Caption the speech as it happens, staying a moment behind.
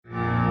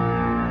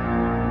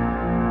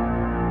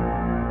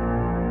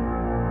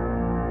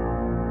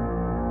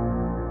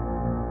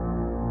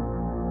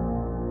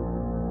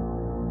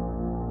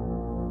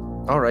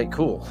All right,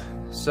 cool.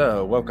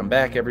 So, welcome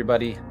back,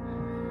 everybody.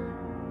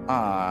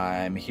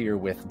 I'm here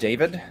with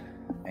David,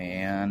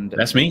 and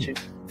That's me.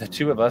 The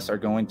two of us are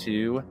going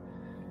to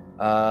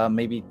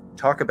maybe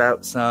talk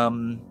about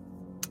some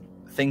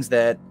things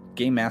that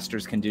game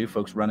masters can do,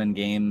 folks running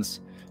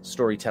games,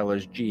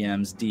 storytellers,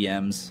 GMs,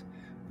 DMs,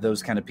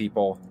 those kind of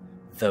people.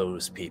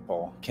 Those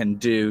people can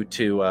do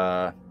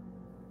to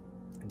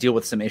deal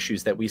with some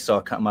issues that we saw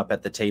come up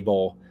at the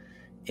table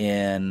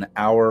in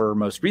our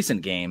most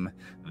recent game,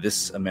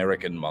 This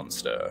American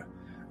Monster.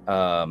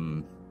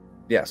 So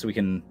we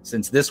can,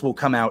 since this will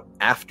come out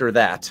after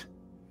that,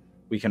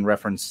 we can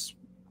reference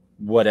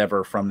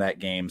whatever from that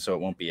game, so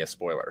it won't be a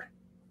spoiler.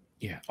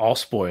 Yeah, all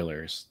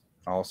spoilers.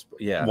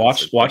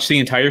 Watch the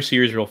entire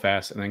series real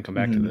fast and then come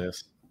back to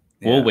this.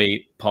 We'll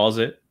wait, pause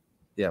it.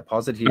 Yeah,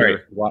 pause it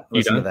here. Right.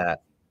 Listen to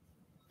that.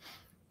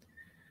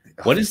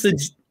 What is the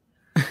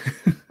Go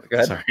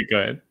ahead. Sorry, go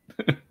ahead.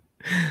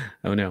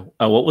 Oh no.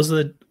 What was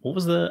the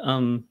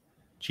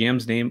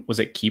GM's name? Was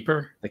it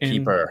Keeper? The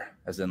Keeper,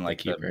 as in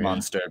like the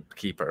monster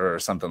keeper or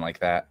something like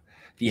that.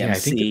 The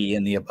MC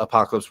in the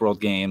Apocalypse World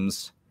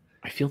games.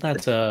 I feel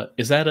that's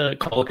is that a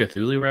Call of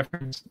Cthulhu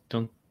reference?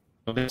 Don't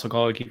think so.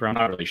 Call of Keeper. I'm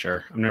not really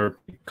sure. I've never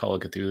played Call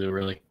of Cthulhu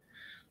really.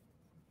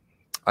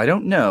 I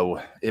don't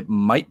know. That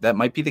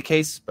might be the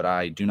case, but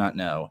I do not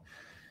know.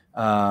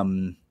 I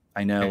know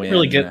I didn't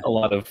really get a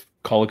lot of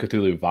Call of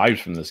Cthulhu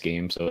vibes from this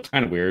game, so it's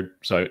kind of weird.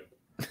 So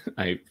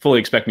I fully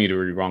expect me to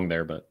be wrong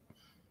there, but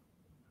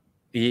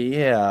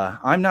yeah,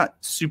 I'm not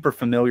super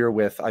familiar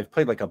with. I've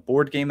played like a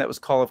board game that was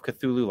Call of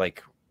Cthulhu,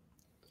 like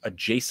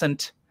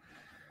adjacent,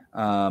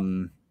 but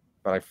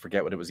I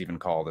forget what it was even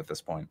called at this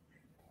point.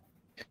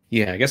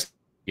 Yeah, I guess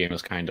the game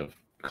was kind of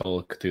Call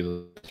of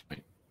Cthulhu at this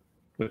point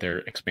with their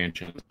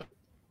expansion.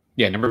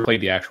 Yeah, I never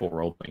played the actual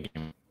role playing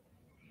game.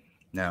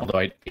 No, although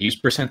I use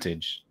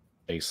percentage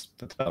base.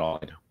 That's about all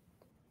I know,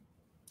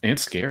 and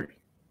it's scary.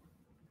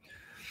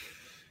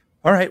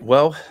 All right.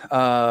 Well,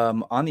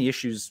 on the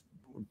issues,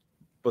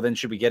 well, then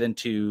should we get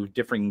into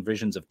differing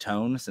visions of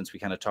tone, since we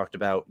kind of talked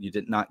about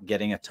not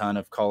getting a ton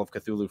of Call of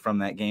Cthulhu from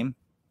that game?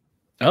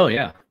 Oh,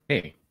 yeah.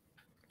 Hey,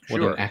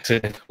 sure. What an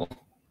accidental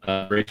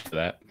bridge for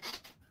that.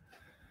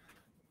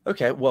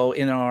 Okay. Well,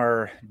 in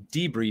our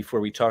debrief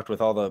where we talked with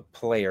all the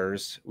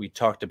players, we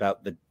talked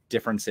about the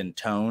difference in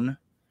tone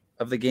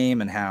of the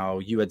game and how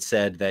you had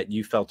said that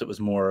you felt it was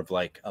more of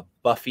like a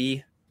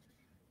Buffy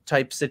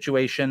type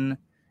situation.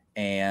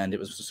 And it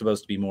was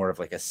supposed to be more of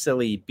like a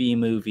silly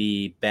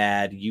B-movie,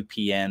 bad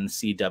UPN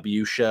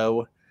CW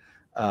show.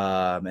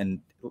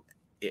 And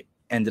it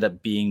ended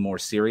up being more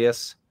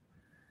serious.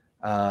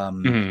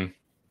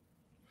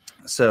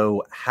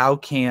 So how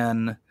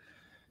can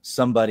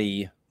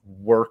somebody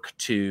work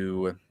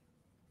to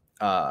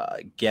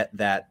get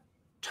that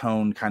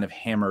tone kind of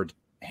hammered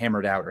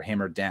out or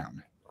hammered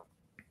down?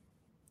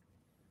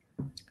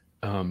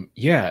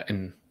 Yeah,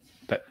 and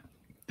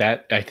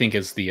that I think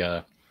is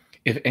the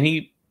if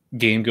any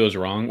game goes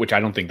wrong, which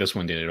I don't think this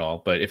one did at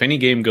all, but if any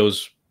game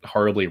goes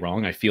horribly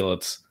wrong, I feel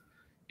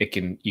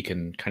you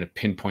can kind of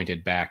pinpoint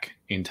it back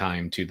in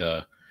time to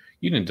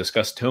you didn't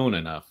discuss tone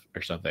enough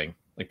or something.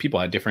 Like people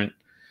had different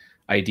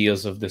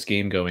ideas of this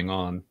game going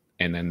on,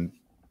 and then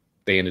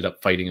they ended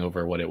up fighting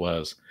over what it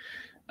was.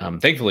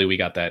 Thankfully, we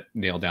got that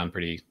nailed down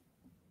pretty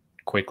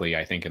quickly,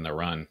 I think, in the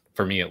run,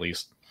 for me at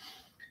least.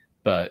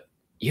 But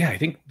yeah, I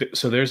think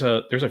so. There's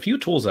a few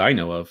tools that I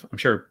know of. I'm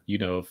sure you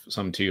know of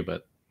some too,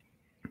 but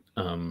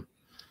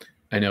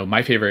I know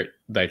my favorite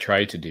that I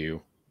try to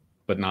do,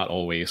 but not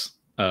always,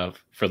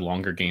 for the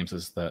longer games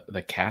is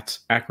the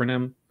CATS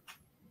acronym.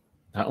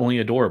 Not only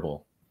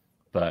adorable,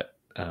 but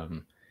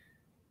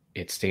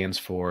it stands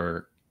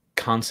for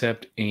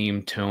concept,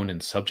 aim, tone,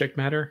 and subject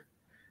matter.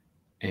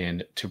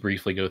 And to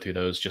briefly go through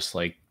those, just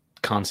like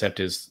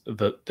concept is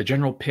the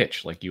general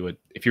pitch, like you would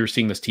if you were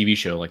seeing this TV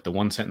show, like the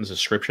one sentence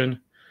description.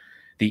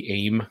 The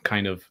aim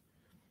kind of,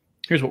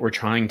 here's what we're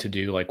trying to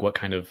do, like what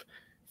kind of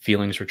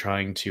feelings we're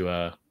trying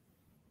to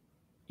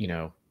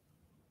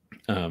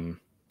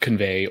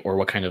convey, or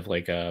what kind of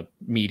like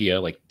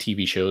media, like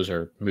TV shows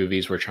or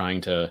movies we're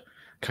trying to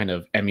kind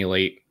of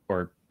emulate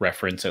or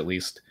reference at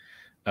least.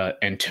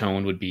 And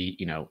tone would be,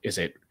 is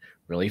it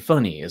really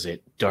funny? Is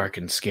it dark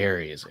and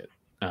scary? Is it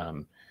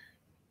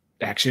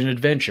action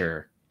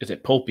adventure? Is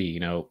it pulpy?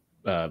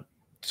 So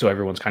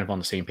everyone's kind of on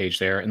the same page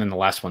there. And then the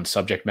last one,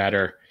 subject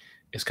matter,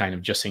 is kind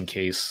of just in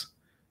case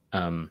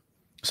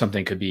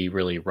something could be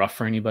really rough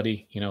for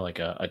anybody, like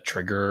a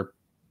trigger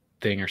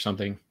thing or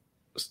something.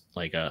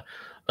 Like,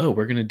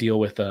 we're going to deal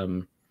with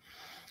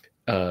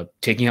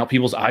taking out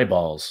people's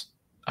eyeballs.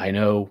 I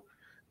know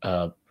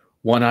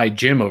one-eyed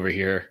Jim over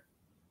here.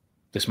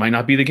 This might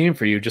not be the game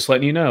for you. Just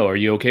letting you know. Are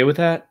you okay with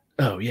that?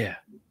 Oh, yeah.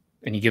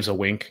 And he gives a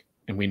wink,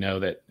 and we know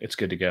that it's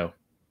good to go.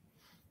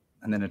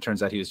 And then it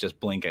turns out he was just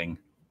blinking.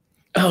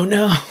 Oh,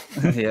 no.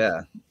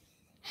 Yeah.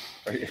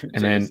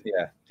 And then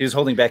he was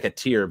holding back a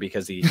tear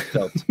because he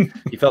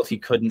felt he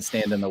couldn't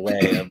stand in the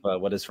way of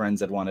what his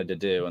friends had wanted to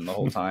do, and the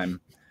whole time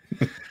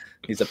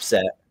he's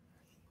upset.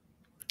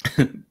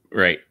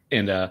 Right.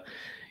 And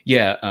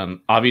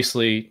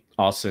obviously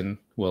Austin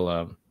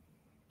will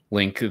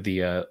link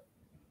the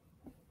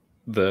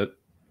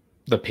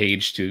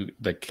page to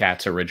the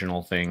Cats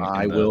original thing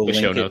I in will the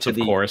show link it notes, to of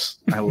the. course.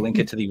 I will link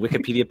it to the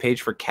Wikipedia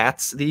page for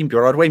Cats, the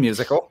Broadway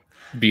musical.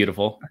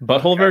 Beautiful.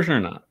 Butthole Okay. version or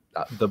not?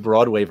 The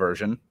Broadway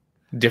version.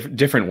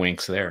 Different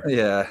winks there.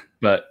 Yeah.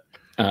 But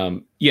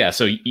yeah,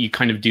 so you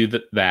kind of do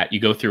that. You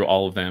go through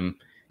all of them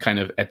kind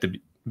of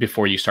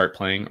before you start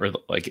playing, or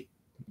like,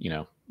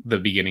 the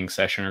beginning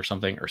session or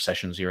something, or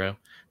session 0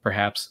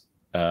 perhaps.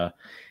 And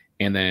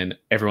then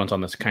everyone's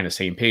on this kind of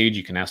same page.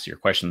 You can ask your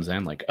questions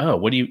then, like, oh,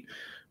 what do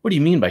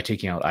you mean by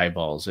taking out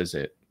eyeballs? Is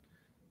it,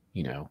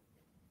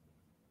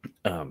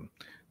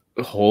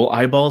 whole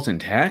eyeballs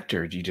intact,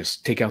 or do you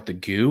just take out the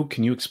goo?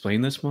 Can you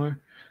explain this more?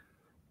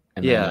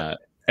 And then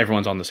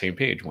everyone's on the same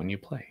page when you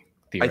play.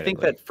 I think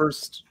that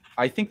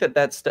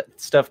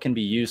stuff can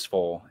be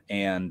useful,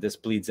 and this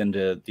bleeds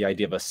into the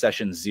idea of a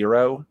session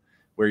 0,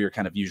 where you're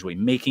kind of usually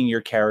making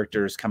your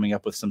characters, coming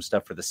up with some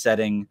stuff for the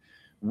setting.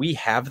 We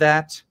have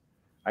that.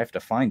 I have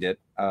to find it.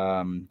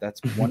 That's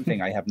one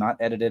thing I have not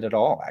edited at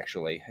all,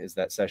 actually, is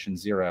that session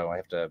 0. I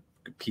have to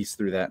piece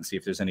through that and see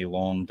if there's any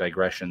long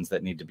digressions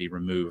that need to be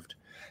removed.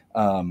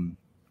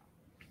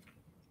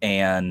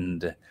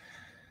 And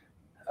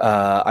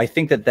I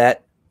think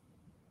that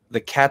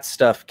the cat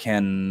stuff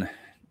can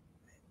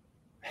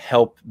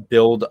help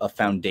build a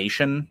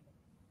foundation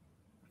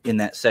in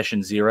that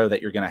session 0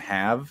 that you're going to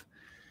have.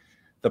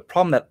 The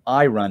problem that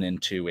I run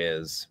into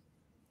is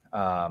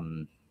I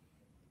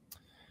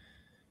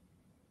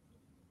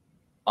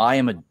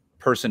am a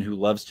person who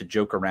loves to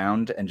joke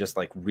around and just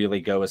like really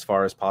go as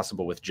far as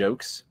possible with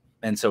jokes.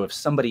 And so if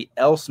somebody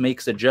else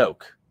makes a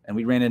joke, and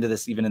we ran into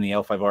this even in the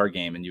L5R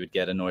game, and you would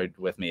get annoyed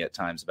with me at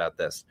times about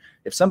this.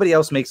 If somebody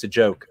else makes a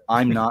joke,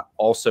 I'm not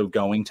also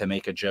going to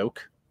make a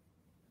joke.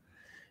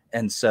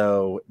 And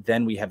so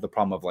then we have the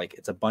problem of like,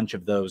 it's a bunch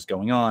of those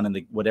going on,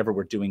 and whatever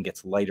we're doing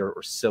gets lighter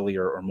or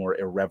sillier or more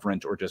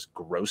irreverent or just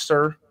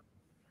grosser.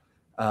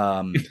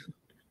 Yeah.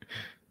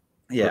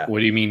 What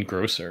do you mean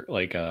grosser?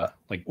 Like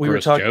we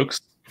gross were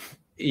jokes?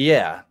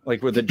 Yeah.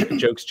 Like where the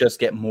jokes just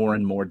get more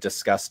and more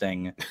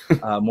disgusting,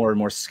 more and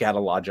more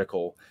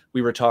scatological.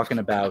 We were talking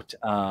about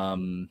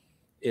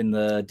in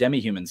the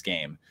Demi-Humans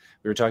game,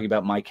 we were talking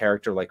about my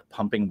character like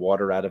pumping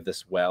water out of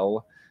this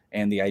well,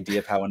 and the idea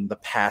of how in the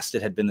past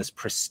it had been this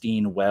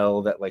pristine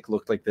well that like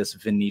looked like this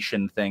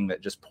Venetian thing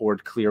that just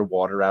poured clear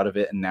water out of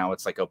it, and now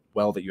it's like a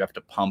well that you have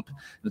to pump,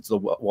 and the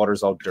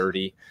water's all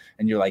dirty,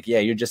 and you're like, yeah,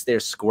 you're just there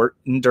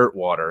squirting dirt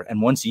water.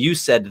 And once you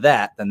said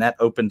that, then that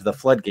opened the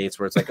floodgates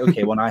where it's like,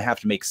 okay, well, now I have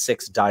to make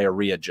 6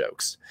 diarrhea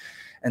jokes.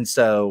 And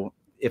so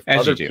if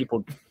other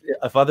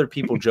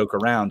people joke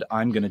around,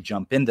 I'm going to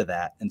jump into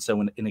that. And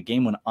so in a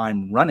game when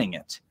I'm running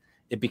it,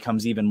 it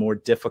becomes even more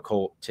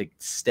difficult to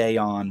stay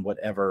on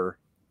whatever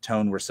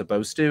tone we're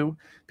supposed to,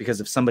 because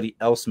if somebody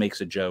else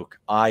makes a joke,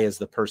 I, as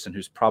the person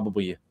who's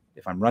probably,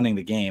 if I'm running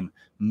the game,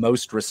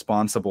 most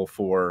responsible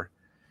for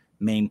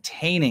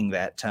maintaining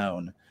that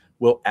tone,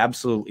 will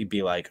absolutely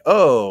be like,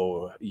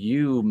 oh,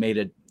 you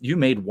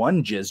made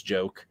one jizz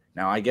joke.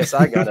 Now I guess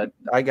I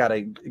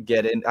gotta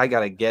get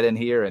in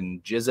here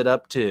and jizz it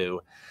up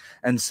too.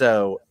 And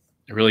so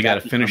I really got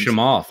to finish them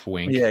off.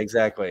 Wink. Yeah,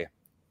 exactly.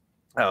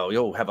 Oh,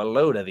 you'll have a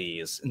load of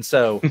these. And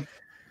so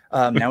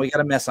now we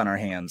got a mess on our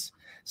hands.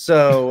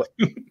 So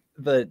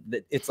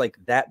it's like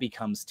that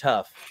becomes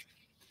tough.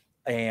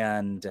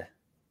 And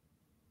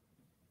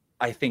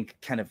I think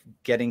kind of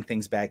getting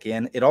things back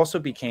in, it also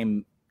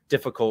became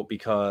difficult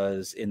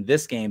because in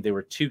this game, there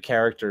were 2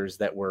 characters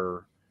that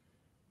were,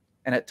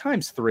 and at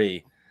times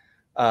 3,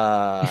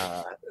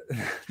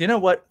 you know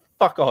what?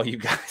 Fuck all you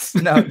guys.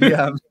 No,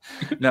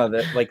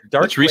 that like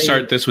Dark. Let's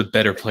restart this with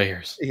better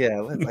players. Yeah,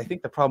 I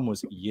think the problem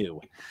was you.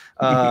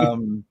 I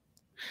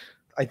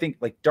think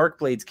like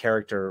Darkblade's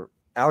character,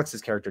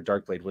 Alex's character,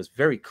 Darkblade, was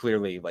very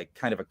clearly like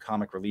kind of a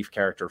comic relief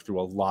character through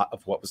a lot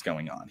of what was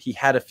going on. He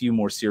had a few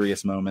more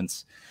serious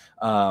moments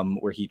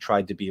where he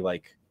tried to be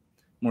like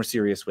more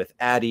serious with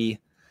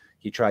Addie.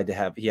 He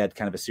had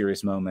kind of a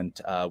serious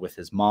moment with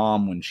his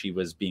mom when she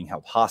was being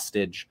held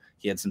hostage.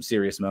 He had some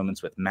serious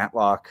moments with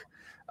Matlock.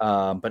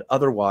 But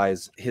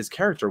otherwise, his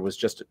character was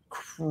just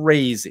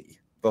crazy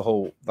the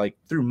whole, like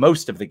through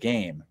most of the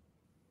game,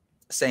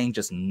 saying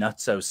just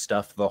nutso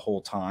stuff the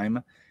whole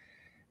time.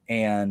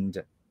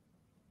 And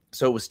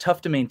so it was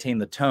tough to maintain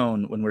the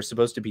tone when we're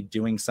supposed to be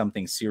doing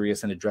something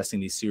serious and addressing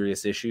these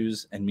serious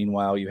issues. And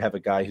meanwhile, you have a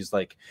guy who's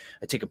like,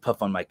 I take a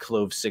puff on my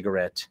clove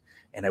cigarette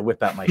and I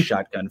whip out my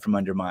shotgun from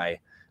under my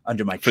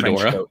trench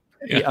coat.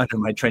 Yeah. Under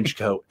my trench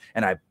coat,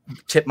 and I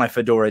tip my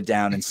fedora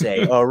down and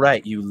say, all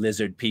right, you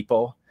lizard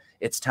people,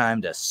 it's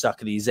time to suck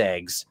these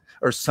eggs,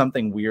 or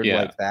something weird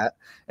like that.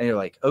 And you're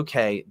like,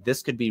 okay,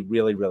 this could be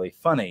really, really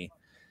funny.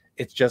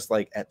 It's just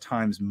like at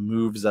times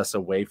moves us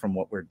away from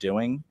what we're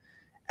doing.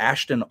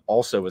 Ashton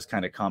also was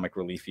kind of comic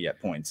reliefy at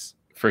points.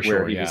 For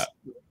sure,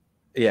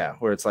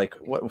 where it's like,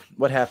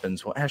 what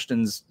happens? Well,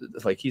 Ashton's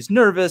like, he's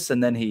nervous,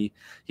 and then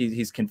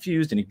he's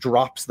confused, and he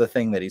drops the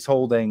thing that he's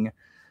holding.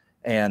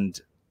 And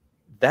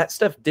that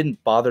stuff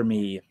didn't bother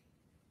me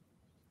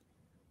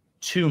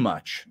too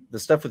much. The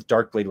stuff with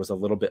Darkblade was a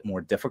little bit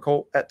more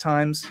difficult at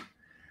times.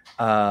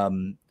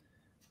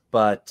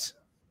 But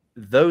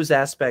those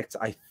aspects,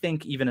 I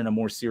think even in a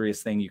more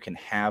serious thing, you can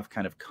have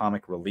kind of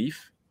comic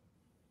relief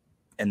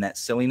and that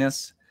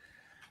silliness.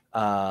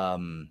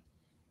 There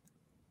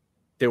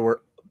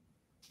were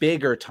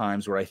bigger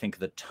times where I think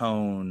the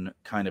tone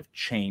kind of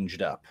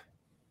changed up.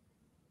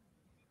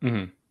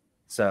 Mm-hmm.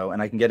 So,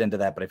 and I can get into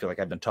that, but I feel like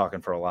I've been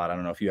talking for a lot. I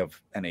don't know if you have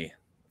any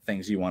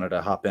things you wanted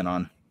to hop in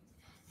on.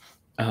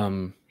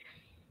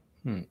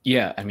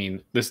 Yeah, I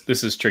mean, this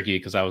is tricky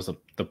because I was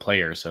the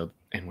player, so,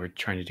 and we're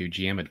trying to do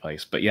GM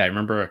advice. But yeah, I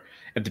remember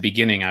at the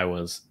beginning I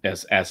was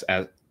as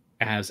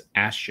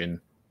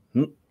Ashton.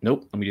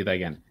 Nope, let me do that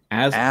again.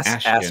 As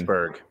Ashton.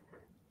 Asperg.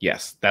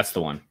 Yes, that's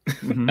the one.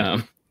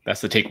 Mm-hmm.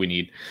 That's the take we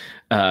need.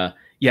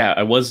 Yeah,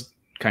 I was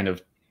kind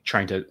of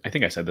trying to. I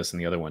think I said this in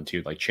the other one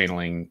too, like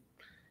channeling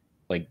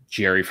like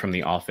Jerry from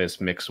The Office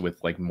mixed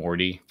with like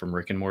Morty from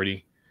Rick and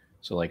Morty.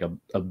 So like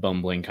a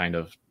bumbling kind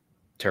of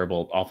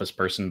terrible office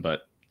person,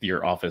 but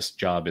your office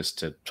job is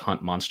to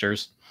hunt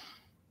monsters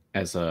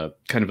as a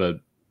kind of a,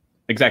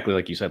 exactly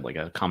like you said, like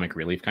a comic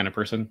relief kind of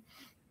person,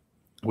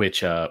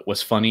 which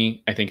was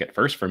funny, I think at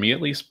first for me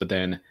at least. But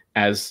then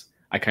as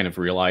I kind of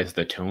realized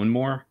the tone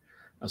more,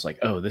 I was like,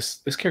 oh,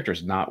 this character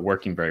is not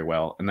working very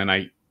well. And then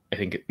I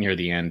think near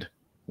the end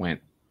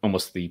went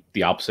almost the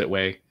opposite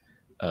way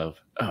of,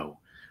 oh,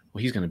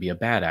 well, he's going to be a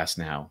badass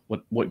now.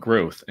 What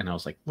growth? And I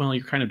was like, well,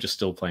 you're kind of just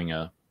still playing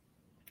a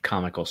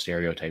comical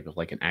stereotype of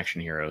like an action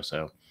hero.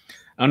 So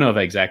I don't know if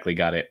I exactly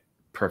got it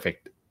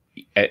perfect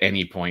at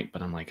any point,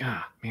 but I'm like,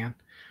 man,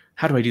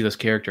 how do I do this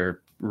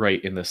character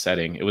right in this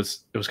setting? It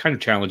was kind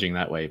of challenging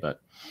that way,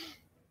 but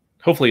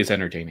hopefully it's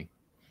entertaining.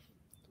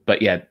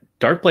 But yeah,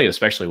 Darkblade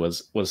especially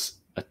was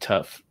a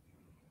tough,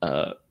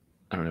 I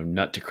don't know,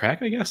 nut to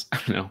crack, I guess.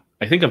 I don't know.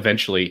 I think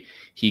eventually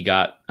he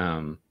got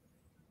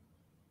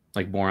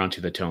like more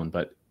onto the tone,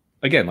 but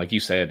again, like you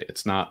said,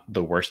 it's not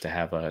the worst to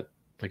have a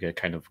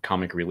kind of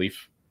comic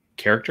relief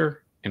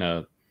character in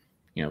a,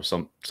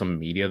 some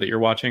media that you're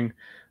watching.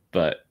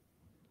 But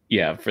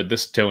yeah, for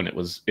this tone, it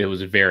was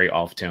very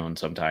off tone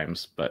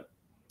sometimes, but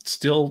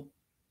still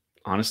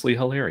honestly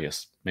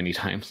hilarious many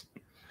times.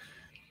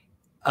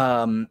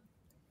 And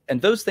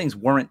those things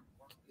weren't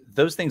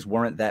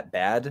that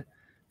bad.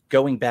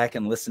 Going back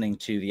and listening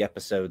to the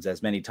episodes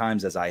as many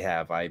times as I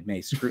have, I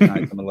may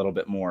scrutinize them a little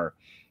bit more.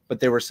 But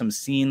there were some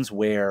scenes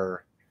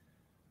where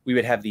we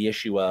would have the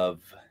issue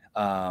of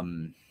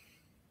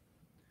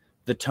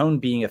the tone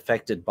being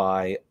affected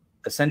by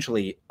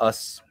essentially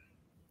us.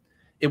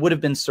 It would have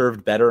been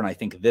served better, and I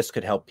think this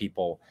could help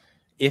people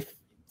if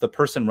the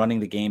person running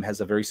the game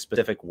has a very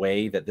specific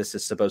way that this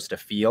is supposed to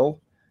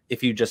feel,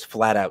 if you just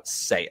flat out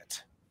say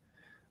it.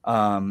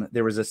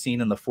 There was a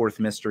scene in the fourth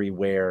mystery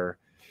where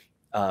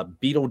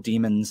beetle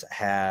demons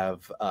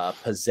have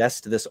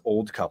possessed this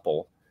old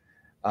couple.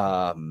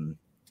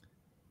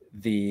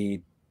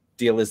 The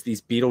deal is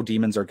these beetle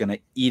demons are going to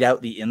eat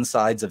out the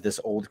insides of this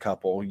old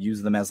couple,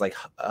 use them as like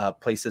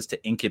places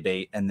to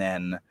incubate, and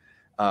then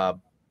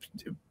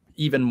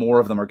even more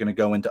of them are going to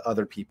go into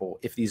other people.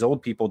 If these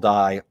old people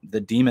die,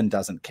 the demon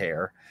doesn't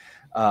care.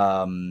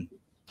 And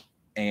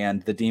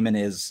the demon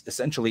is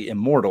essentially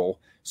immortal.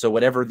 So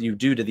whatever you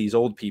do to these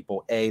old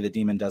people, the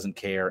demon doesn't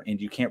care, and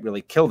you can't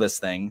really kill this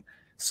thing.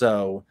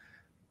 So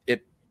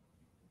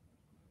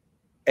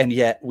and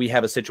yet we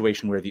have a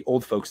situation where the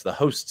old folks, the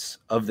hosts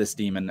of this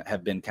demon,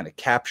 have been kind of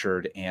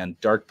captured, and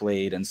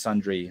Darkblade and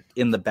Sundry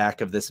in the back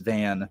of this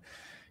van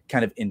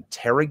kind of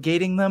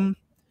interrogating them.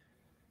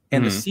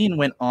 And the scene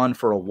went on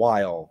for a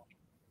while.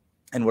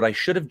 And what I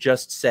should have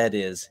just said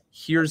is,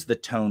 here's the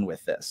tone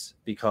with this,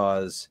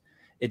 because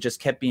it just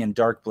kept being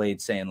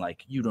Darkblade saying,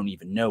 like, you don't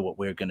even know what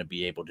we're going to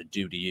be able to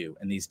do to you.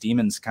 And these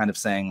demons kind of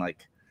saying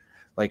like,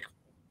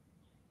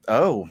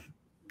 oh,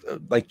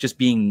 like just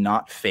being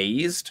not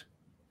phased.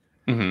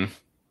 Mm-hmm.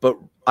 But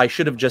I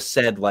should have just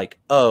said like,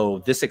 oh,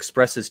 this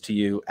expresses to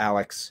you,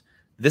 Alex,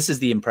 this is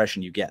the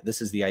impression you get.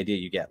 This is the idea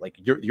you get. Like,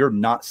 you're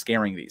not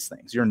scaring these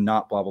things. You're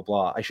not blah, blah,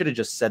 blah. I should have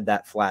just said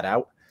that flat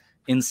out.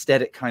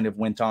 Instead, it kind of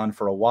went on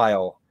for a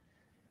while.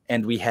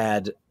 And we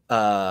had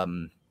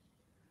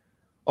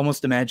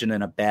almost imagine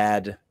in a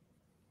bad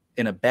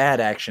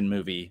action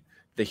movie,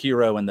 the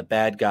hero and the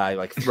bad guy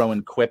like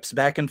throwing quips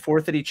back and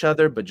forth at each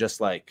other, but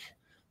just like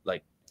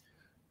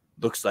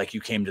looks like you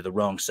came to the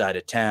wrong side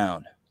of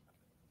town.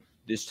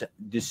 This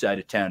side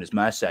of town is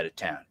my side of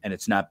town, and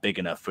it's not big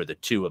enough for the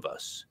two of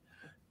us.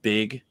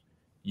 Big,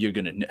 you're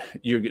gonna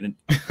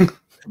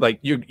like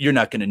you're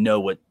not gonna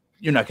know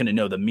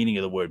the meaning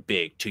of the word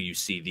big till you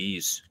see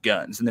these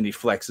guns. And then he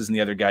flexes, and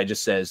the other guy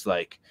just says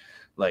like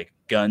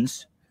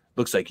guns.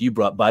 Looks like you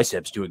brought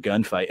biceps to a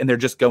gunfight. And they're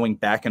just going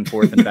back and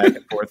forth and back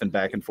and forth and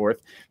back and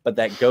forth. But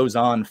that goes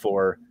on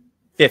for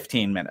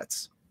 15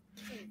 minutes.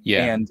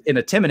 Yeah. And in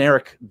a Tim and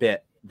Eric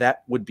bit,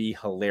 that would be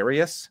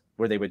hilarious,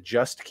 where they would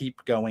just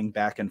keep going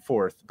back and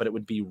forth, but it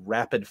would be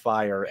rapid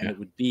fire and it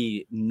would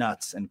be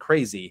nuts and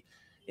crazy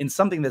in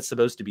something that's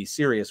supposed to be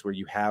serious, where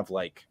you have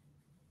like,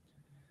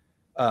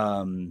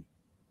 in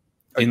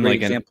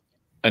like example.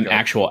 an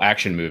actual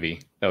action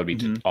movie, that would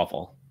be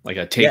awful. Like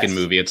a Taken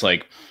movie, it's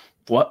like,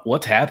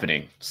 what's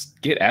happening?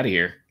 Just get out of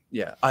here.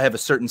 Yeah, I have a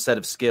certain set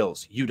of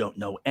skills. You don't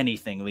know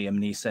anything, Liam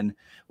Neeson.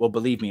 Well,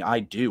 believe me, I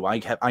do.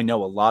 I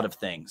know a lot of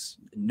things.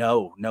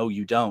 No,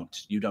 you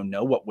don't. You don't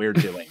know what we're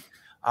doing.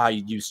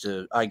 I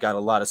got a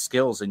lot of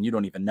skills and you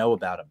don't even know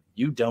about them.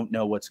 You don't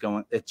know what's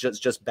going. It's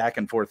just back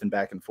and forth and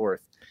back and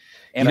forth.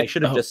 And I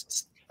should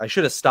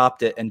have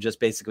stopped it and just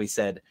basically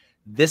said,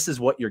 this is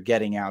what you're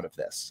getting out of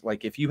this.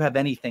 Like, if you have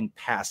anything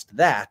past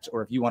that,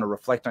 or if you want to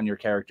reflect on your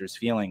character's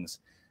feelings,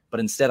 but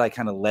instead I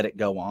kind of let it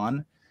go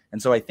on.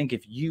 And so I think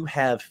if you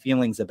have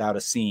feelings about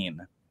a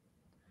scene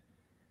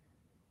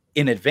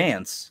in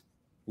advance,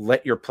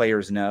 let your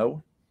players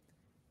know.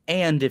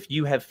 And if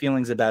you have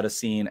feelings about a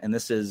scene, and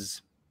this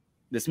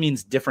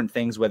means different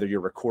things, whether you're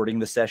recording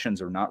the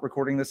sessions or not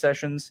recording the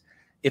sessions.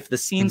 If the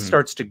scene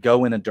starts to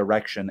go in a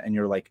direction and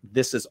you're like,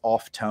 this is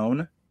off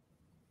tone,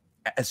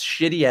 as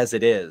shitty as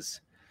it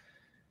is,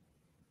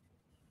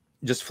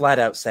 just flat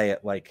out say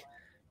it. Like,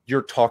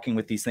 you're talking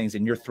with these things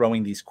and you're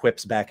throwing these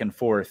quips back and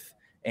forth.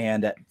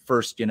 And at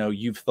first,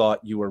 you've thought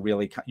you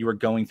were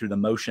going through the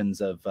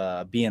motions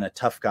of being a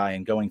tough guy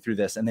and going through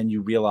this. And then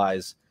you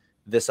realize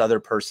this other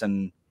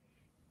person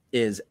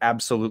is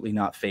absolutely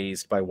not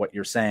fazed by what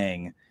you're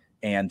saying.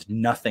 And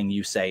nothing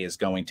you say is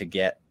going to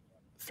get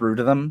through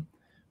to them,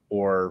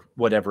 or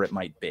whatever it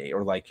might be.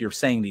 Or like, you're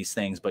saying these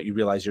things, but you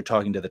realize you're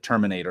talking to the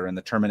Terminator, and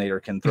the Terminator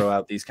can throw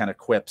out these kind of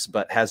quips,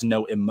 but has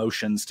no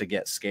emotions to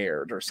get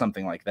scared or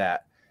something like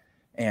that.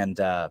 And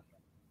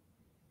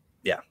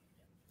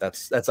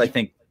that's I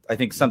think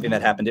something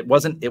that happened. It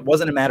wasn't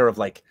a matter of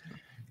like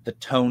the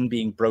tone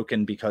being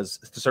broken because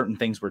certain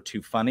things were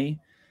too funny,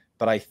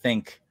 but I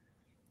think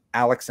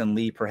Alex and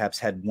Lee perhaps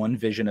had one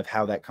vision of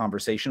how that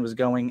conversation was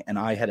going, and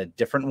I had a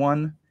different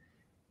one.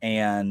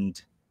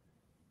 And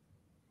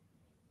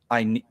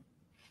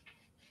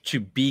to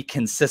be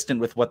consistent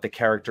with what the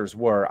characters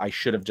were, I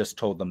should have just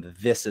told them,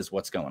 this is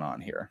what's going on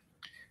here.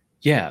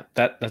 Yeah,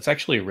 that's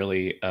actually a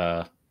really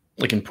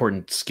like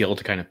important skill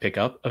to kind of pick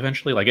up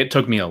eventually. Like, it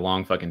took me a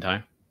long fucking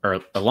time, or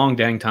a long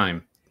dang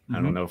time.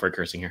 I don't know if we're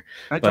cursing here.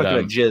 I talked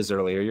about jizz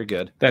earlier. You're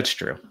good. That's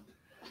true.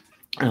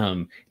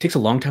 It takes a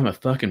long time of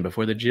fucking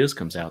before the jizz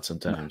comes out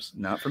sometimes.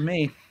 Not for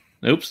me.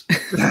 Oops.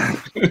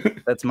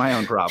 That's my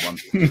own problem.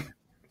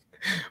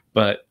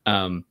 But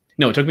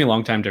no, it took me a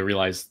long time to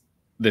realize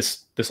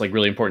this like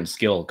really important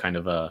skill kind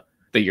of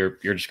that you're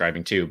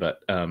describing too.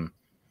 But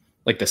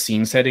like the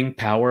scene setting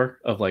power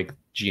of like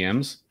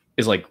GMs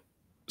is like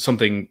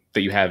something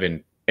that you have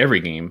in every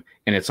game,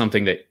 and it's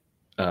something that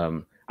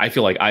I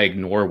feel like I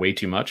ignore way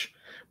too much.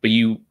 But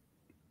you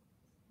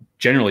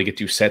generally get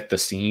to set the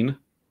scene.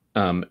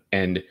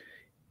 And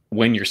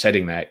when you're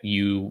setting that,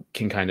 you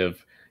can kind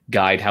of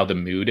guide how the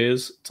mood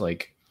is. It's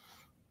like,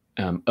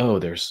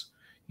 there's,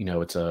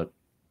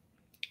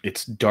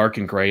 it's dark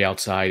and gray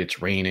outside.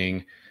 It's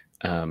raining.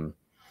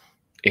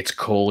 It's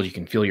cold. You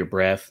can feel your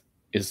breath,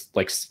 is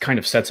like kind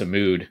of sets a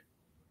mood,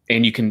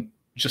 and you can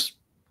just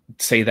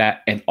say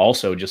that and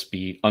also just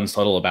be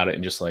unsubtle about it.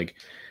 And just like,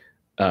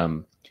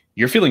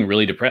 you're feeling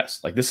really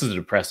depressed. Like, this is a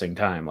depressing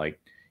time. Like,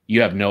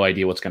 you have no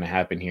idea what's going to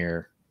happen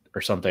here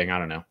or something. I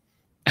don't know.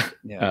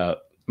 Yeah.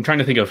 I'm trying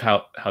to think of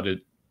how to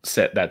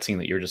set that scene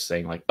that you're just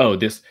saying, like, oh,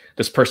 this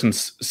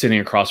person's sitting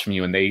across from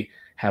you and they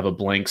have a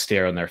blank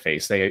stare on their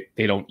face. They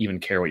don't even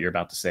care what you're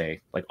about to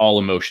say. Like, all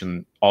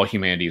emotion, all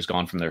humanity is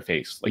gone from their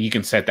face. Like, you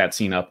can set that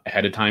scene up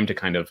ahead of time to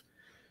kind of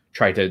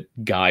try to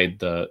guide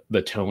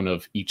the tone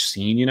of each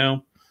scene,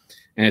 And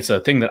it's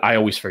a thing that I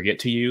always forget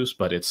to use,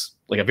 but it's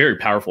like a very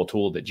powerful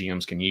tool that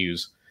GMs can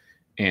use.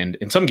 And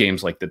in some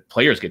games, like, the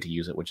players get to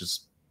use it, which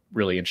is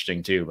really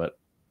interesting too. But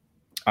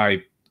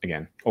I,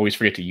 again, always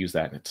forget to use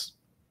that. And it's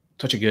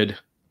such a good,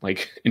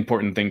 like,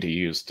 important thing to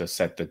use to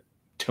set the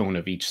tone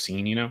of each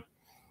scene,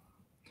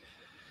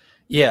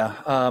 Yeah.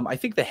 I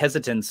think the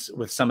hesitance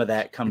with some of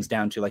that comes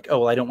down to like, oh,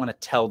 well, I don't want to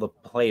tell the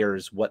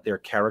players what their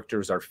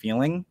characters are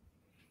feeling.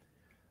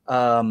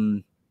 I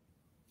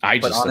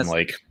just am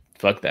like,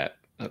 fuck that.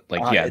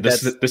 Like, yeah,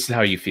 this is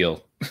how you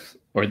feel.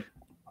 Or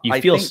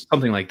you feel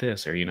something like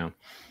this, or,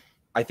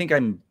 I think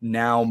I'm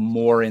now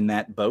more in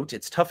that boat.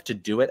 It's tough to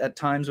do it at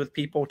times with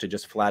people, to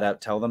just flat out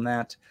tell them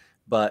that.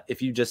 But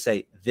if you just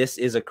say, this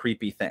is a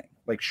creepy thing,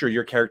 like, sure,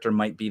 your character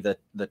might be the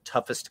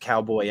toughest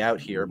cowboy out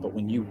here, but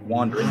when you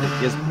wander into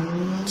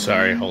Gizmo...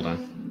 Sorry, hold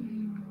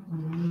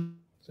on.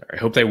 Sorry, I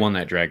hope they won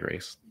that drag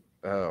race.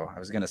 Oh, I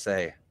was going to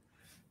say,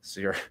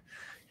 so your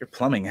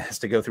plumbing has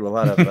to go through a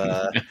lot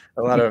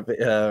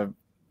of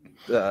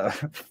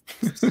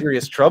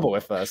serious trouble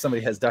if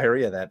somebody has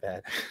diarrhea that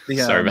bad.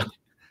 Sorry about that.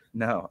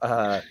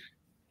 No,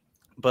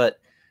 but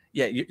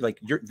yeah,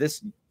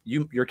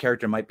 your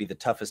character might be the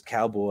toughest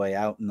cowboy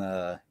out in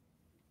the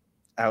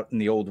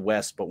Old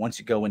West, but once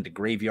you go into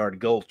Graveyard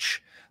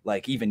Gulch,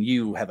 like, even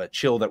you have a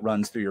chill that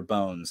runs through your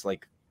bones.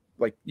 Like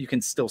you can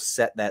still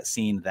set that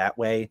scene that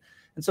way,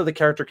 and so the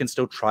character can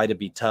still try to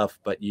be tough,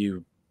 but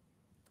you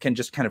can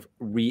just kind of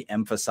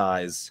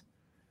re-emphasize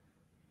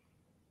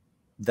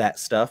that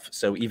stuff.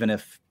 So even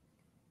if,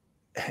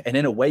 and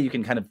in a way, you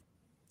can kind of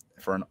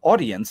For an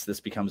audience, this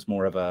becomes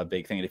more of a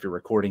big thing. And if you're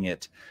recording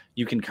it,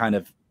 you can kind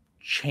of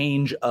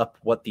change up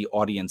what the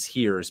audience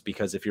hears,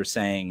 because if you're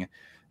saying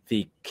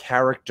the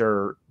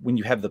character, when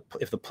you have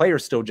if the player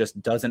still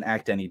just doesn't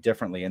act any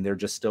differently and they're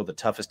just still the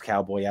toughest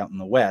cowboy out in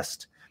the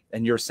West,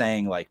 and you're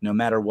saying like, no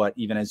matter what,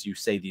 even as you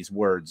say these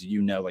words,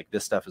 you know, like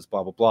this stuff is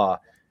blah, blah, blah.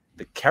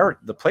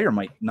 The player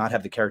might not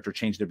have the character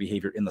change their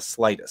behavior in the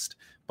slightest,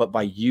 but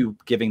by you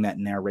giving that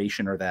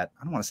narration, or that,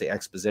 I don't want to say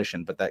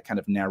exposition, but that kind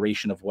of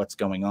narration of what's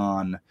going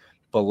on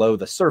below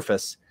the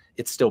surface,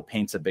 it still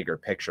paints a bigger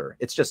picture.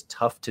 It's just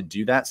tough to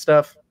do that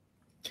stuff.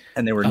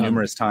 And there were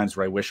numerous times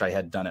where I wish I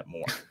had done it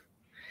more.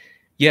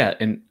 Yeah.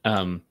 And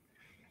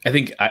I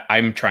think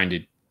I'm trying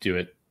to do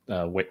it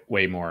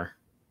way more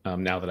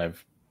now that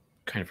I've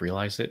kind of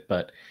realized it.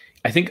 But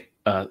I think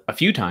a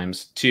few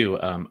times too,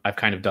 I've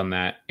kind of done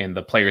that, and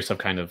the players have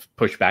kind of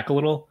pushed back a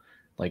little,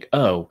 like,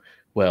 oh,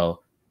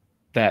 well,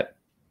 that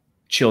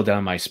chill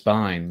down my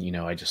spine, you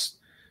know, I just,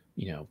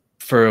 you know,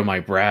 furrow my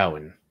brow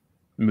and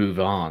move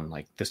on.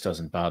 Like, this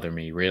doesn't bother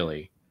me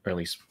really, or at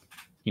least,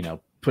 you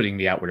know, putting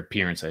the outward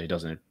appearance that it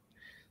doesn't,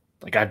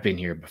 like, I've been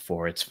here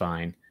before, it's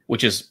fine,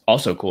 which is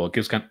also cool. It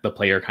gives the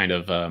player kind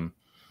of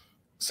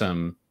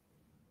some,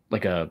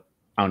 like, I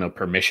don't know,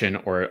 permission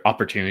or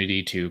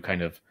opportunity to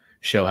kind of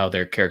show how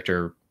their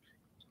character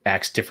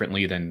acts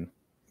differently than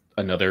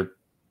another,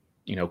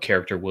 you know,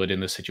 character would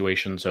in this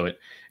situation. So it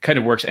kind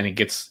of works, and I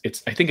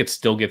think it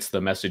still gets the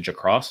message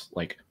across.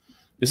 Like,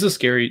 this is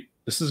scary.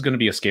 This is going to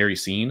be a scary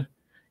scene.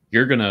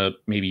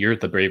 Maybe you're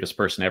the bravest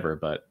person ever,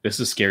 but this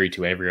is scary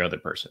to every other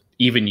person.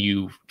 Even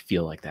you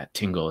feel like that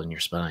tingle in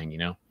your spine, you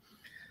know?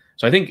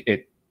 So I think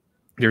I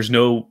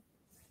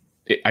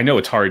know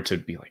it's hard to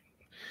be like,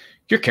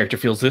 your character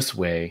feels this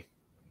way,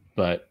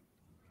 but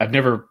I've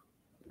never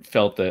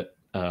felt that,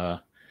 I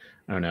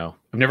don't know.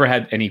 I've never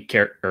had any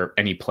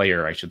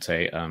player, I should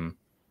say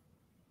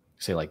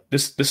like,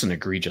 this is an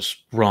egregious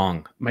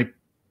wrong. My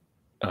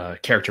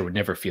character would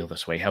never feel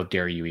this way. How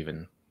dare you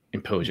even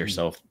impose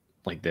yourself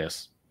like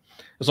this?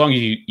 As long as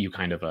you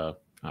kind of, I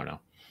don't know.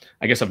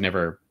 I guess I've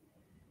never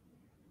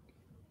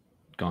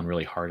gone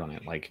really hard on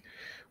it. Like,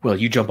 well,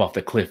 you jump off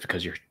the cliff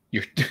because you're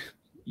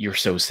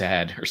so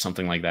sad or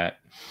something like that.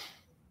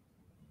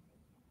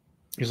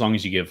 As long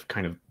as you give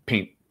kind of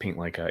paint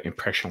like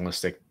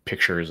impressionistic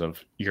pictures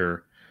of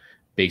your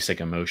basic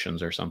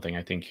emotions or something.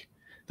 I think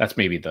that's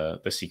maybe the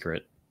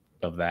secret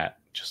of that.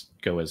 Just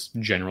go as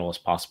general as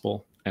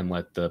possible and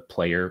let the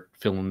player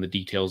fill in the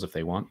details if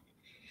they want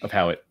of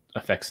how it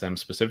affects them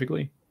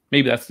specifically.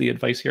 Maybe that's the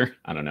advice here.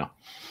 I don't know.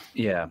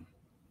 Yeah.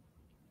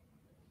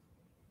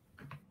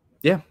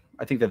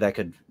 I think that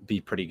could be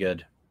pretty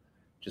good.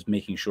 Just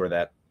making sure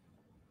that,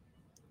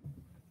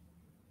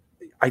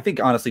 I think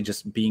honestly,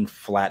 just being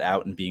flat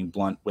out and being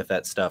blunt with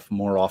that stuff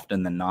more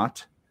often than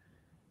not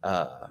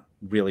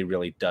really,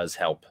 really does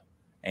help.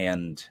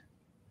 And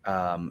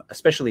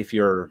especially if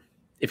you're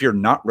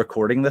not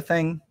recording the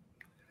thing,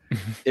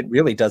 it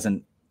really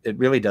doesn't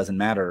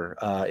matter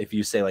if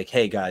you say like,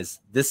 hey guys,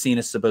 this scene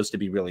is supposed to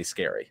be really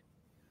scary.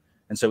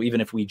 And so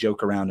even if we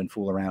joke around and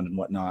fool around and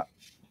whatnot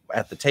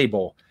at the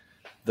table,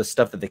 the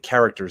stuff that the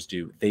characters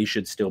do, they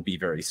should still be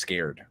very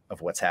scared of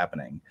what's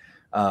happening.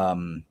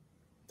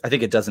 I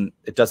think it doesn't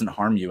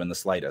harm you in the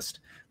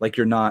slightest. Like,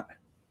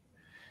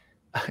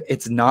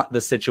 it's not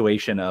the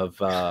situation of,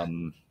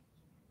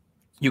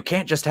 you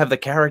can't just have the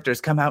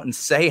characters come out and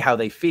say how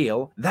they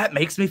feel. That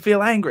makes me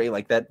feel angry.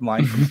 Like that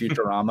line from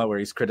Futurama where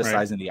he's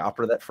criticizing the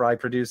opera that Fry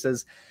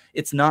produces.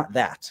 It's not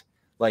that.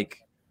 Like,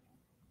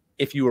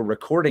 if you were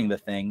recording the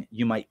thing,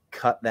 you might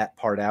cut that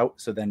part out.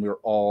 So then we're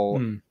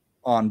all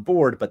on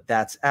board, but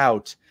that's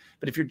out.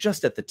 But if you're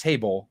just at the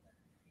table,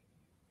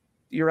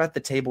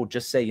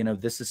 just say, you know,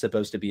 this is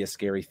supposed to be a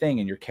scary thing,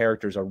 and your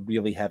characters are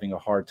really having a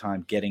hard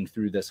time getting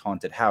through this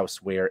haunted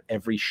house where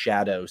every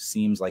shadow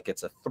seems like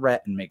it's a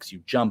threat and makes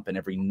you jump, and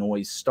every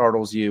noise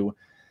startles you.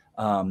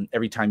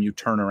 Every time you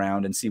turn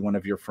around and see one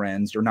of your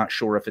friends, you're not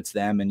sure if it's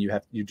them, and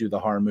you do the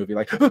horror movie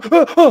like,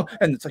 oh,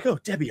 and it's like, oh,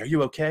 Debbie, are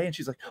you okay? And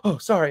she's like, oh,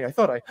 sorry, I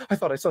thought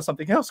I saw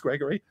something else,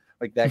 Gregory.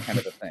 Like that kind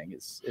of a thing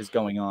is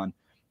going on.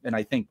 And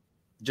I think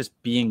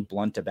just being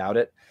blunt about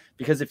it,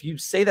 because if you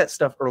say that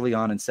stuff early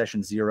on in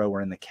session 0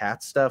 or in the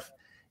cat stuff,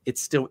 it's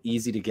still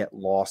easy to get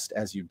lost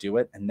as you do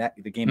it. And that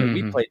the game that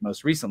we played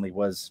most recently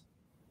was,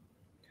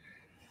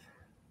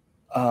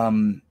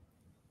 again,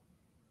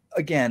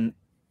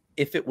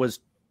 if it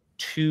was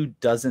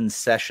 24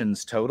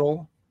 sessions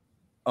total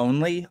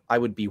only, I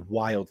would be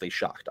wildly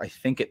shocked. I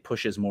think it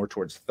pushes more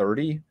towards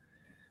 30,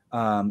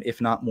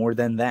 if not more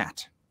than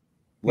that.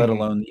 Let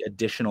alone the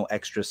additional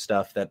extra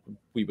stuff that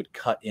we would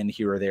cut in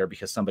here or there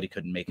because somebody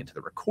couldn't make it to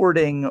the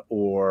recording,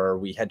 or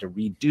we had to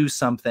redo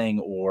something,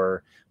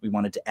 or we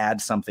wanted to add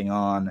something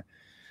on.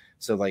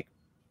 So like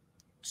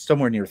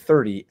somewhere near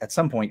 30, at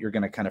some point, you're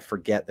going to kind of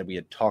forget that we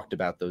had talked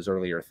about those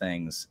earlier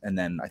things. And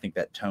then I think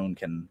that tone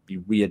can be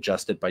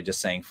readjusted by just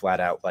saying flat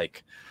out,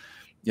 like,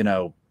 you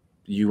know,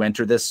 you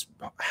enter this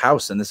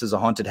house and this is a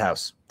haunted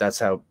house. That's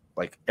how,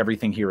 like,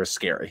 everything here is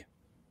scary.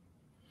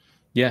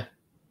 Yeah.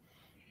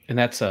 And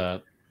that's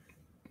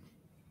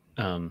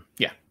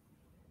Yeah.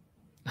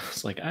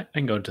 It's like I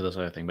can go into this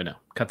other thing, but no,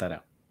 cut that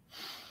out.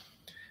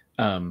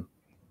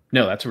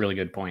 No, that's a really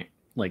good point.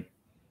 Like,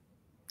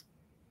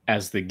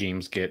 as the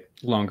games get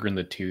longer in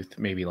the tooth,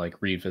 maybe like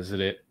revisit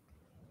it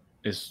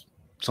is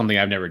something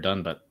I've never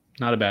done, but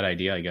not a bad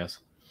idea, I guess.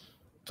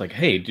 It's like,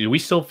 hey, do we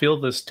still feel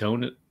this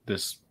tone,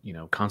 this,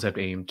 concept,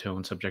 aim,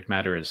 tone, subject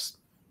matter is,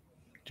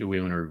 do we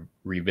want to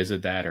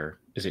revisit that, or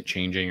is it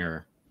changing,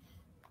 or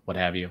what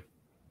have you?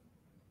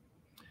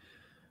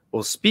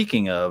 Well,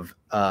 speaking of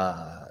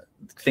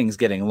things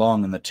getting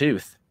long in the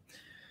tooth,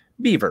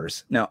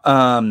 beavers. Now,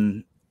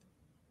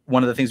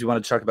 one of the things we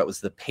wanted to talk about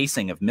was the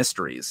pacing of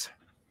mysteries.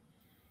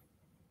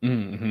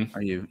 Mm-hmm.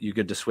 Are you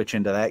good to switch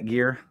into that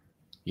gear?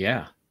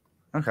 Yeah.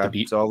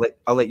 Okay. So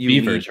I'll let you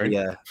beavers, lead,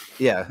 right?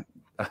 Yeah.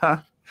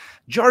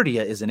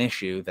 Giardia is an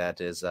issue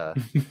that is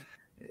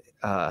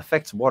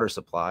affects water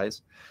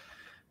supplies.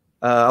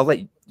 I'll let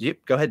you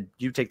go ahead.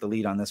 You take the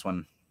lead on this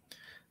one.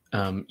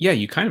 Yeah,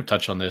 you kind of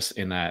touched on this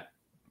in that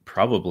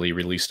probably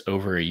released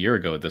over a year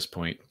ago at this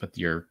point, but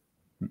your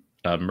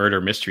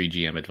murder mystery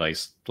GM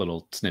advice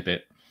little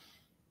snippet.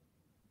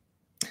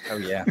 Oh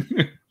yeah.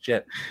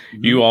 Shit.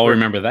 You all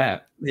remember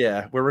that.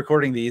 Yeah, we're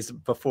recording these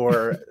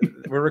before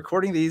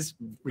recording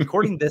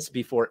this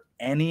before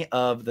any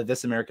of the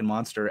This American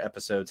Monster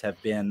episodes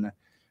have been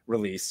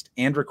released,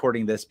 and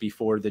recording this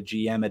before the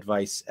GM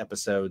advice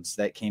episodes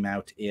that came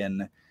out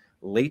in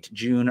late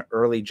June,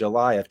 early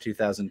July of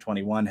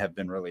 2021 have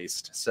been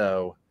released.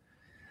 So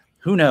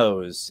who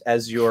knows,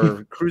 as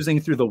you're cruising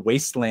through the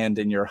wasteland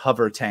in your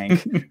hover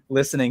tank,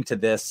 listening to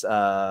this,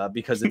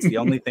 because it's the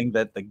only thing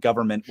that the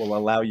government will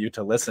allow you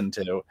to listen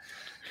to.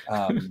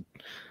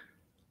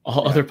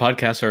 All other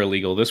podcasts are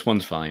illegal. This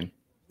one's fine.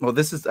 Well,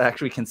 this is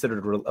actually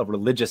considered a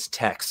religious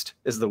text,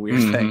 is the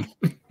weird thing.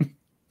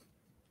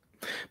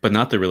 But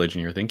not the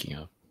religion you're thinking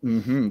of.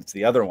 Mm-hmm. It's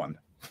the other one.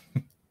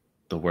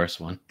 The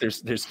worst one.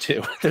 There's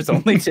two. There's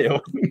only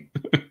two.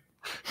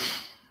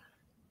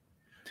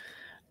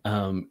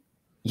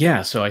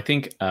 Yeah, so I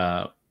think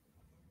let's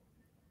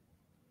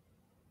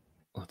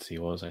see,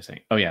 what was I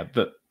saying? Oh yeah,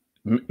 the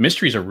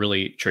mysteries are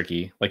really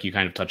tricky, like you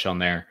kind of touched on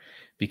there,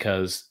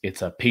 because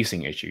it's a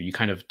pacing issue. You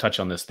kind of touch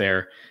on this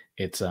there.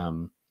 It's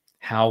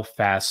how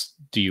fast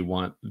do you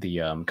want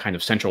the kind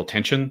of central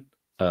tension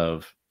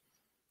of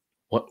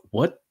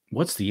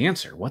what's the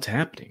answer? What's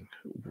happening?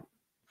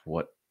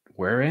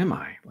 Where am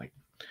I? Like,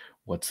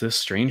 what's this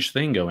strange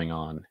thing going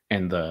on?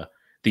 And the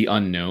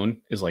unknown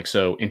is like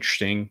so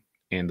interesting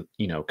and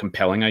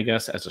compelling, I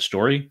guess, as a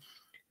story,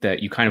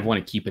 that you kind of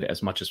want to keep it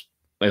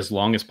as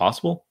long as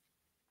possible.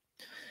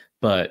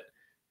 But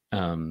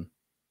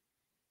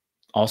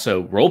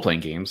also role-playing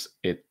games,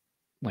 it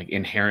like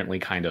inherently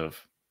kind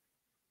of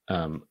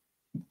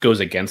goes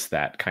against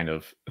that kind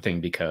of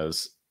thing,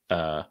 because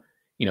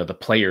the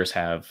players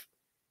have,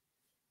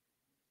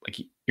 like,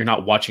 you're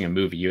not watching a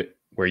movie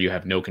where you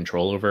have no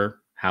control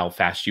over how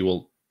fast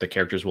the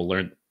characters will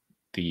learn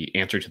the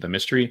answer to the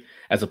mystery.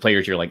 As a player,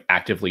 you're like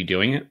actively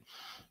doing it.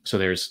 So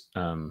there's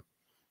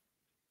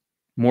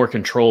more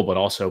control, but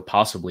also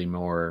possibly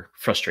more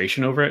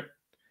frustration over it.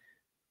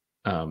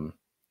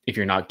 If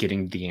you're not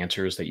getting the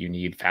answers that you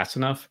need fast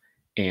enough.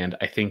 And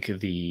I think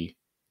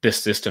this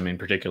system in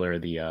particular,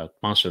 the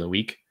Monster of the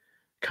Week,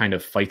 kind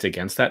of fights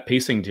against that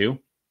pacing too,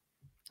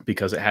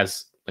 because it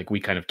has, like we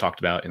kind of talked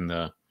about in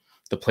the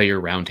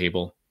player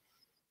roundtable,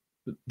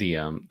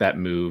 that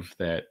move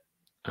that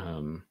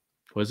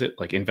was it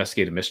like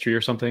investigate a mystery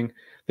or something,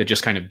 that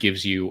just kind of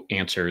gives you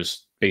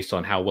answers based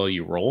on how well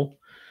you roll.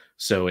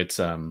 So it's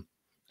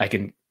I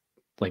can,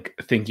 like,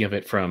 thinking of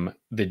it from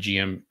the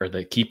GM or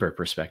the keeper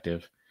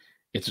perspective,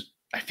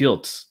 I feel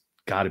it's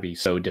got to be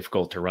so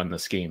difficult to run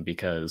this game,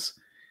 because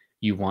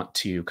you want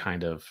to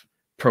kind of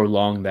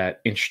prolong that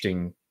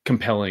interesting,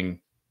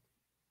 compelling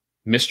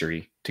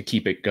mystery to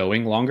keep it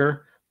going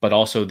longer, but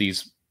also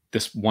this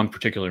one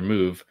particular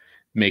move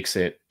makes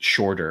it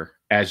shorter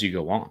as you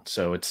go on.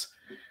 So it's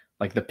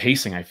like the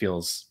pacing, I feel,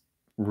 is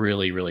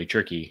really, really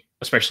tricky,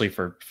 especially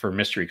for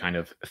mystery kind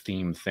of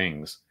theme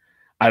things.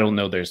 I don't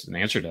know there's an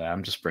answer to that.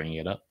 I'm just bringing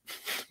it up.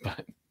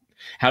 But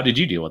how did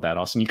you deal with that,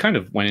 Austin? You kind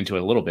of went into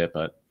it a little bit,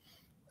 but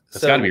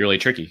it's got to be really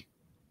tricky.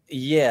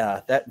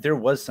 Yeah, that there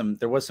was some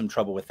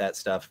trouble with that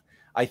stuff.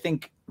 I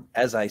think,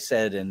 as I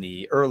said in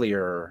the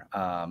earlier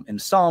in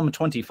Psalm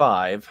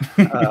 25,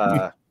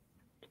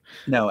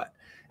 no,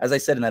 as I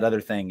said in that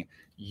other thing,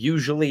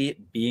 usually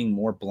being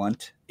more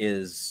blunt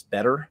is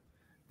better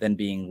than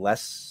being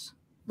less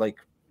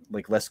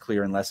less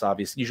clear and less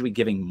obvious. Usually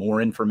giving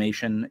more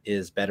information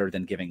is better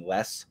than giving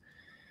less.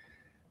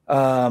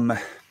 In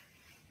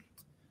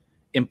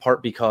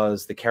part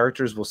because the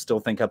characters will still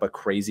think up a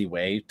crazy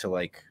way to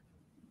like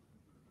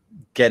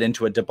get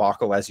into a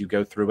debacle as you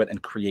go through it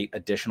and create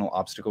additional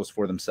obstacles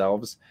for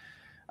themselves.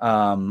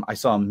 I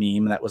saw a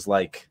meme that was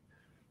like,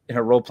 in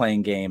a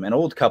role-playing game, an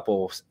old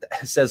couple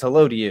says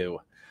hello to you.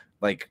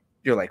 Like,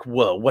 you're like,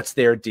 whoa, what's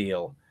their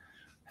deal?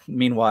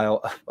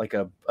 Meanwhile, like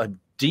a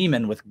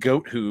demon with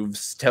goat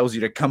hooves tells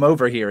you to come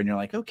over here, and you're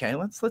like, okay,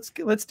 let's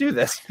do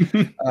this.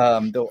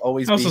 There'll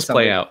always How's be this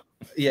play out?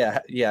 Yeah,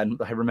 yeah. And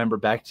I remember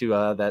back to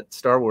that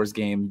Star Wars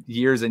game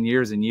years and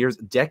years and years,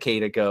 a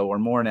decade ago or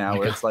more now,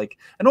 where it's like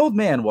an old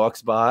man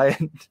walks by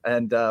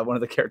and one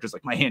of the characters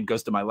like, my hand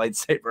goes to my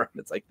lightsaber. And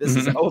it's like, this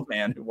is an old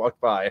man who walked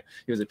by.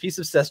 He was a piece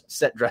of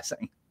set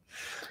dressing.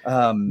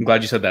 I'm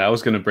glad you said that. I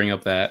was going to bring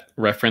up that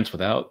reference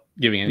without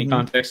giving any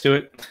context to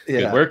it.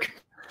 Yeah. Good work.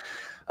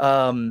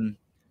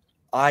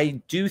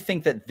 I do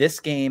think that this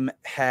game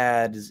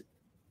had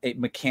a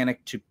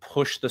mechanic to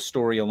push the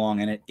story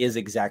along, and it is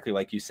exactly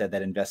like you said,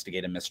 that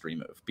investigate a mystery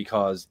move,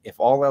 because if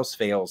all else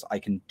fails, I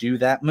can do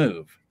that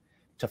move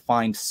to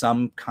find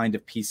some kind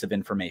of piece of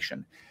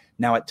information.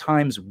 Now, at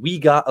times we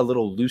got a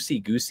little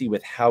loosey-goosey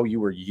with how you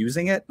were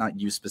using it, not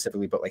you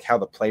specifically, but like how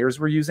the players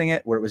were using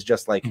it, where it was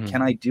just like,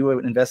 can I do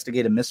an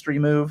investigate a mystery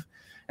move?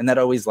 And that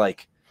always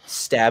like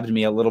stabbed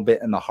me a little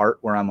bit in the heart,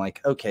 where I'm like,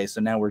 okay, so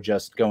now we're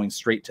just going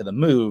straight to the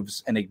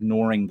moves and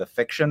ignoring the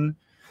fiction.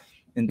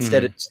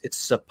 Instead, it's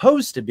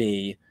supposed to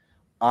be,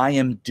 I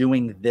am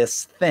doing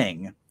this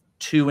thing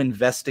to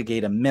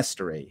investigate a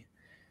mystery.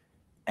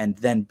 And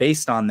then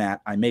based on that,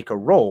 I make a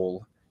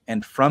roll.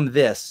 And from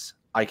this,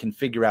 I can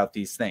figure out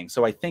these things.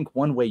 So I think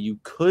one way you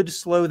could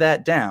slow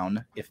that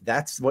down, if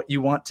that's what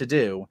you want to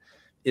do,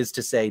 is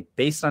to say,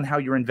 based on how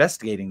you're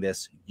investigating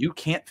this, you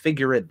can't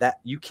figure it,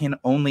 that you can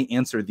only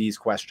answer these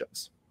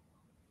questions.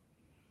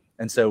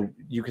 And so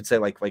you could say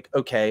like,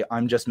 okay,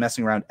 I'm just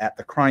messing around at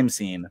the crime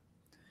scene,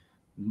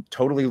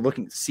 totally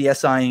looking,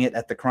 CSIing it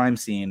at the crime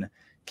scene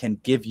can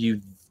give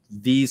you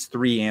these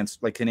three answers,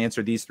 like can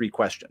answer these three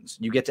questions.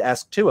 You get to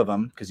ask two of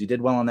them because you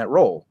did well on that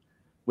roll.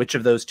 Which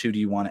of those two do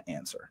you want to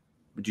answer?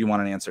 Do you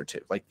want an answer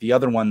to? Like the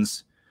other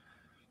ones,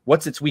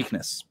 what's its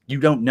weakness? You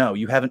don't know.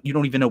 You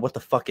don't even know what the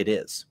fuck it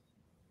is.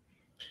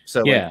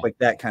 So yeah, like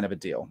that kind of a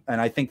deal.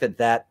 And I think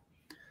that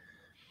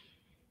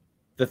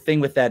the thing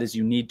with that is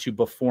you need to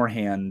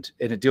beforehand,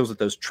 and it deals with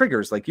those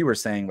triggers, like you were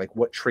saying, like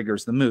what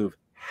triggers the move?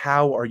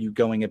 How are you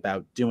going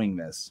about doing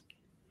this?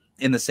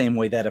 In the same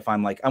way that if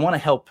I'm like, I want to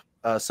help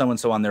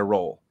so-and-so on their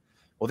roll.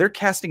 Well, they're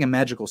casting a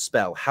magical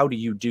spell. How do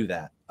you do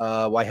that?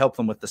 Well, I help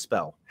them with the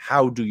spell.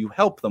 How do you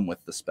help them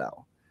with the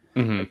spell?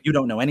 Like, you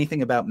don't know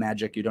anything about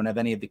magic. You don't have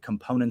any of the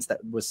components that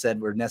was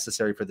said were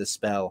necessary for this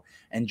spell.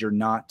 And you're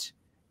not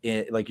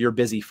like, you're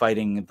busy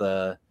fighting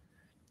the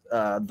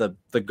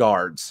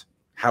guards.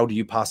 How do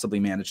you possibly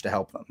manage to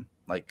help them?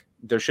 Like,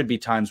 there should be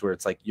times where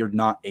it's like, you're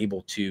not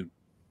able to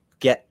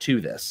get to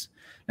this.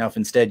 Now, if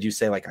instead you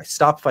say like, I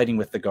stop fighting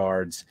with the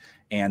guards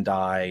and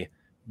I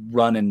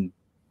run and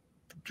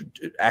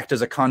act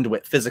as a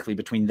conduit physically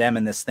between them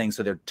and this thing,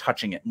 so they're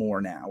touching it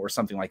more now or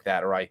something like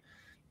that, or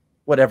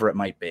whatever it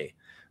might be,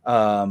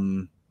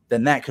 then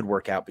that could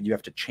work out, but you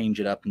have to change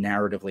it up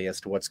narratively as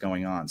to what's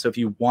going on. So if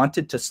you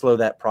wanted to slow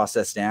that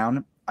process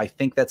down, I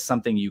think that's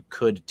something you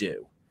could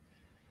do.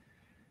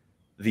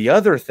 The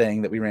other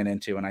thing that we ran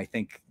into, and I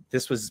think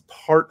this was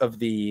part of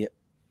the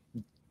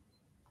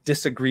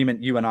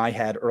disagreement you and I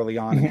had early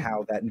on and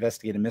how that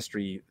investigate a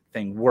mystery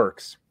thing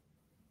works.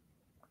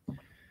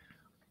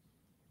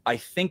 I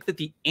think that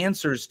the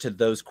answers to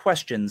those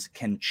questions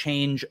can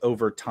change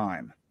over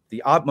time.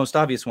 The most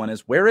obvious one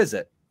is, where is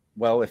it?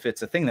 Well, if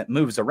it's a thing that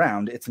moves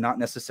around, it's not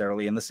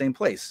necessarily in the same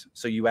place.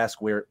 So you ask,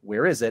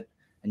 where is it?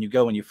 And you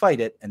go and you fight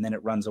it, and then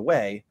it runs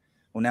away.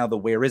 Well, now the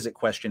where is it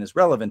question is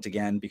relevant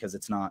again because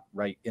it's not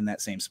right in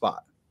that same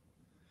spot.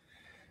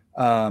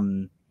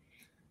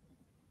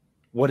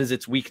 What is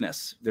its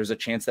weakness? There's a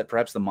chance that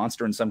perhaps the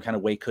monster in some kind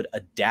of way could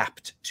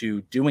adapt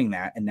to doing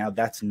that, and now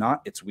that's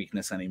not its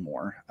weakness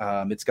anymore.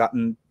 It's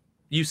gotten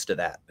used to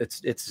that.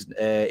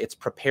 It's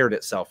prepared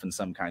itself in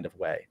some kind of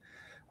way.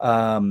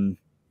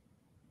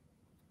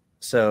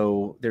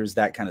 So there's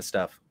that kind of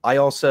stuff. I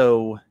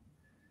also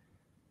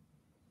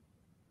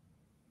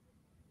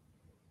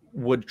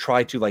would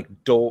try to like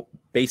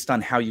based on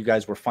how you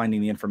guys were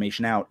finding the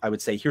information out, I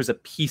would say, here's a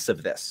piece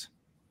of this.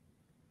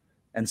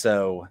 And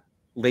so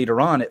later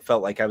on, it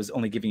felt like I was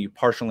only giving you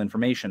partial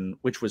information,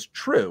 which was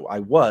true. I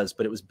was,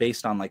 but it was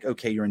based on like,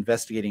 okay, you're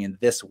investigating in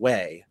this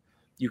way.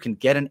 You can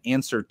get an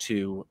answer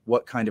to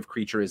what kind of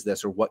creature is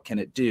this or what can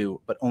it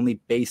do, but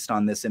only based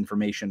on this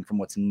information from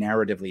what's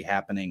narratively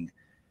happening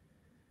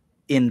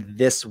in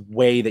this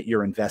way that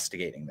you're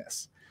investigating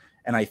this.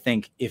 And I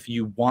think if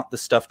you want the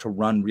stuff to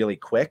run really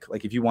quick,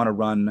 like if you want to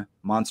run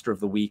Monster of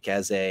the Week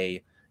as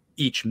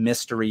each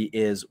mystery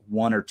is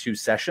 1 or 2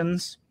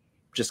 sessions,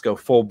 just go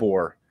full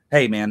bore.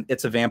 Hey man,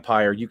 it's a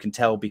vampire. You can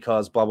tell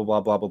because blah, blah,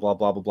 blah, blah, blah, blah,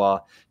 blah, blah, blah.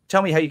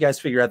 Tell me how you guys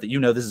figure out that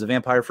this is a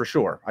vampire for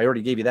sure. I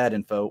already gave you that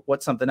info.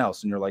 What's something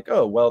else? And you're like,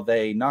 oh, well,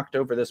 they knocked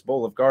over this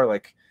bowl of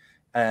garlic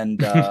and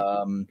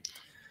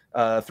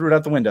threw it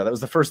out the window. That was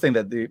the first thing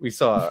that we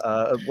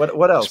saw.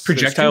 What else? It's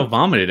projectile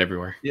vomited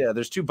everywhere. Yeah,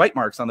 there's 2 bite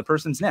marks on the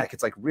person's neck.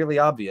 It's like really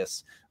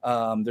obvious.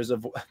 There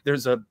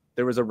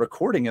was a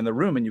recording in the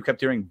room and you kept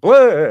hearing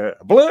blah,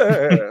 blah.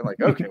 Like,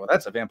 okay, well,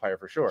 that's a vampire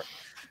for sure.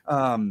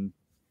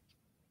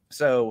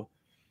 So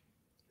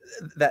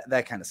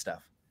that kind of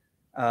stuff.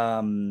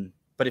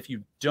 But if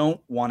you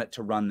don't want it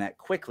to run that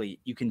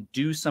quickly, you can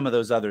do some of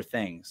those other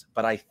things.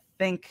 But I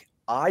think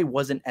I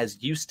wasn't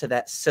as used to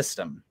that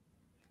system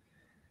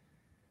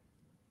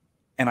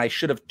And I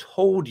should have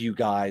told you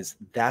guys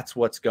that's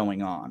what's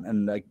going on.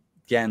 And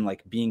again,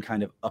 like being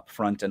kind of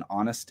upfront and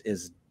honest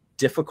is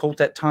difficult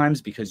at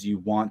times because you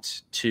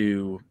want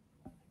to,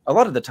 a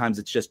lot of the times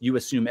it's just you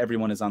assume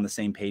everyone is on the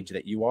same page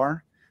that you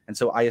are. And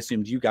so I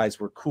assumed you guys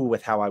were cool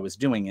with how I was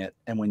doing it.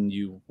 And when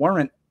you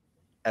weren't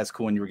as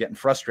cool and you were getting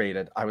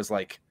frustrated, I was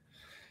like,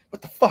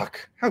 what the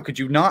fuck? How could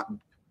you not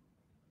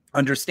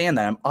understand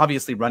that? I'm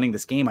obviously running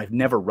this game I've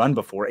never run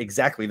before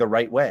exactly the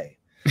right way.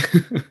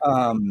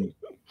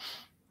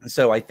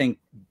 So I think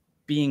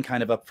being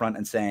kind of upfront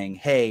and saying,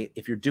 hey,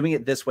 if you're doing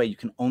it this way, you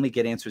can only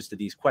get answers to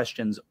these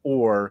questions,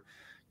 or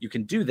you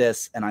can do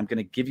this, and I'm going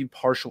to give you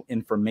partial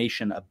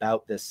information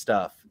about this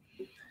stuff.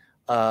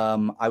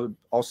 I would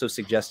also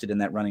suggest it in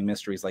that running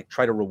mysteries, like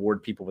try to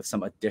reward people with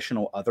some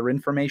additional other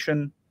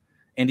information,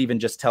 and even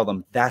just tell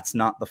them that's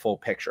not the full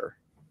picture.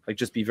 Like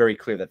just be very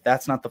clear that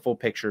that's not the full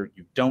picture.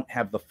 You don't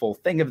have the full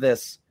thing of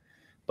this,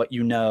 but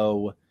you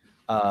know,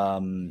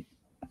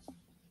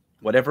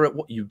 whatever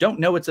you don't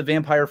know, it's a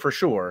vampire for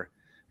sure,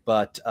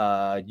 but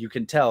you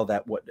can tell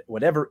that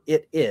whatever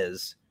it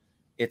is,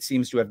 it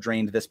seems to have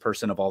drained this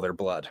person of all their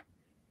blood.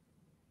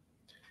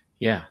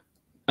 Yeah.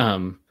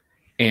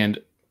 And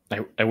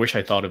I wish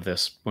I thought of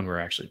this when we were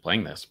actually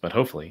playing this, but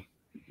hopefully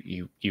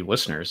you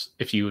listeners,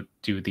 if you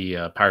do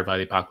the Powered by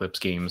the Apocalypse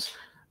games,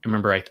 I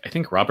remember I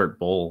think Robert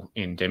Bull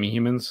in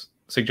Demi-Humans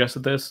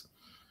suggested this.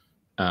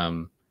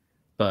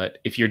 But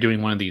if you're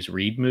doing one of these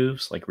read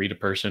moves, like read a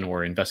person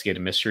or investigate a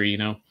mystery,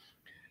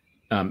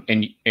 and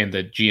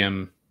the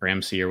GM or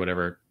MC or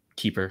whatever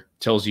keeper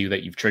tells you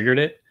that you've triggered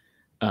it,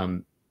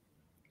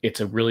 it's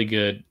a really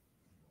good,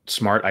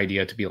 smart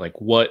idea to be like,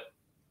 what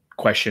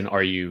question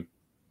are you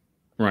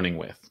running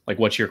with? Like,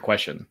 what's your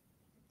question?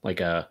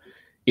 Like,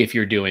 if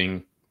you're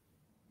doing,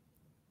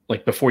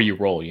 like, before you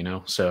roll,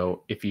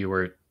 So if you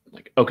were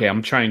like, okay,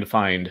 I'm trying to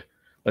find,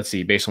 let's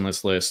see, based on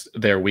this list,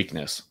 their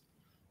weakness,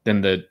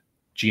 then the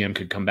GM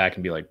could come back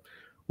and be like,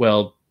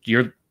 well,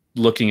 you're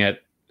looking at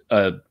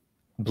a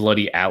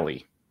bloody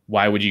alley.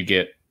 Why would you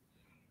get,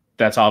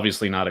 that's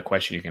obviously not a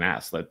question you can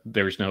ask. That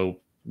there's no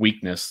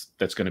weakness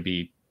that's going to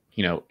be,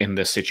 in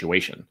this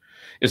situation.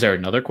 Is there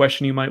another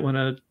question you might want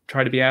to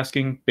try to be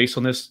asking based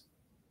on this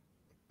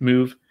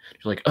move?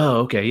 You're like,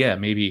 oh, okay, yeah,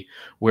 maybe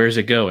where's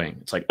it going?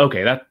 It's like,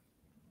 okay,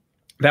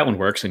 that one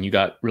works, and you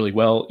got really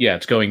well. Yeah,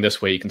 it's going this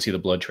way. You can see the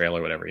blood trail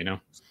or whatever,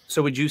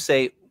 So would you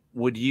say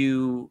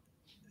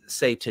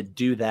to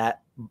do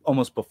that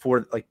almost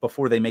before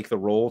they make the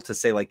roll, to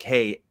say like,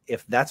 hey,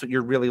 if that's what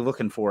you're really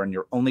looking for and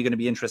you're only going to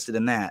be interested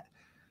in that,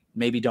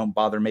 maybe don't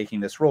bother making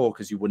this roll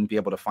because you wouldn't be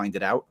able to find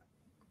it out?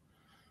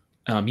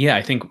 Yeah,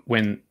 I think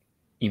when,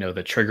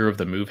 the trigger of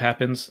the move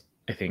happens,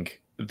 I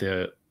think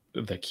the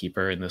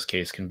keeper in this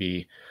case can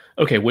be,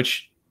 okay,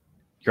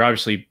 you're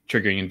obviously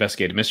triggering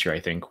investigate a mystery.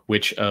 I think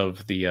which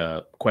of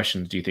the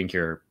questions do you think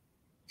you're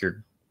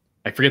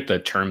I forget the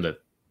term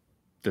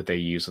that they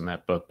use in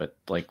that book, but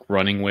like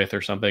running with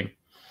or something.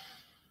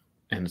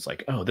 And it's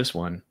like, oh, this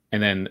one.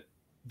 And then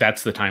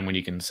that's the time when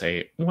you can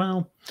say,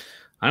 well,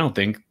 I don't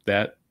think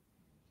that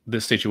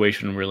this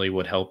situation really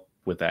would help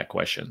with that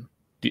question.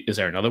 Is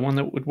there another one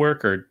that would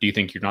work, or do you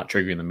think you're not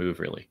triggering the move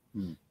really?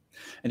 And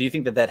do you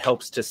think that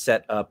helps to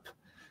set up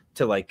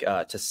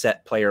to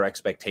set player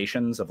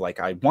expectations of like,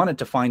 I wanted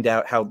to find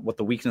out what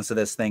the weakness of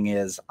this thing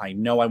is. I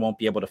know I won't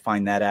be able to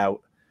find that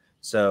out.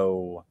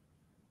 So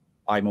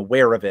I'm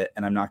aware of it,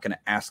 and I'm not going to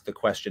ask the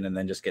question and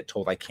then just get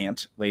told I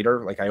can't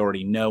later. Like I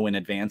already know in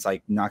advance,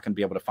 I'm not going to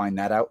be able to find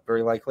that out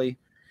very likely.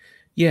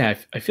 Yeah.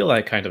 I feel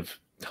that kind of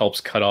helps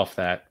cut off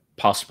that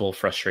possible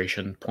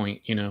frustration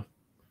point,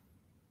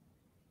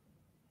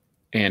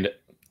 And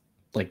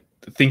like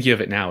thinking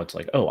of it now, it's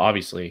like, oh,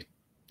 obviously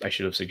I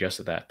should have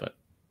suggested that, but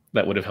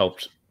that would have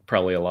helped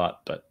probably a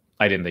lot, but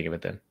I didn't think of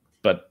it then.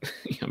 But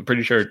I'm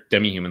pretty sure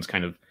Demi-Humans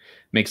kind of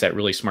makes that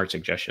really smart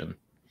suggestion.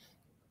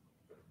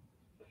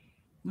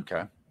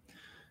 Okay.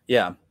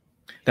 Yeah.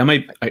 That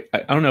might, I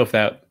don't know if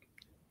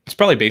it's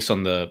probably based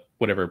on the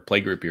whatever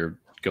play group you're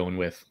going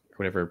with, or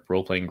whatever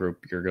role-playing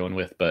group you're going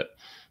with, but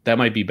that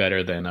might be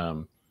better than,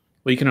 well,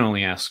 you can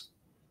only ask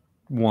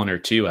one or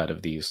two out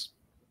of these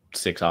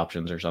 6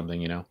 options or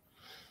something,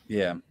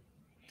 Yeah.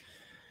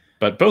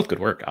 But both could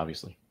work,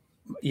 obviously.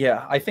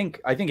 Yeah, I think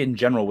in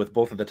general with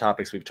both of the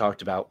topics we've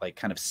talked about, like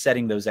kind of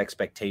setting those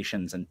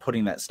expectations and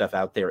putting that stuff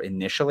out there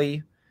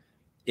initially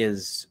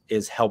is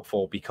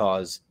helpful,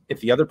 because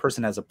if the other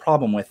person has a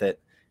problem with it,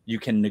 you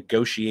can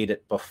negotiate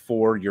it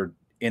before you're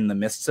in the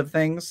midst of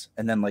things.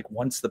 And then like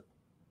once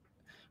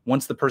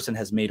the person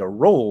has made a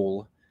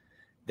roll,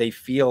 they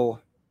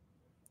feel,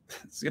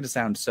 it's going to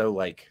sound so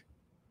like,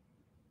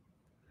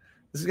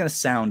 this is going to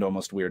sound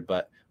almost weird,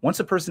 but once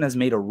a person has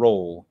made a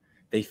roll,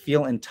 they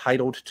feel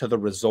entitled to the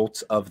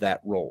results of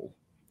that roll.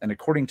 And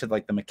according to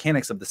like the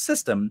mechanics of the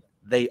system,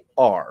 they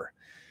are.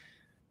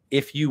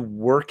 If you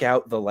work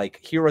out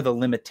here are the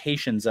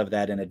limitations of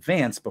that in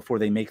advance before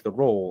they make the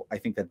roll, I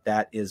think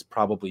that is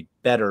probably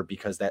better,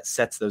 because that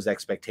sets those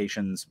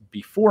expectations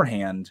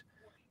beforehand.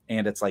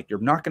 And it's like, you're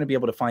not going to be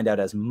able to find out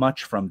as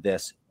much from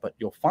this, but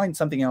you'll find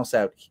something else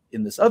out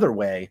in this other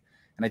way.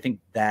 And I think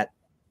that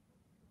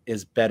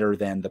is better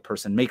than the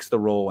person makes the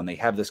roll and they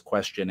have this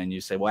question and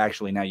you say, well,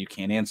 actually now you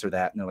can't answer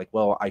that. And they're like,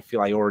 well, I feel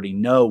I already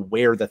know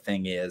where the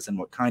thing is and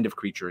what kind of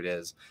creature it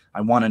is.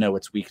 I want to know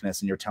its weakness.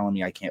 And you're telling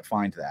me I can't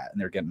find that.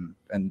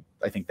 And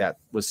I think that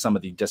was some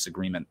of the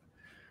disagreement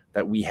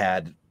that we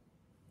had,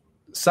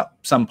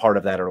 some part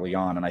of that early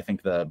on. And I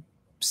think the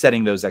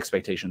setting those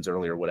expectations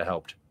earlier would have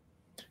helped.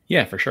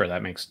 Yeah, for sure.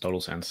 That makes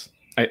total sense.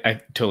 I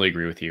totally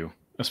agree with you,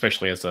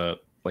 especially as a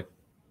like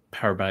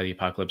Powered by the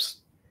Apocalypse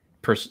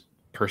person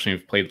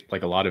who's played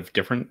like a lot of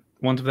different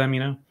ones of them,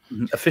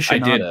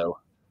 Aficionado.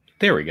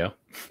 There we go.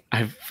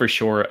 I've for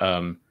sure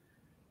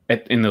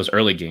in those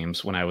early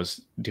games when I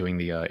was doing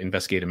the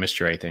investigate a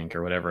mystery, I think,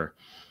 or whatever,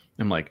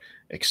 I'm like,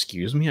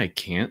 excuse me, I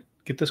can't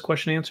get this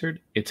question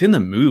answered. It's in the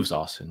moves,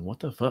 Austin. What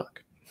the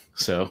fuck?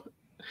 So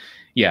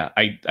yeah,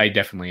 I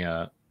definitely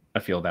I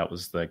feel that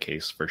was the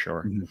case for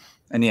sure. Mm-hmm.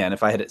 And yeah, and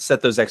if I had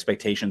set those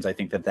expectations, I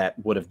think that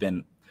would have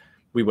been,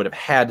 we would have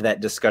had that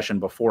discussion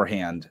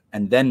beforehand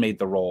and then made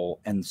the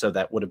roll. And so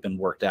that would have been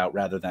worked out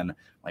rather than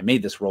I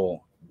made this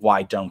roll.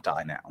 Why don't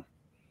I now?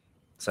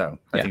 So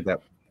I think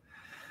that.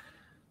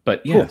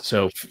 But yeah, cool.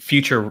 So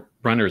future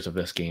runners of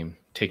this game,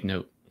 take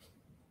note.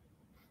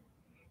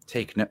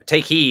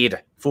 Take heed,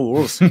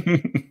 fools.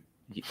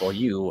 Or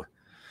you.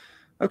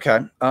 Okay.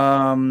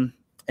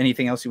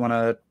 Anything else you want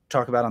to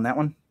talk about on that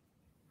one?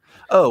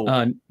 Oh,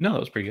 no, that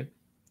was pretty good.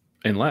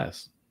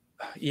 Unless.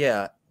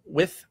 Yeah.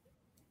 With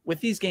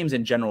these games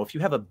in general, if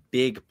you have a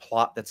big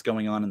plot that's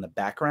going on in the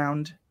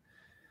background,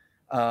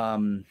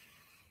 one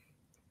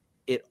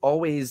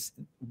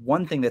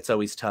thing that's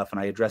always tough,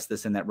 and I address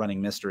this in that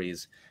Running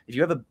Mysteries, if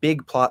you have a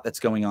big plot that's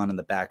going on in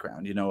the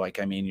background,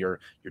 you're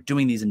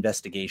doing these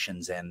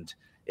investigations, and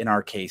in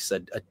our case,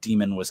 a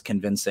demon was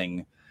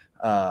convincing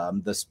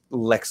this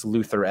Lex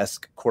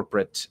Luthor-esque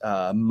corporate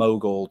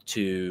mogul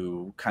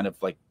to kind of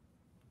like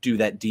do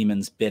that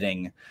demon's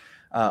bidding,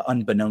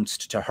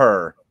 unbeknownst to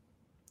her.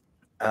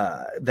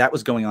 That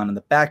was going on in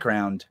the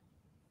background.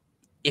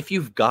 If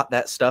you've got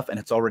that stuff and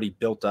it's already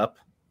built up,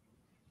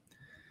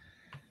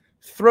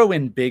 throw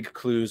in big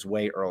clues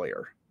way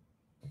earlier.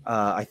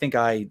 I think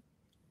I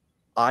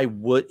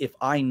would, if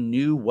I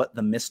knew what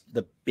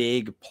the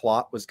big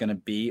plot was going to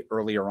be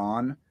earlier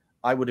on,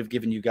 I would have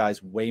given you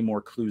guys way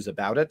more clues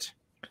about it.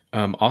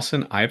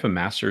 Austin, I have a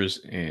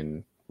master's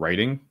in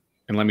writing,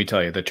 and let me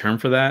tell you, the term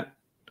for that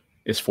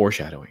is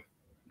foreshadowing.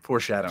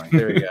 Foreshadowing.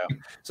 There you go.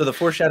 So the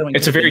foreshadowing.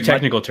 It's a very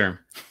technical term.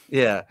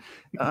 Yeah.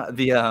 I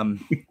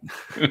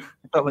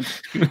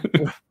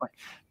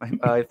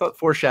thought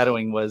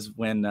foreshadowing was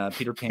when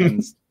Peter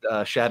Pan's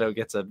shadow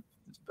gets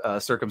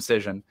a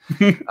circumcision.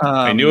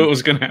 I knew it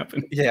was going to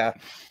happen. Yeah.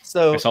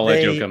 So I saw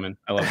that joke coming.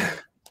 I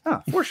love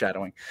it.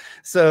 Foreshadowing.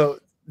 So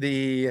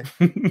if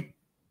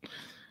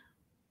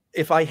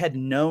I had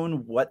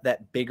known what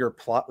that bigger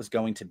plot was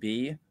going to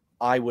be,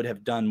 I would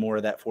have done more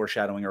of that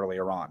foreshadowing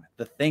earlier on.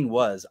 The thing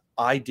was,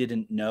 I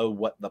didn't know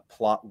what the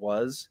plot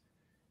was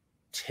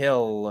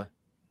till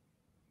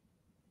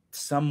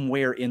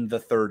somewhere in the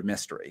third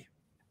mystery.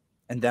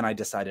 And then I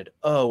decided,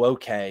 oh,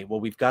 okay,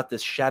 well, we've got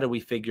this shadowy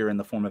figure in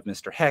the form of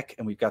Mr. Heck,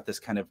 and we've got this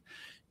kind of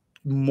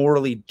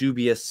morally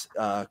dubious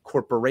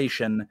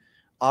corporation.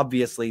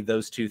 Obviously,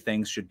 those two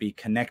things should be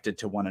connected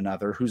to one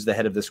another. Who's the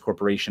head of this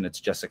corporation?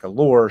 It's Jessica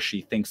Lore. She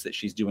thinks that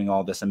she's doing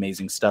all this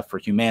amazing stuff for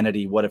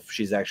humanity. What if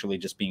she's actually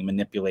just being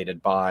manipulated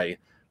by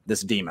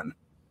this demon?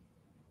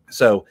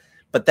 So,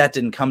 but that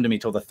didn't come to me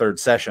till the third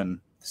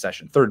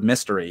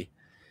mystery.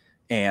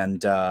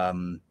 And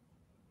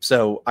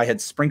so I had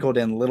sprinkled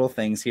in little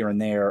things here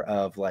and there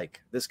of like,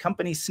 this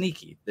company's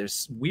sneaky.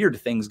 There's weird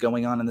things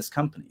going on in this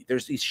company.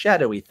 There's these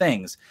shadowy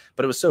things,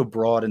 but it was so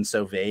broad and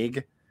so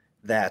vague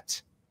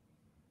that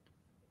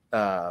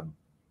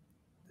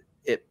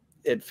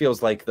it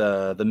feels like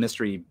the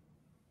mystery,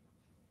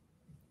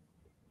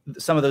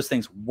 some of those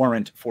things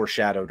weren't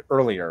foreshadowed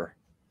earlier,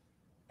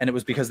 and it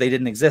was because they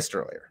didn't exist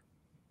earlier.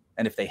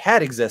 And if they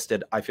had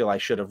existed, I feel I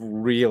should have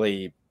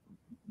really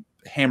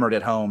hammered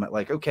it home at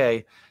like,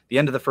 okay, the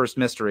end of the first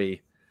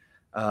mystery,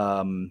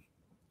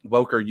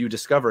 Woker, you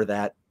discover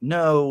that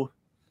no,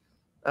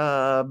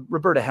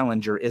 Roberta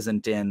Hellinger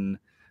isn't in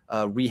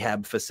a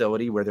rehab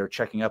facility where they're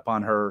checking up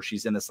on her.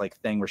 She's in this like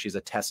thing where she's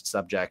a test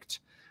subject.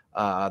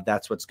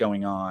 That's what's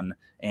going on.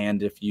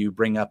 And if you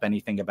bring up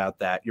anything about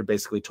that, you're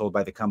basically told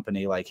by the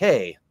company like,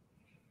 hey,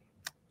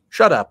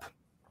 shut up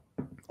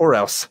or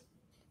else.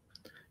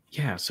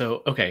 Yeah.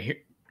 So, okay. Here,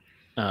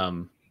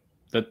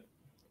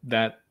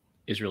 that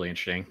is really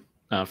interesting.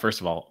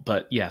 First of all,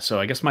 but yeah, so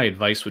I guess my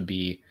advice would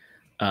be,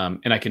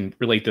 and I can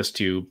relate this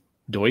to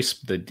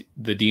Dois, the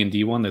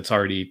D&D one that's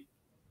already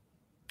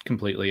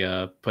completely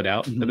put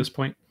out at this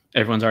point.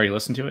 Everyone's already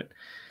listened to it.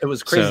 It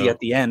was crazy at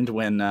the end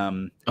when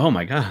oh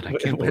my god, I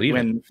can't believe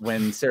it.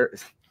 When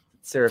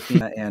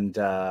Seraphina and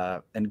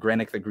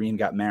Granick the Green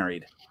got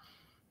married.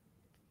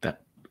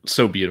 That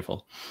so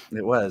beautiful.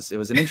 It was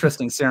an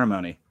interesting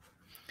ceremony.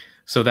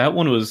 So that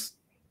one was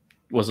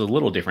a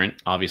little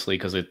different, obviously,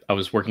 because I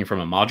was working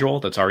from a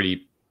module that's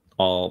already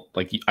all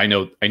like I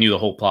knew the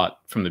whole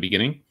plot from the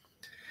beginning.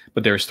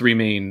 but there's three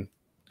main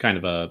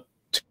kind of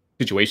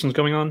situations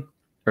going on,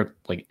 or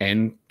like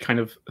end kind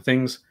of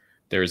things.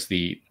 There's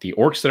the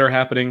orcs that are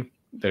happening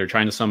that are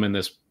trying to summon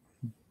this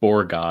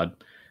boar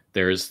god.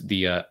 There's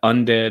the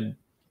undead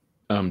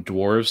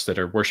dwarves that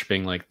are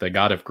worshiping like the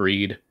god of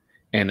greed,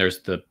 and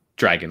there's the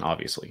dragon,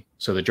 obviously.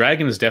 So the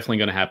dragon is definitely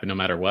going to happen no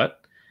matter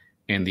what.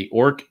 And the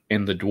orc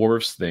and the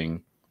dwarves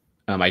thing,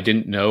 I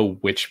didn't know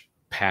which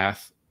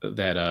path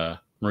that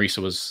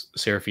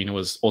Seraphina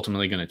was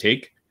ultimately going to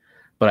take,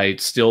 but I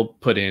still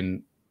put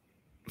in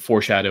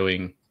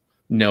foreshadowing,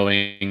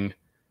 knowing,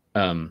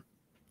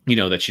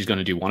 that she's going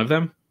to do one of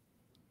them.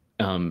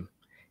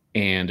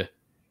 And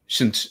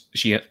since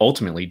she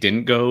ultimately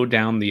didn't go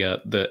down the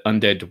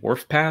undead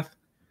dwarf path,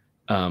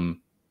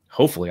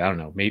 hopefully, I don't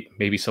know,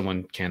 maybe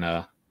someone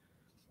can,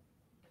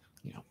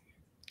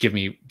 give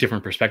me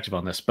different perspective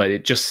on this, but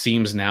it just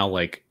seems now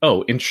like,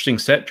 oh, interesting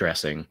set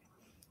dressing.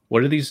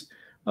 What are these?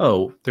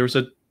 Oh, there's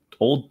a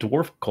old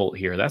dwarf cult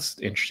here. That's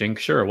interesting.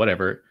 Sure,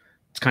 whatever.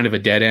 It's kind of a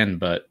dead end,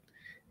 but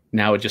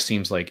now it just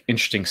seems like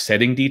interesting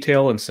setting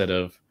detail instead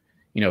of,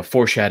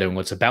 foreshadowing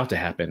what's about to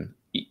happen.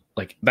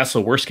 Like that's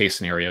the worst case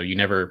scenario. You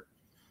never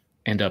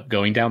end up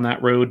going down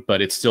that road,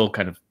 but it's still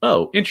kind of,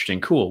 oh,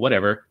 interesting, cool,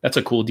 whatever. That's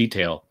a cool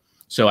detail.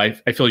 So I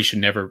feel you should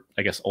never,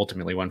 I guess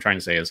ultimately what I'm trying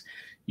to say is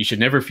you should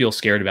never feel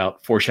scared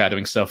about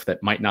foreshadowing stuff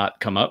that might not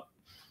come up.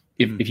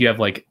 If you have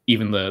like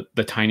even the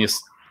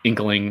tiniest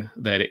inkling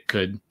that it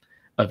could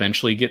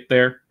eventually get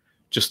there,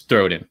 just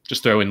throw it in.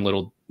 Just throw in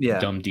little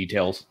dumb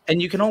details. And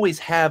you can always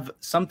have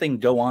something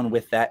go on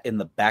with that in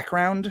the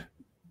background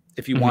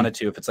if you wanted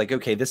to. If it's like,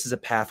 okay, this is a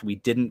path we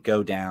didn't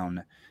go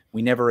down.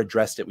 We never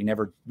addressed it. We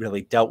never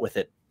really dealt with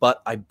it,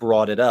 but I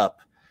brought it up.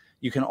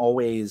 You can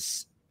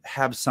always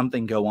have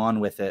something go on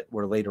with it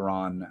where later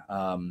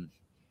on,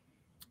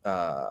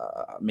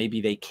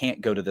 maybe they can't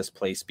go to this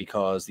place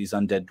because these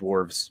undead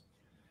dwarves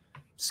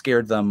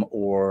scared them,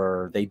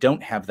 or they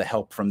don't have the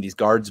help from these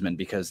guardsmen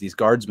because these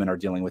guardsmen are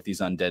dealing with these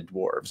undead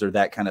dwarves, or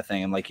that kind of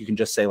thing. And like, you can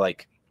just say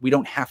like, we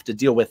don't have to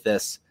deal with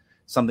this.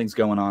 Something's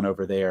going on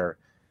over there.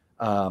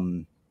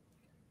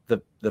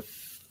 The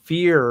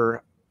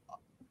fear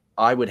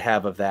I would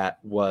have of that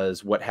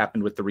was what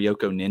happened with the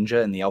Ryoko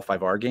Ninja in the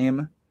L5R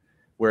game,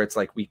 where it's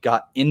like we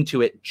got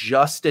into it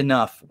just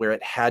enough where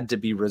it had to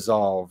be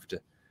resolved,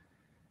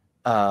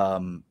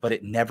 but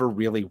it never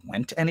really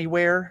went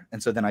anywhere.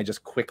 And so then I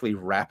just quickly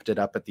wrapped it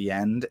up at the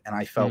end, and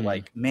I felt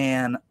like,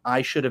 man,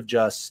 I should have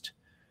just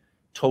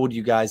told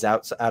you guys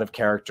out of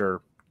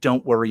character,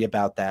 don't worry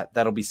about that.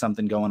 That'll be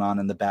something going on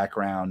in the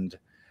background.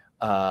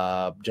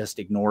 Just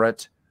ignore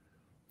it.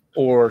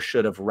 Or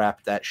should have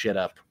wrapped that shit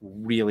up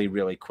really,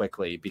 really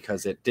quickly,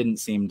 because it didn't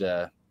seem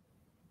to.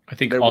 I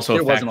think there wasn't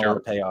a lot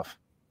of payoff.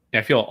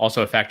 I feel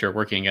also a factor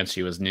working against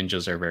you is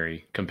ninjas are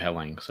very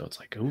compelling. So it's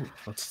like, ooh,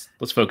 let's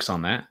focus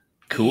on that.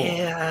 Cool.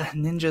 Yeah,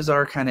 ninjas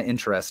are kind of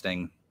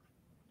interesting,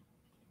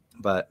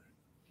 but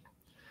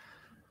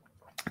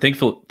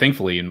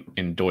thankfully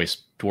in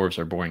DOIS, dwarves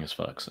are boring as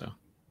fuck. So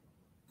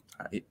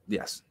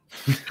yes,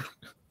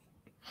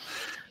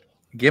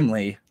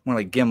 Gimli, more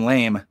like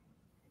Gimlame.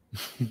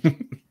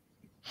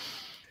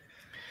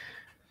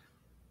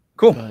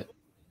 Cool. But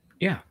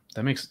yeah,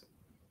 that was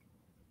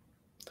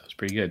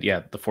pretty good.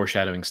 Yeah, the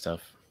foreshadowing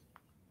stuff,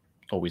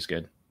 always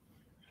good.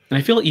 And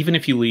I feel even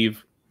if you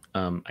leave,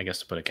 I guess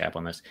to put a cap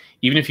on this,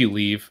 even if you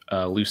leave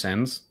loose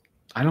ends,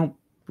 I don't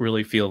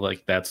really feel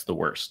like that's the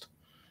worst,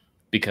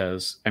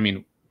 because I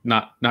mean,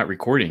 not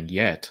recording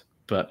yet,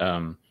 but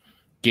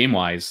game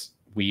wise,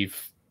 we've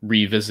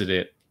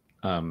revisited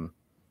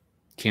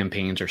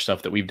campaigns or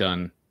stuff that we've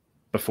done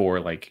before,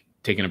 like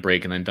taken a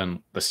break and then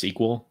done the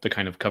sequel to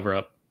kind of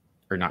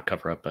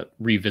but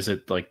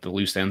revisit like the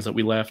loose ends that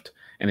we left.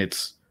 And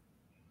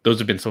those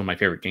have been some of my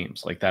favorite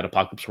games, like that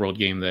Apocalypse World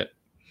game that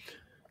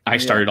I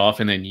started off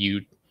and then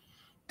you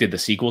did the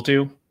sequel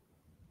to.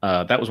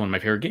 That was one of my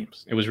favorite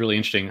games. It was really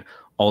interesting.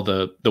 All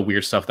the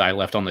weird stuff that I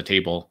left on the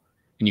table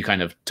and you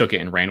kind of took it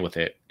and ran with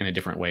it in a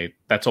different way.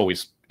 That's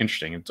always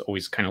interesting. It's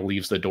always kind of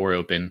leaves the door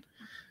open,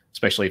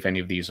 especially if any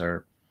of these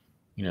are,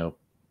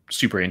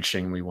 super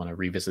interesting. We want to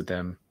revisit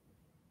them.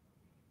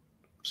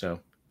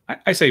 So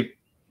I say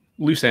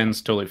loose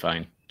ends, totally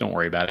fine. Don't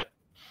worry about it.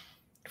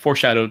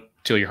 Foreshadow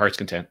till your heart's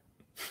content.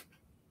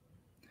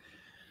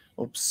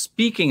 Well,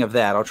 speaking of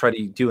that, I'll try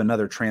to do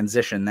another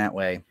transition that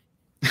way.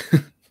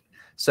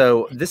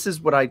 So this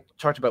is what I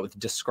talked about with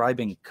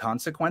describing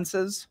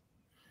consequences.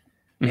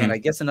 Mm-hmm. And I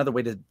guess another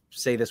way to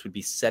say this would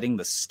be setting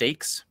the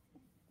stakes.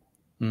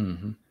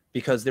 Mm-hmm.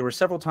 Because there were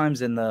several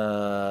times in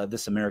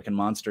this American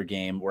Monster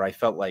game where I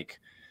felt like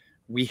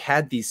we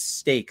had these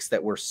stakes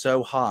that were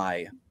so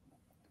high,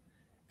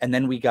 and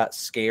then we got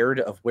scared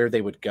of where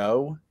they would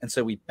go. And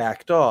so we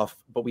backed off,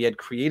 but we had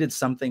created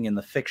something in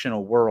the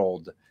fictional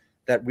world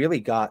that really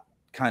got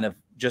kind of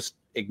just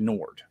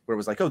ignored, where it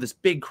was like, oh, this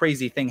big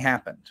crazy thing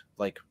happened.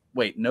 Like,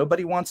 wait,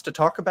 nobody wants to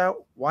talk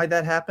about why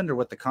that happened or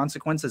what the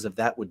consequences of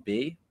that would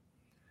be.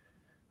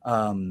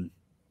 And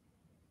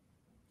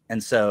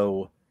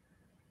so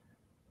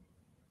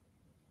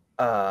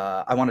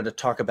I wanted to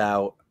talk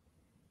about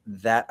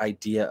that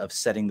idea of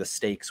setting the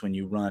stakes when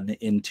you run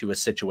into a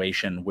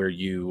situation where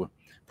you,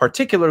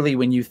 particularly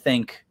when you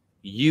think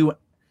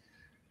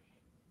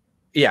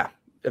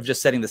of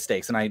just setting the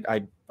stakes. And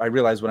I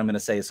realize what I'm going to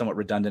say is somewhat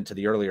redundant to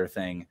the earlier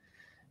thing,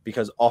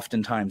 because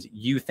oftentimes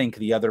you think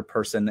the other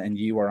person and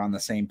you are on the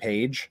same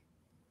page,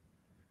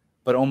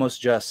 but almost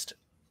just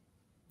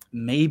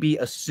maybe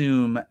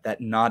assume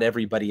that not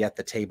everybody at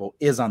the table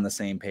is on the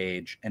same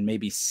page, and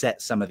maybe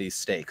set some of these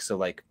stakes. So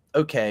like,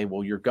 okay,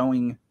 well, you're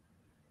going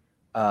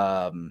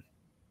to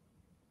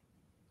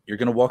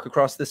walk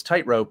across this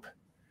tightrope.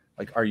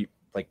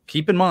 Like,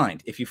 keep in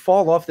mind, if you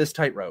fall off this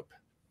tightrope,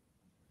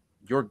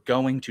 you're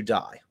going to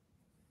die.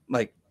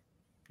 Like,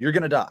 you're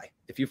going to die.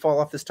 If you fall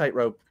off this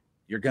tightrope,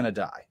 you're going to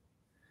die.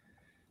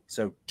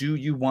 So do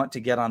you want to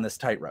get on this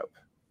tightrope?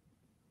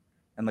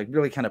 And like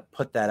really kind of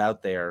put that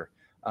out there.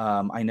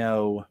 I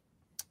know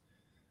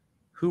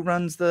who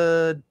runs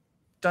the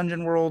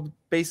Dungeon World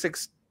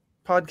Basics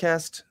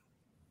podcast.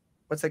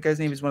 What's that guy's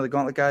name? He's one of the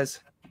Gauntlet guys.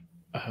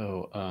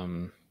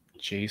 Oh,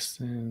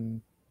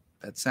 Jason.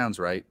 That sounds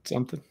right.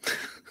 Something.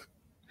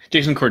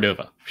 Jason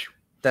Cordova.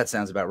 That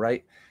sounds about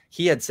right.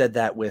 He had said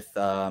that with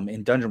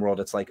in Dungeon World,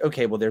 it's like,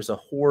 okay, well, there's a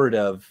horde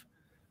of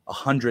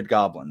 100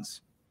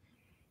 goblins.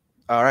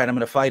 All right, I'm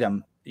going to fight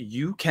them.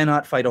 You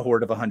cannot fight a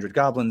horde of 100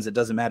 goblins. It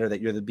doesn't matter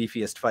that you're the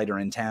beefiest fighter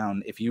in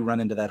town. If you run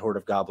into that horde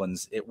of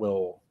goblins, it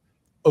will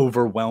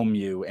overwhelm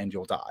you and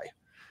you'll die.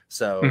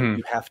 So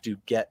you have to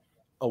get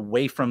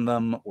away from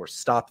them or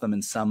stop them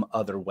in some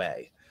other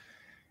way.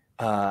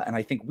 And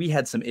I think we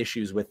had some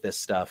issues with this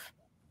stuff.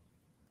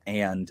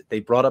 And they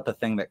brought up a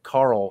thing that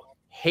Carl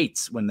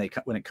hates when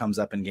it comes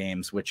up in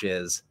games, which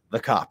is the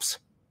cops.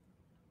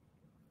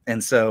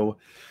 And so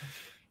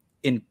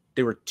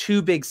there were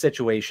two big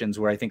situations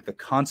where I think the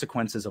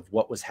consequences of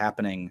what was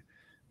happening,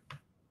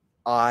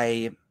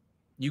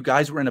 you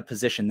guys were in a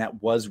position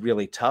that was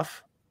really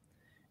tough.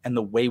 And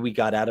the way we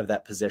got out of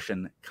that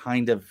position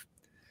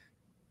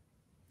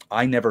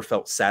I never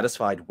felt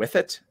satisfied with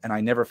it. And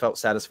I never felt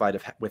satisfied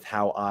with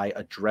how I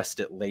addressed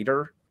it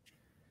later.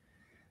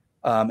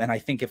 And I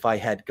think if I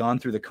had gone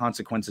through the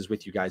consequences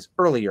with you guys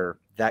earlier,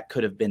 that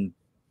could have been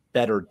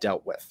better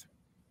dealt with.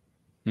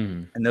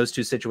 And those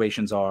two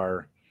situations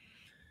are,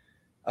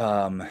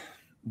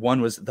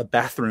 one was the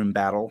bathroom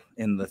battle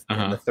in the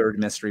third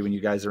mystery when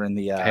you guys are in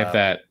the. I have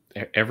that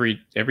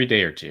every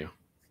day or two.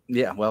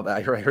 Yeah, well,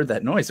 I heard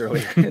that noise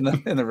earlier in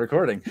the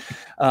recording.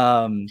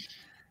 When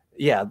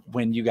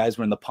you guys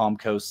were in the Palm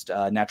Coast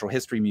Natural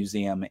History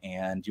Museum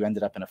and you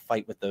ended up in a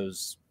fight with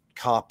those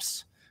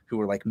cops who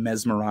were like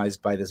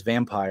mesmerized by this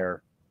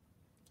vampire.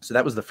 So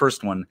that was the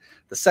first one.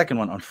 The second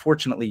one,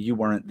 unfortunately, you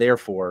weren't there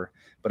for,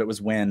 but it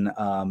was when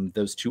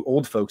those two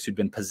old folks who'd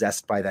been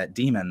possessed by that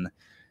demon,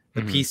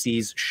 the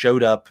PCs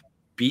showed up,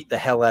 beat the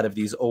hell out of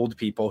these old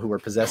people who were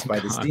possessed by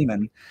this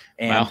demon,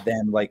 and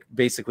then like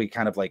basically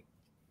kind of like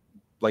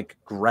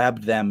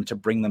grabbed them to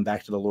bring them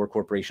back to the Lore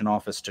Corporation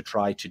office to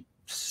try to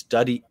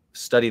study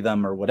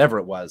them or whatever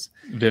it was.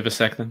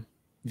 Vivisect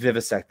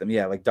them,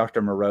 yeah, like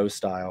Dr. Moreau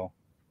style.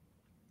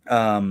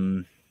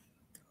 Talk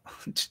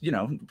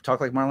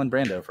like Marlon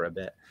Brando for a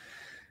bit.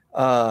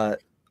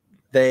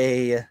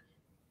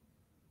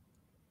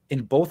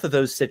 In both of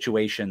those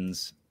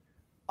situations,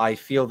 I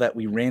feel that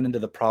we ran into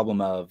the problem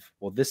of,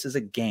 well, this is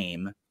a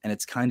game and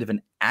it's kind of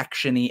an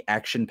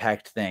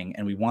action-packed thing,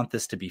 and we want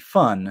this to be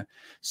fun.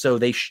 So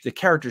the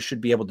characters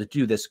should be able to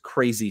do this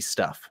crazy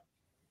stuff.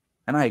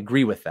 And I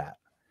agree with that.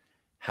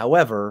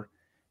 However,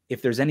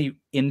 if there's any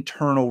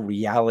internal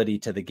reality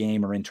to the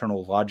game or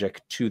internal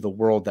logic to the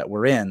world that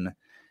we're in,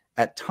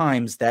 at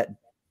times that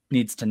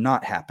needs to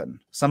not happen.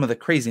 Some of the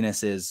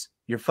craziness is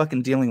you're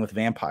fucking dealing with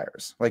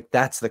vampires. Like,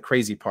 that's the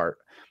crazy part.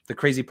 The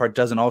crazy part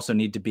doesn't also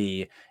need to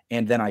be,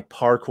 and then I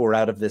parkour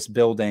out of this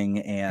building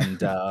and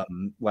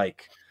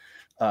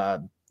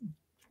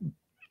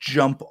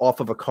jump off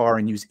of a car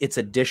and use its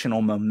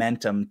additional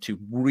momentum to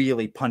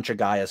really punch a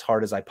guy as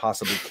hard as I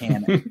possibly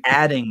can,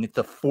 adding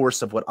the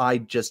force of what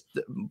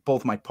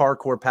both my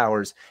parkour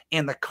powers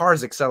and the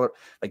car's accelerate.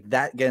 Like,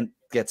 that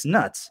gets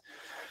nuts.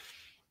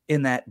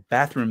 In that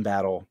bathroom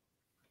battle,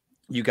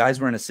 you guys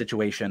were in a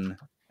situation,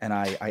 and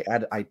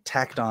I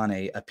tacked on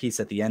a piece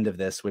at the end of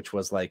this, which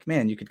was like,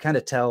 man, you could kind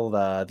of tell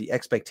the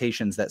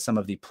expectations that some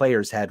of the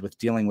players had with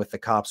dealing with the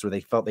cops, where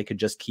they felt they could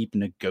just keep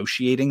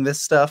negotiating this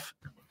stuff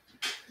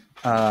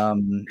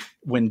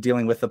when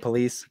dealing with the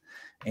police,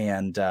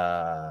 and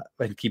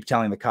keep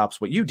telling the cops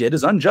what you did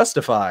is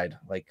unjustified.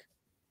 Like,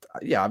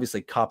 yeah,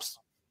 obviously cops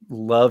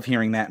love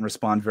hearing that and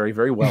respond very,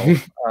 very well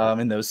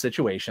in those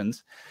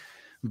situations.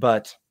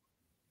 But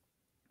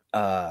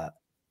I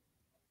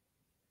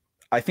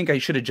think I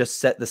should have just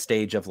set the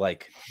stage of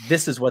like,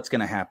 this is what's going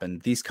to happen.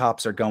 These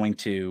cops are going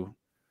to,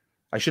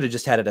 I should have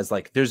just had it as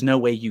like, there's no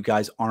way you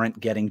guys aren't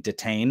getting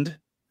detained.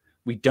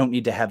 We don't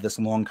need to have this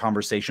long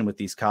conversation with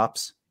these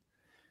cops.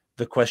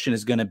 The question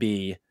is going to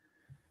be,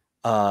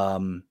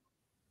 how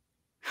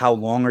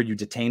long are you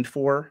detained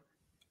for?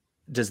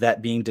 Does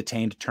that being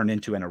detained turn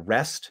into an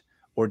arrest,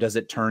 or does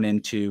it turn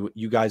into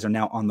you guys are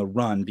now on the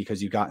run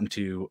because you got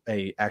into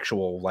a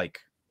actual like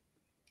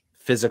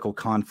physical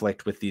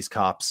conflict with these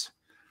cops,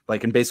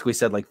 like, and basically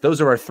said, like,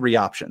 those are our three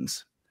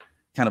options.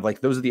 Kind of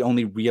like, those are the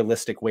only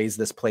realistic ways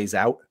this plays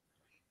out.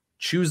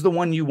 Choose the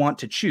one you want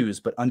to choose,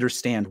 but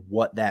understand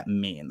what that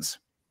means.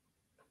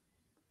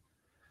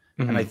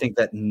 And I think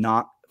that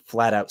not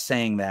flat out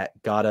saying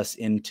that got us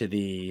into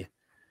the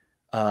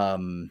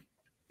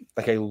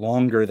like a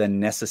longer than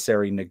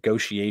necessary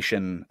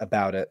negotiation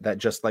about it that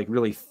just like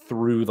really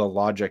threw the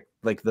logic,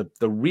 like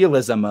the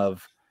realism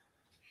of,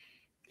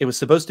 it was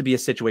supposed to be a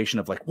situation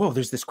of like, whoa,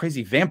 there's this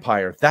crazy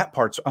vampire. That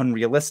part's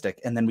unrealistic.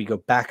 And then we go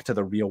back to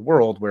the real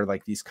world where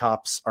like these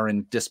cops are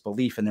in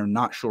disbelief and they're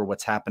not sure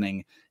what's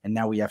happening. And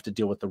now we have to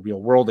deal with the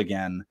real world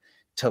again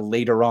to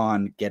later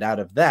on get out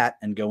of that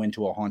and go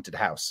into a haunted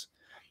house.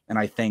 And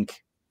I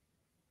think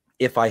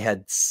if I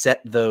had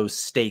set those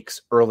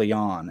stakes early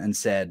on and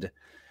said,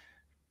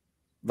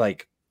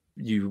 like,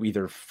 you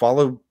either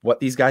follow what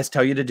these guys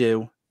tell you to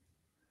do,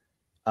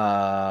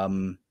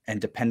 and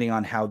depending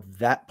on how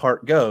that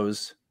part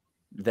goes,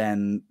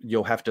 then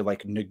you'll have to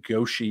like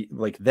negotiate,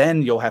 like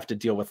then you'll have to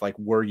deal with like,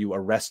 were you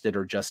arrested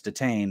or just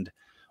detained,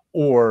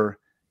 or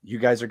you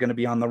guys are going to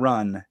be on the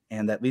run,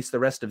 and at least the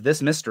rest of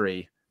this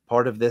mystery,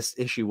 part of this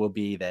issue will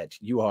be that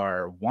you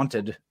are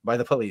wanted by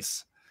the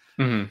police.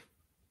 Mm-hmm.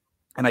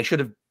 And I should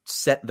have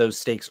set those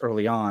stakes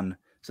early on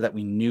so that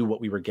we knew what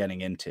we were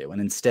getting into.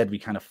 And instead we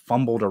kind of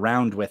fumbled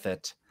around with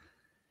it.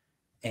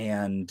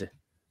 And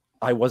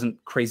I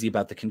wasn't crazy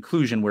about the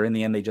conclusion, where in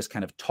the end they just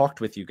kind of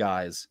talked with you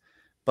guys,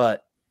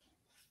 but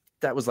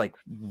that was like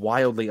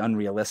wildly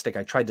unrealistic.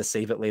 I tried to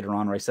save it later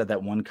on where I said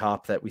that one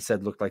cop that we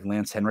said looked like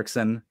Lance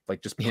Henriksen,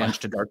 like just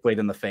punched a Darkblade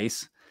in the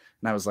face.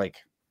 And I was like,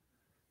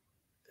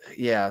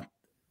 yeah,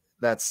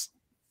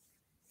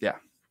 yeah.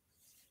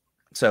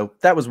 So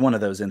that was one of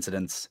those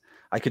incidents.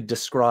 I could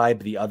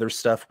describe the other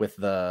stuff with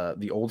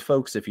the old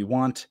folks if you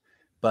want,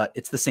 but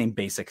it's the same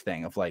basic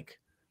thing of like,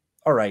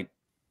 all right,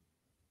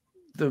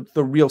 the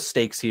real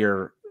stakes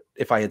here,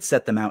 if I had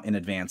set them out in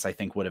advance, I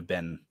think would have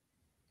been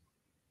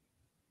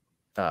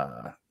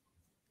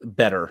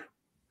better,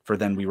 for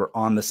then we were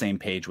on the same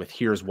page with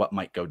here's what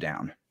might go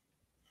down.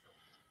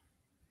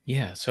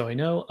 Yeah. So I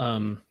know,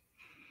 I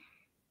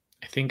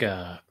think,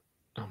 oh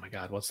my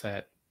God, what's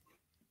that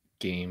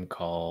game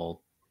called?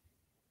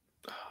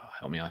 Oh,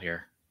 help me out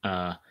here.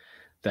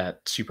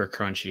 That super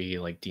crunchy,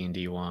 like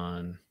D&D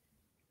one,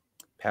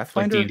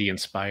 Pathfinder, like D&D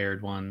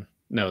inspired one.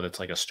 No, that's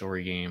like a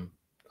story game.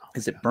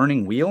 Is it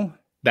Burning Wheel?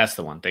 That's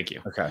the one. Thank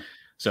you. Okay.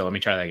 So let me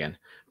try that again.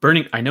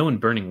 I know in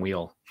Burning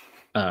Wheel.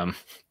 Off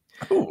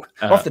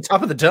the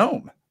top of the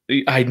dome.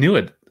 I knew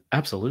it.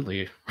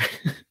 Absolutely.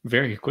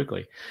 Very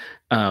quickly.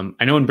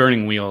 I know in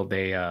Burning Wheel,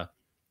 they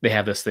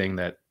have this thing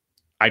that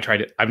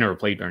I've never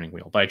played Burning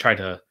Wheel, but I try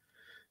to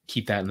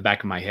keep that in the back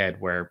of my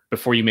head, where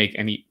before you make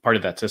any part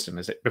of that system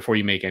is that before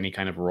you make any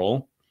kind of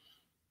roll,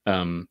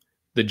 the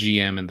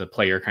GM and the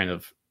player kind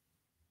of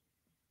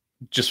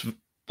just,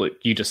 like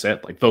you just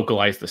said, like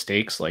vocalize the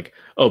stakes, like,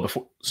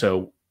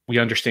 so we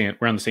understand,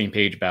 we're on the same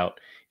page about,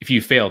 if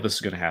you fail, this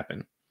is going to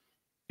happen.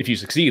 If you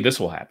succeed, this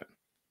will happen.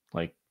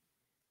 Like,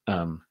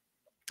 in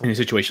a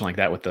situation like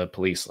that with the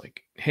police,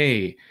 like,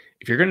 hey,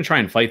 if you're going to try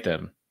and fight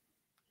them,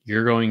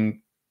 you're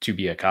going to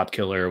be a cop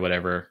killer or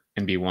whatever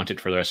and be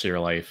wanted for the rest of your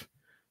life.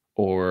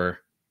 Or,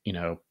 I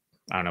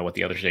don't know what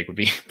the other stake would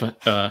be,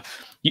 but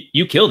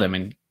you kill them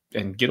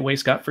and get away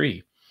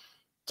scot-free.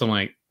 So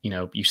like,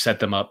 you set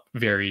them up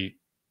very,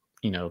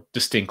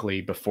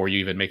 distinctly before you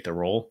even make the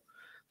roll.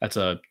 That's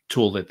a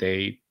tool that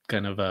they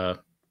kind of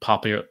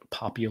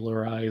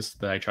popularized,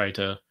 that I try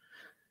to,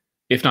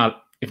 if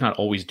not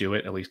always do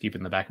it, at least keep it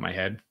in the back of my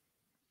head.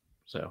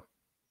 So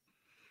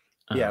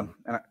yeah,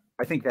 and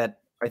I think that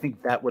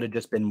would have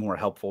just been more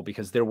helpful,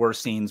 because there were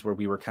scenes where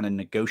we were kind of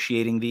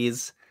negotiating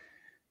these,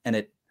 and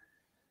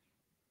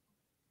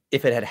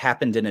if it had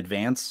happened in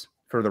advance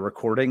for the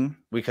recording,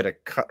 we could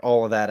have cut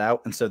all of that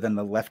out, and so then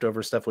the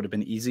leftover stuff would have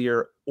been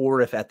easier.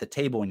 Or if at the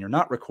table and you're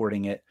not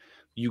recording it,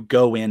 you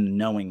go in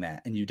knowing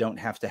that, and you don't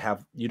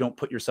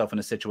put yourself in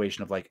a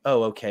situation of like,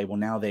 oh, okay, well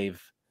now we've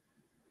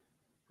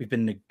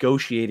been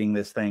negotiating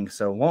this thing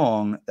so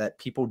long that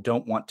people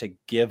don't want to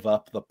give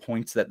up the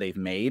points that they've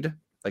made.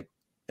 Like,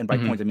 and by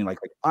point, I mean like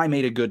I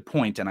made a good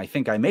point, and I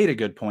think I made a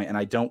good point, and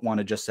I don't want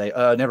to just say,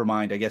 never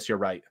mind, I guess you're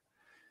right,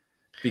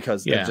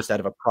 because they're just out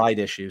of a pride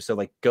issue. So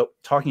like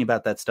talking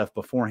about that stuff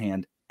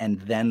beforehand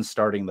and then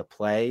starting the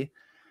play,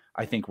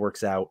 I think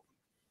works out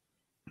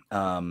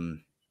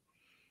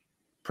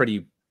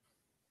pretty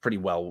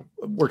well.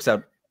 Works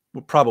out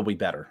probably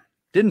better.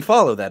 Didn't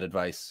follow that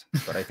advice,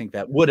 but I think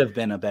that would have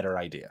been a better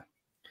idea.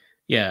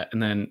 Yeah,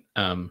 and then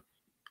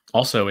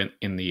also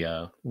in the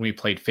when we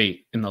played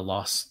Fate in the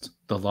Lost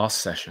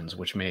sessions,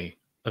 which may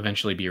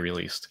eventually be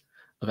released,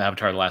 of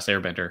Avatar: The Last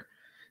Airbender,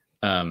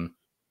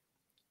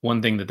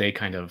 one thing that they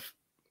kind of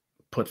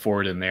put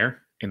forward in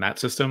that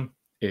system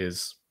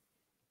is,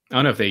 I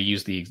don't know if they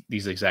use these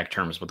exact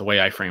terms, but the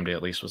way I framed it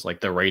at least was like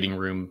the writing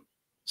room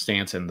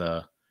stance and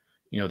the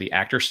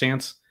actor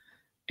stance.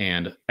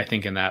 And I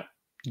think in that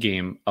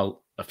game,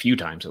 a few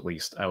times at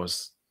least, I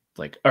was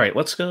like, all right,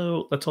 let's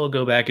all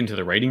go back into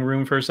the writing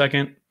room for a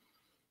second,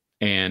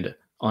 and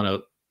on a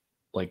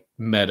like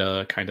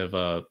meta kind of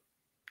a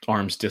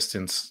arm's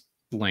distance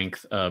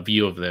length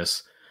view of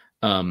this,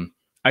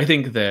 I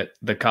think that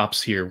the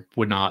cops here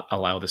would not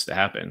allow this to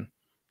happen.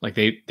 Like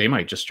they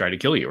might just try to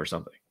kill you or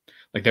something.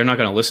 Like they're not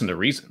going to listen to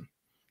reason.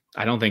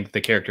 I don't think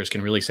the characters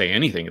can really say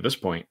anything at this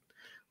point.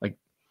 Like,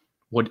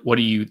 what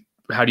do you?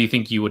 How do you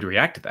think you would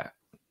react to that?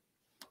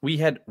 We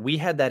had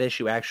that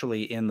issue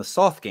actually in the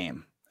Soth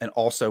game, and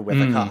also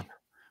with a cop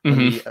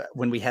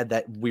when we had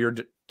that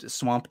weird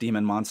swamp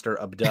demon monster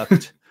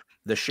abduct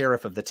the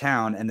sheriff of the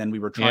town, and then we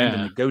were trying to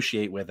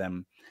negotiate with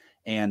him.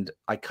 And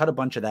I cut a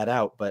bunch of that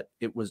out, but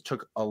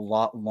took a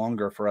lot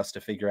longer for us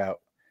to figure out.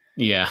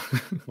 Yeah.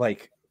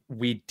 Like,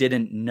 we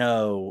didn't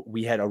know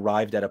we had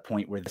arrived at a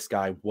point where this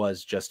guy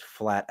was just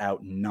flat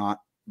out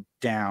not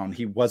down.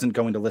 He wasn't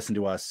going to listen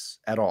to us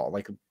at all.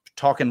 Like,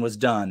 talking was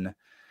done.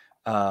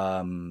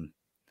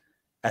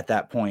 At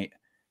that point,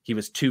 he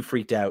was too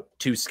freaked out,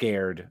 too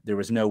scared. There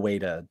was no way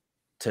to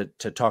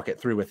talk it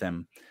through with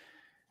him.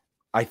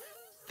 I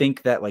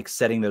think that like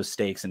setting those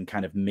stakes and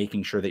kind of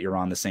making sure that you're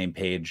on the same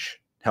page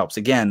helps.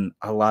 Again,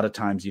 a lot of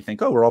times you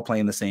think, oh, we're all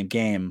playing the same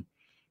game,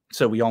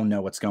 so we all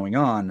know what's going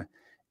on.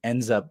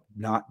 Ends up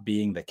not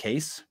being the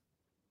case.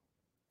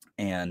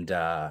 And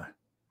at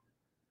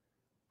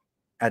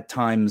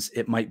times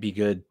it might be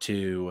good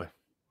to,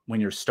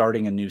 when you're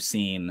starting a new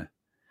scene,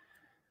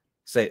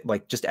 say,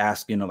 like, just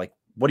ask, like,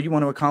 what do you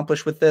want to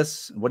accomplish with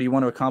this? What do you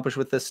want to accomplish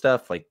with this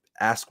stuff? Like,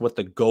 ask what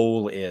the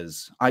goal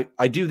is.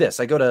 I do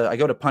this. I go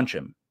to punch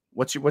him.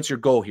 What's your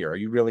goal here? Are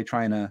you really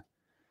trying to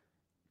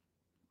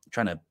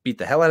beat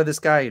the hell out of this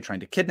guy? You're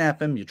trying to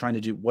kidnap him? You're trying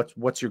to do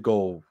what's your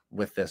goal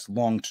with this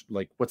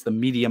like what's the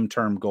medium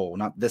term goal?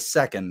 Not this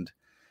second,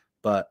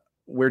 but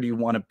where do you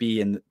want to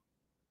be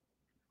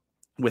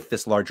with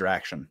this larger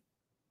action?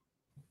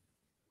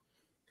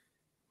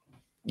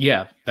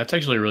 Yeah, that's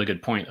actually a really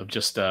good point of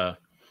just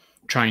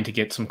trying to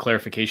get some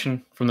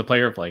clarification from the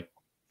player of like,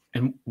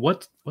 and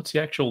what's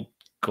the actual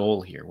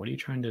goal here? What are you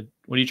trying to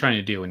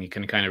do? And you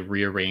can kind of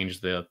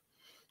rearrange the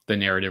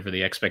narrative or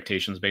the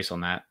expectations based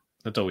on that.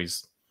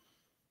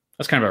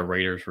 That's kind of a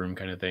writer's room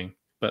kind of thing,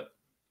 but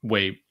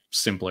way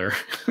simpler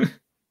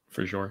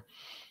for sure.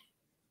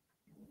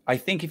 I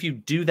think if you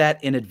do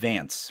that in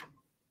advance,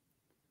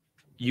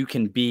 you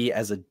can be,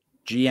 as a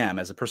GM,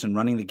 as a person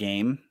running the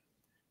game,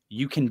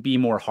 you can be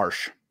more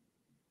harsh.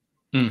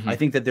 Mm-hmm. I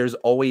think that there's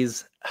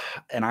always,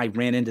 and I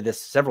ran into this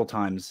several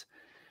times,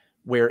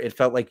 where it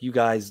felt like you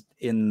guys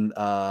in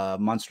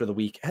Monster of the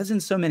Week, as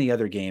in so many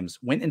other games,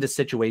 went into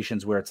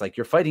situations where it's like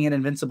you're fighting an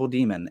invincible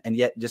demon, and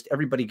yet just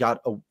everybody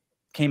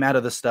came out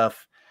of the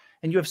stuff,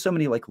 and you have so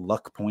many like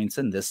luck points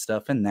and this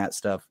stuff and that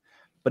stuff.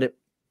 But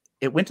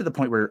it went to the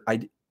point where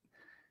I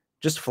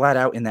just flat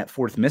out in that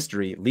fourth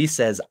mystery, Lee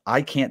says,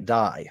 I can't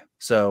die,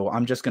 so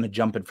I'm just going to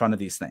jump in front of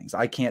these things.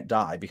 I can't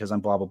die because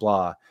I'm blah, blah,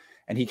 blah.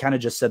 And he kind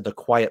of just said the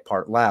quiet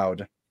part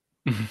loud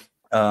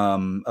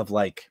of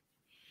like,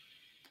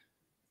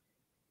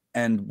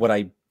 and what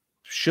I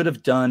should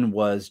have done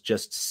was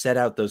just set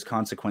out those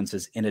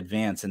consequences in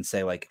advance and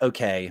say like,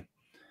 okay,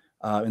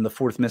 in the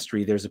fourth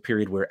mystery, there's a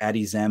period where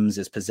Addie Zems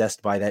is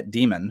possessed by that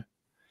demon,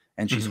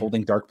 and she's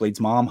holding Darkblade's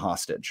mom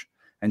hostage.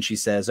 And she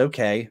says,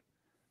 okay,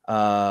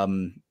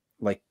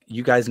 like,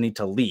 you guys need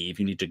to leave.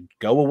 You need to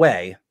go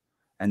away.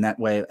 And that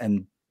way,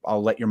 and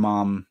I'll let your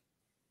mom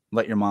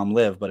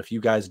live. But if you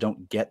guys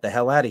don't get the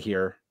hell out of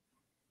here,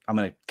 I'm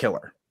going to kill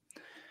her.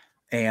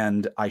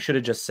 And I should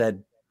have just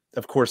said,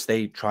 of course,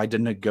 they tried to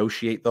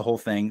negotiate the whole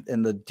thing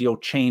and the deal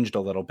changed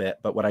a little bit.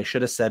 But what I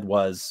should have said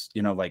was,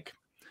 like,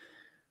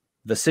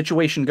 the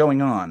situation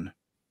going on,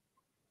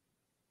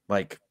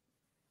 like,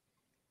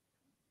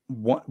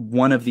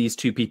 one of these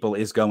two people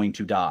is going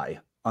to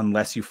die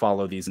unless you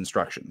follow these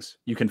instructions.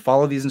 You can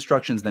follow these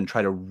instructions, then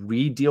try to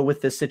re-deal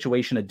with this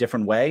situation a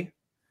different way.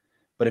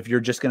 But if you're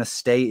just going to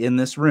stay in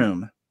this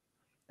room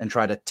and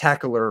try to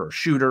tackle her or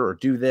shoot her or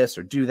do this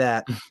or do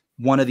that,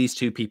 one of these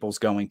two people's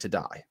going to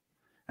die.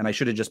 And I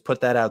should have just put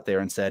that out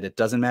there and said, it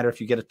doesn't matter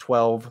if you get a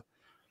 12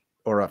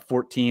 or a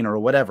 14 or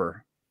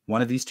whatever,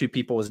 one of these two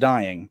people is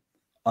dying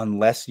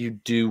unless you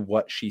do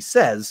what she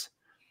says,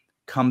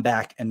 come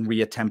back and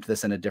reattempt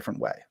this in a different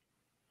way.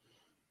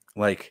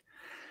 Like,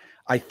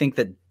 I think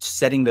that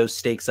setting those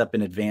stakes up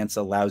in advance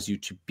allows you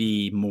to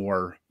be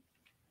more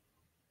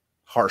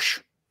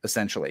harsh,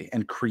 essentially,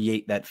 and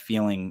create that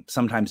feeling,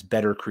 sometimes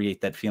better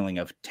create that feeling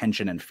of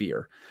tension and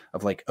fear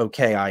of like,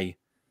 okay,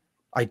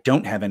 I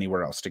don't have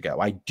anywhere else to go.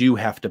 I do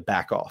have to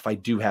back off. I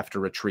do have to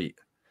retreat.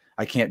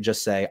 I can't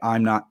just say,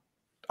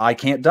 I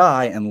can't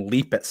die and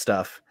leap at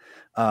stuff.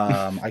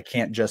 I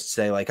can't just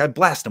say like, I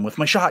blast them with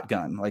my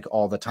shotgun, like,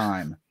 all the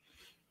time.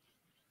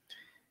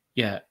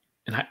 Yeah.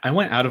 And I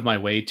went out of my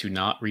way to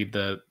not read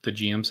the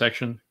GM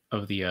section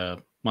of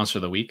the Monster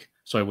of the Week,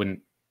 so I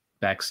wouldn't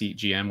backseat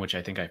GM, which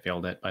I think I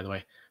failed at, by the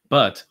way.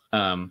 But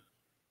I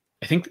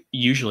think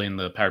usually in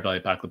the Powered by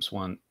Apocalypse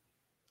 1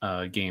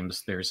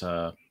 games, there's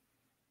a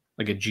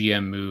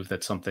GM move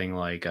that's something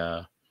like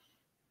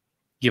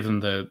give them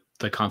the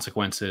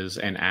consequences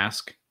and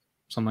ask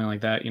something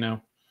like that,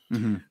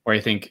 Mm-hmm. Or I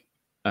think,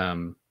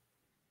 and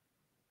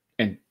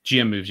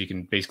GM moves you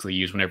can basically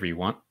use whenever you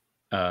want,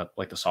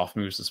 like the soft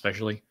moves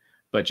especially,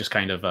 but just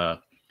kind of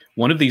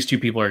one of these two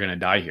people are going to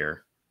die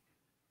here.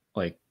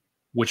 Like,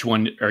 which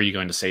one are you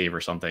going to save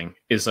or something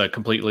is a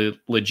completely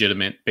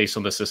legitimate, based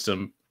on the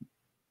system,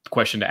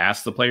 question to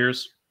ask the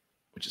players,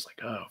 which is like,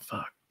 oh,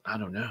 fuck, I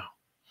don't know.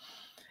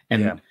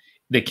 And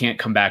they can't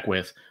come back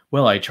with,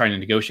 well, I try to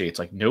negotiate. It's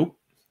like, nope,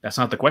 that's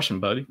not the question,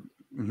 buddy.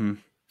 Mm-hmm.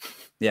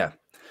 Yeah.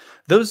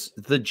 The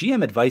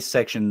GM advice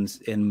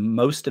sections in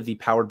most of the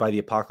Powered by the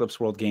Apocalypse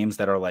World games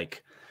that are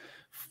like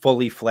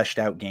fully fleshed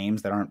out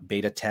games that aren't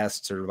beta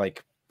tests or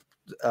like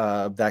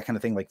that kind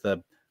of thing, like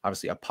the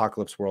obviously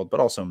Apocalypse World, but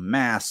also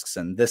Masks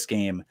and this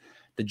game,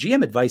 the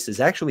GM advice is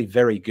actually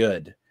very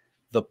good.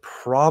 The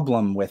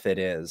problem with it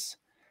is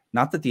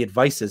not that the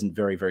advice isn't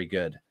very, very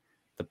good.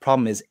 The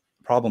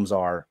problems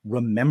are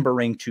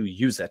remembering to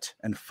use it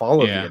and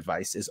follow the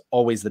advice is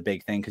always the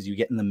big thing, because you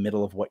get in the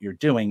middle of what you're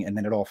doing and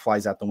then it all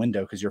flies out the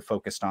window because you're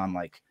focused on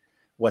like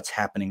what's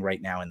happening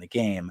right now in the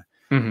game.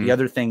 Mm-hmm. The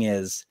other thing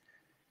is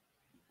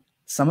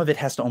some of it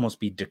has to almost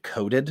be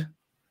decoded,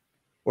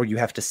 or you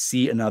have to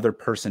see another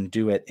person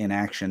do it in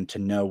action to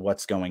know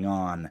what's going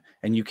on.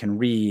 And you can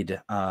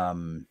read,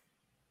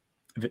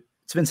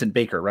 it's Vincent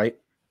Baker, right?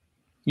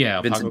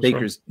 Yeah.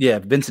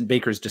 Vincent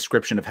Baker's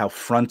description of how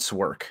fronts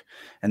work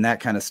and that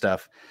kind of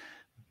stuff.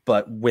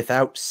 But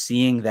without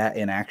seeing that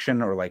in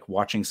action or like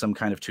watching some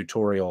kind of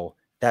tutorial,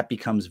 that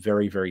becomes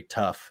very, very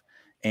tough.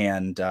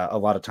 And a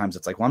lot of times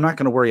it's like, well, I'm not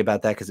going to worry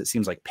about that because it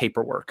seems like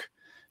paperwork.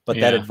 But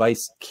that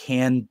advice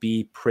can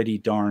be pretty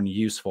darn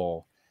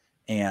useful.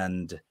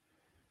 And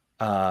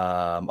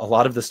a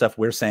lot of the stuff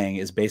we're saying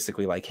is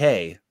basically like,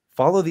 hey,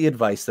 follow the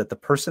advice that the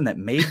person that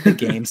made the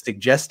game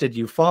suggested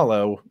you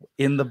follow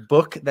in the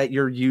book that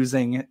you're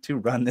using to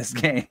run this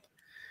game.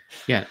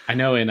 Yeah, I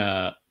know in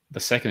the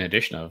second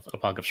edition of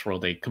Apocalypse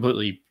World, they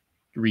completely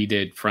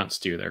redid fronts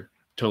too. They're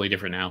totally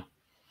different now.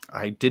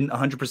 I didn't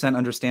 100%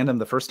 understand them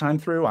the first time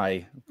through.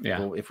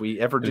 Well, if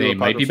we ever do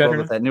Apocalypse World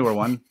with that newer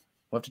one,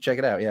 we'll have to check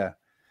it out. Yeah.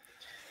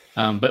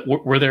 But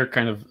were there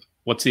kind of,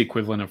 what's the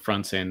equivalent of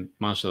fronts in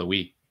Monster of the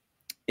Week?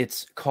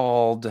 It's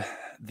called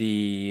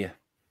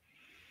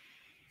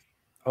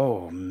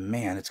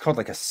it's called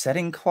like a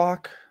setting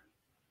clock.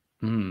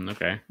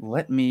 Okay.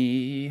 Let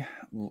me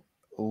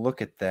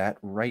look at that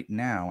right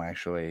now,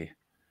 actually.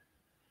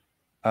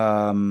 So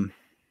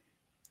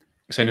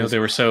I know they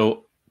were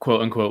so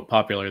quote unquote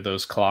popular,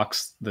 those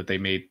clocks that they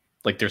made,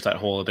 like there's that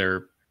whole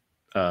other,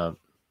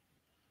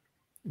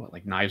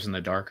 like Knives in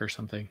the Dark or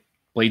something.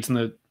 Blades in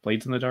the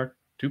Dark.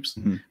 Oops.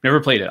 Mm-hmm.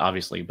 Never played it,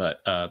 obviously, but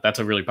that's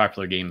a really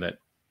popular game that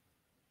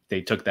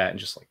they took that and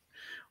just like,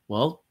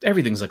 well,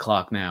 everything's a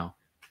clock now.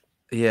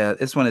 Yeah,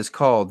 this one is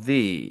called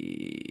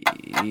the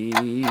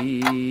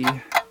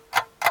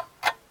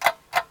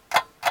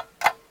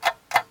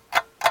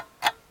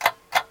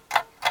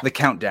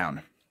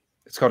Countdown.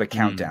 It's called a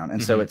countdown.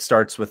 And so it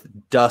starts with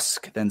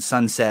dusk, then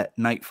sunset,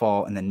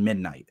 nightfall, and then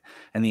midnight.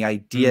 And the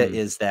idea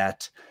is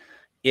that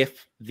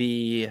if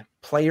the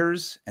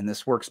players, and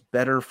this works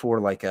better for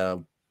like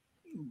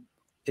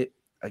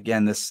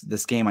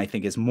this game I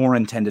think is more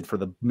intended for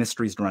the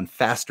mysteries to run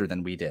faster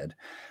than we did.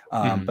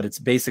 But it's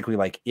basically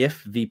like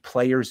if the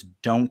players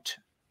don't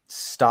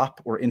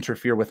stop or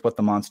interfere with what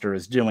the monster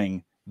is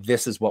doing,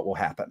 this is what will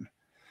happen.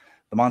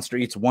 The monster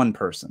eats one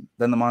person,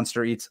 then the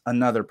monster eats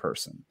another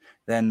person.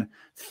 Then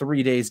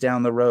 3 days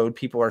down the road,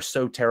 people are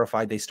so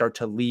terrified they start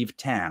to leave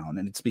town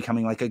and it's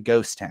becoming like a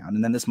ghost town.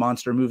 And then this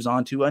monster moves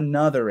on to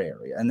another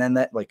area. And then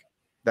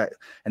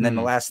then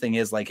the last thing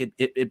is like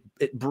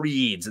it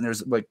breeds and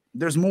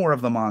there's more of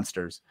the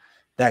monsters,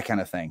 that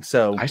kind of thing.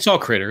 So I saw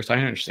critters. I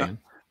understand.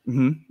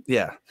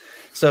 Yeah.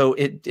 So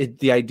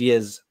the idea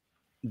is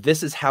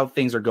this is how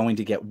things are going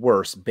to get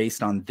worse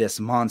based on this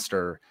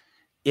monster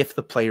if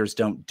the players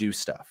don't do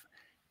stuff.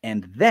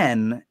 And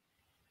then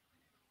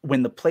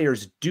when the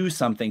players do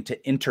something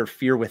to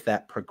interfere with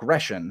that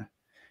progression,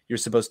 you're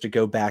supposed to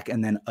go back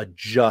and then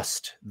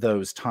adjust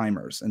those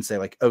timers and say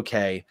like,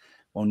 okay,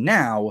 well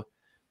now,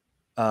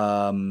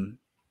 and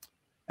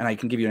I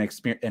can give you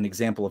an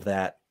example of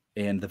that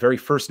in the very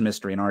first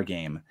mystery in our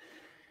game.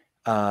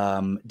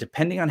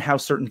 Depending on how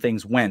certain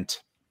things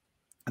went,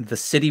 the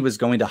city was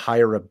going to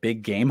hire a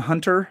big game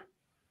hunter.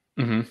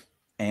 Mm-hmm.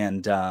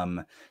 And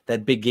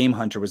that big game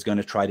hunter was going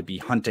to try to be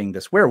hunting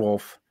this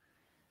werewolf.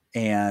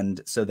 And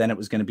so then it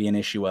was going to be an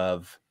issue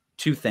of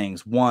two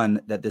things.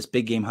 One, that this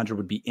big game hunter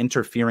would be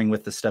interfering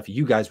with the stuff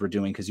you guys were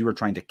doing because you were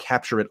trying to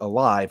capture it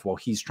alive while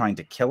he's trying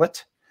to kill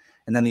it.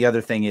 And then the other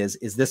thing is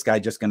this guy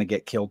just going to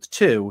get killed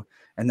too?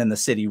 And then the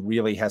city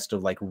really has to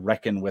like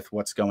reckon with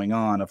what's going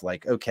on of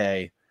like,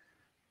 okay,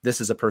 this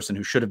is a person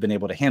who should have been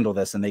able to handle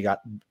this and they got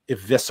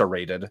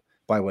eviscerated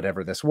by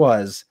whatever this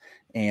was.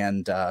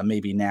 And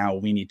maybe now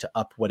we need to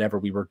up whatever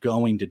we were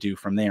going to do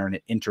from there. And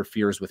it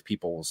interferes with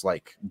people's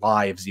like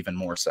lives even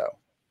more so.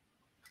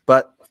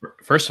 But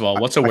first of all,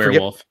 what's a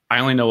werewolf? I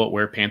only know what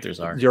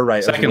werepanthers are. You're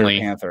right.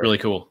 Secondly, really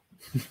cool.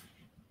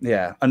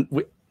 Yeah.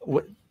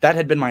 that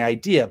had been my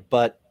idea,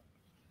 but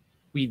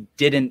we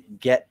didn't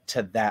get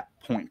to that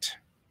point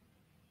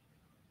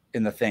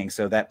in the thing.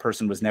 So that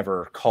person was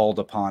never called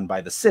upon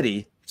by the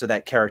city. So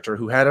that character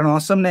who had an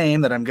awesome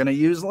name that I'm going to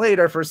use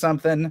later for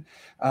something.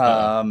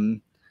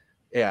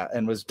 Yeah.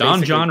 And was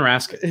Don John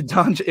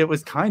Raskin. It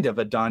was kind of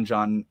a Don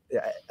John.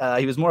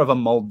 He was more of a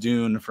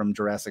Muldoon from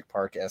Jurassic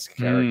Park-esque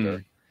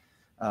character.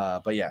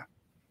 But yeah.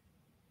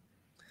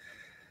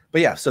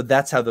 So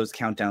that's how those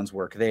countdowns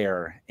work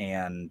there.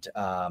 And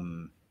I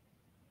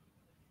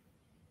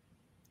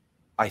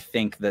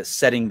think that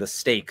setting the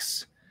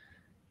stakes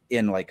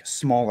in like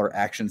smaller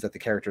actions that the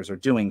characters are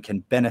doing can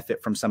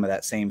benefit from some of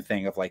that same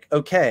thing of like,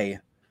 okay,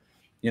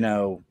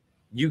 you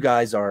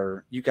guys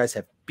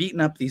have beaten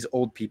up these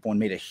old people and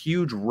made a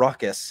huge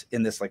ruckus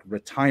in this like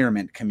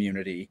retirement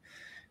community.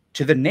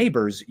 To the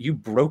neighbors, you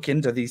broke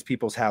into these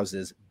people's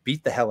houses,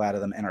 beat the hell out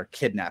of them, and are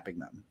kidnapping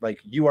them. Like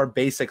you are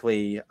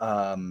basically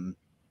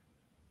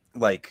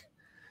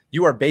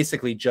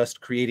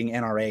just creating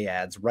NRA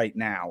ads right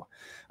now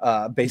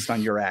based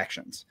on your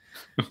actions.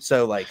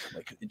 So like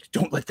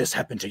don't let this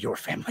happen to your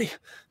family.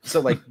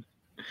 So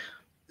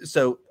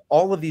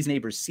all of these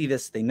neighbors see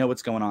this, they know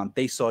what's going on.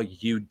 They saw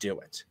you do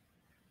it.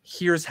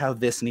 Here's how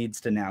this needs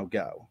to now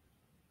go.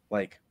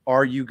 Like,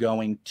 are you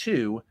going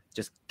to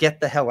just get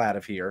the hell out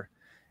of here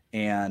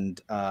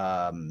and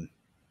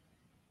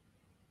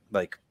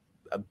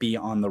be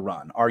on the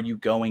run? Are you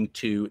going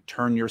to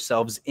turn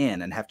yourselves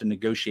in and have to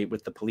negotiate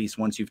with the police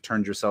once you've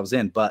turned yourselves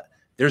in? But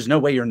there's no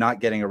way you're not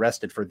getting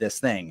arrested for this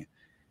thing.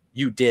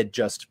 You did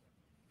just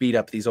beat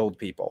up these old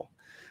people.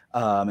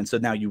 And so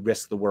now you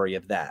risk the worry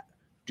of that.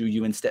 Do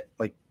you instead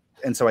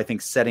and so I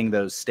think setting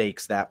those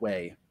stakes that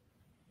way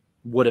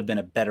would have been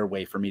a better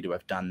way for me to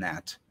have done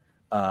that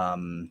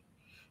than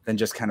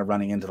just kind of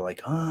running into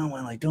like, oh,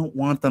 well, I don't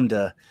want them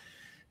to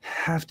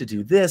have to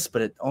do this,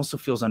 but it also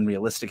feels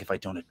unrealistic if I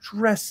don't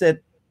address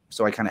it.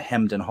 So I kind of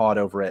hemmed and hawed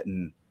over it,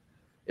 and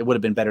it would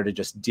have been better to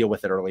just deal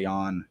with it early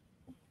on.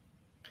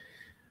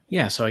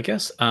 Yeah. So I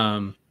guess,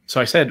 so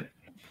I said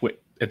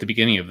at the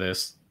beginning of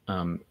this,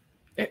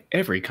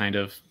 every kind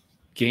of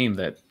game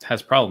that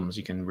has problems,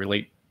 you can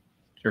relate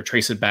or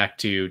trace it back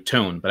to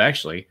tone. But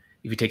actually,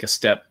 if you take a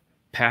step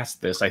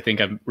past this, I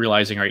think I'm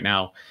realizing right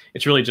now,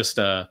 it's really just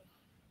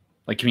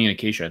like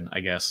communication,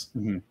 I guess.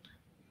 Mm-hmm.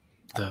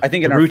 I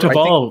think the root of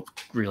all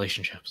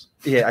relationships.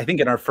 Yeah, I think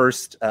in our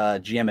first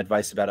GM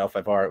advice about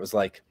L5R, it was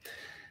like,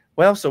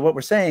 well, so what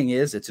we're saying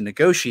is it's a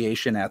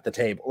negotiation at the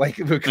table. Like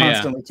we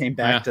constantly came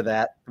back to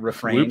that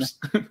refrain.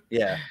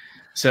 Yeah.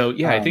 So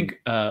yeah, I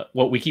think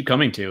what we keep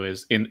coming to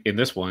is in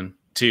this one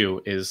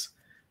too is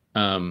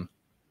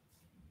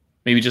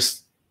maybe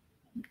just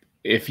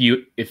if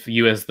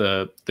you as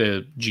the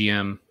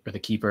GM or the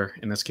keeper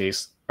in this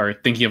case are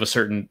thinking of a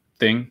certain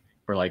thing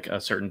or like a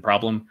certain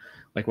problem,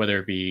 like whether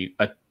it be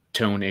a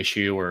tone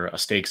issue or a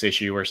stakes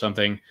issue or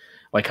something,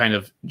 like kind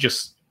of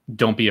just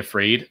don't be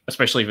afraid,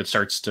 especially if it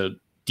starts to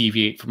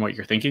deviate from what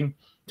you're thinking,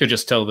 to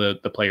just tell the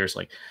players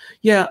like,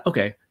 yeah,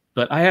 okay,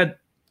 but I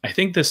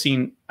think this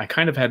scene, I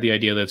kind of had the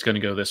idea that it's going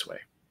to go this way.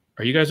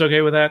 Are you guys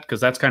okay with that? Because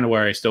that's kind of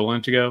where I still want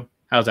it to go.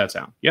 How's that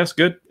sound? Yes,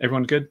 good.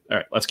 Everyone's good. All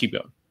right, let's keep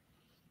going.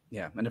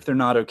 Yeah, and if they're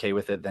not okay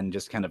with it, then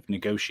just kind of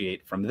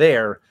negotiate from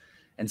there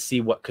and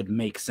see what could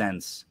make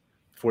sense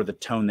for the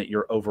tone that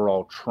you're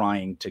overall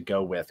trying to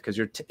go with, because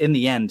you're in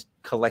the end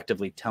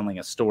collectively telling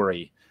a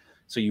story.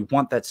 So you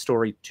want that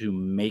story to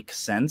make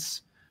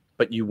sense,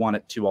 but you want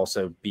it to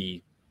also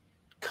be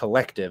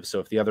collective. So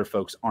if the other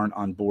folks aren't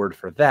on board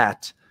for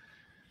that,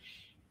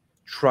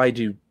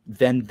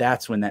 then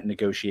that's when that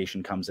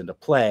negotiation comes into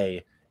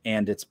play.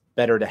 And it's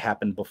better to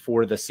happen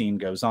before the scene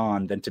goes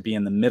on than to be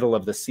in the middle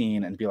of the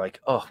scene and be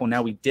like, oh, well,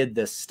 now we did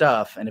this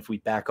stuff. And if we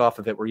back off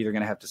of it, we're either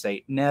going to have to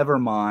say, never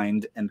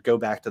mind, and go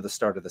back to the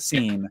start of the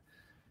scene.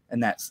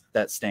 And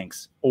that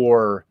stinks.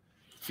 Or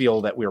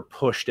feel that we're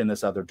pushed in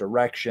this other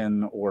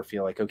direction, or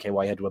feel like, okay,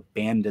 well, I had to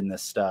abandon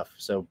this stuff.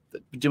 So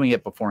doing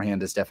it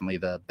beforehand is definitely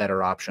the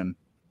better option.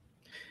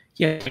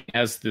 Yeah.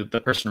 As the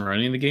person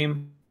running the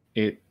game,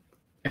 I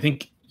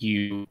think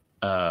you,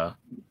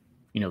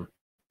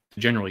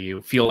 generally you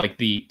feel like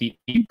the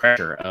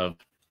pressure of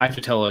I have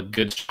to tell a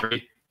good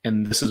story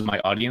and this is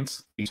my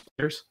audience, these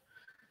players.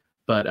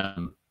 But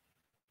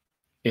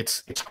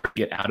it's hard to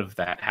get out of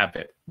that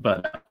habit.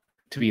 But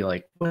to be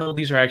like, well,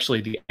 these are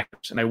actually the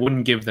actors, and I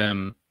wouldn't give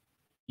them,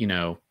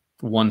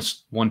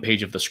 one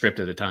page of the script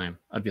at a time.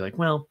 I'd be like,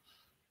 well,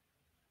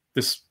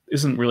 this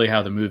isn't really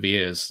how the movie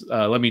is.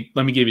 Let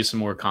me give you some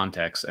more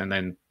context, and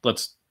then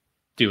let's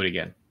do it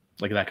again,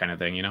 like that kind of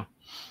thing,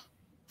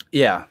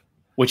 Yeah.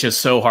 Which is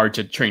so hard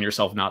to train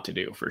yourself not to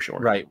do, for sure.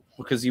 Right.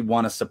 Because you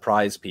want to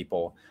surprise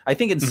people. I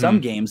think in some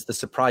games, the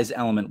surprise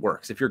element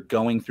works. If you're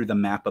going through the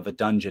map of a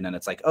dungeon and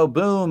it's like, oh,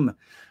 boom,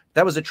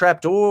 that was a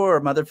trap door,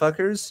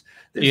 motherfuckers.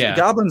 There's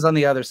goblins on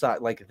the other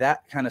side. Like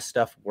that kind of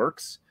stuff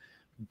works.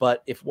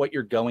 But if what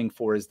you're going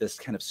for is this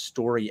kind of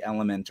story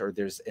element, or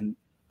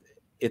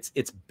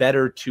it's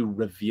better to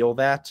reveal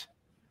that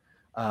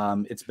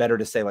It's better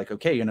to say like,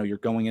 okay, you're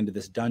going into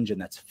this dungeon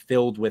that's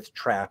filled with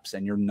traps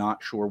and you're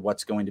not sure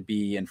what's going to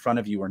be in front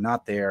of you or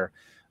not there.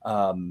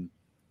 And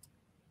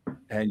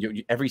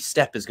every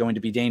step is going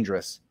to be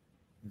dangerous.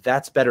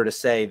 That's better to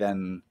say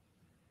than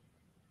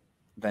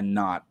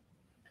not.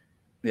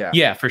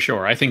 Yeah, for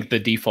sure. I think the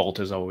default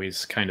is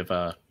always kind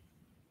of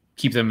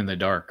keep them in the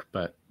dark.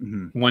 But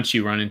once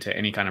you run into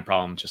any kind of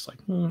problem, just like,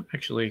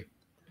 actually,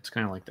 it's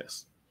kind of like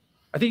this.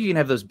 I think you can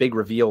have those big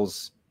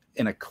reveals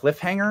in a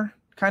cliffhanger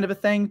kind of a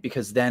thing,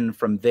 because then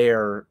from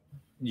there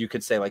you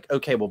could say like,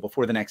 okay, well,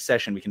 before the next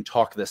session, we can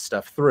talk this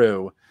stuff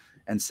through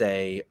and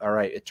say, all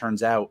right, it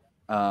turns out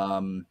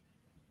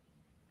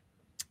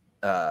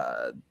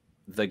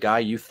the guy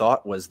you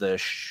thought was the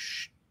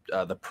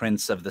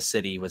prince of the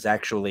city was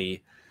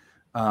actually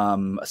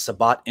a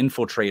Sabbat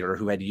infiltrator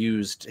who had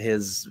used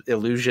his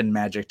illusion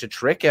magic to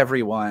trick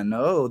everyone.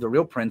 Oh, the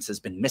real prince has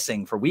been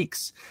missing for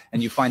weeks.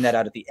 And you find that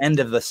out at the end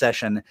of the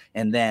session,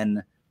 and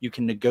then you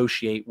can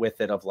negotiate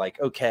with it of like,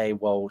 okay,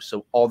 well,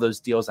 so all those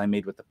deals I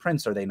made with the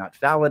prince, are they not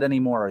valid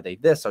anymore? Are they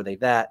this? Are they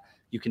that?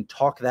 You can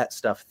talk that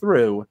stuff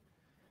through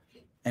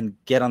and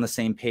get on the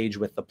same page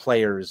with the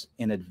players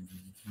in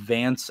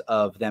advance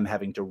of them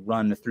having to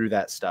run through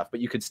that stuff. But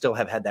you could still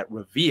have had that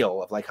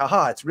reveal of like,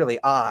 haha, it's really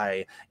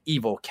I,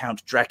 evil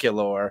Count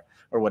Draculor,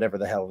 or whatever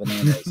the hell the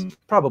name is.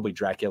 Probably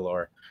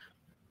Draculor.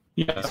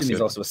 Yeah, I assume he's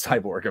also a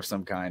cyborg of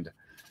some kind.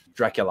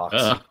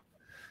 Draculox.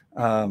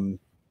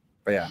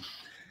 But yeah.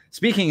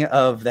 Speaking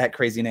of that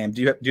crazy name,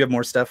 do you have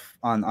more stuff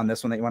on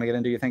this one that you want to get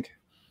into, you think?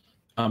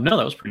 No,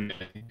 that was pretty good,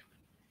 I think.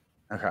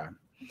 Okay.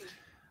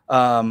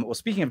 Well,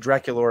 speaking of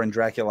Draculor and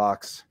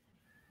Draculox,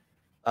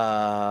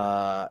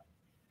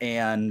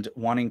 and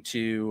wanting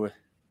to,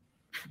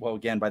 well,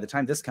 again, by the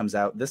time this comes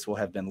out, this will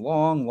have been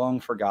long, long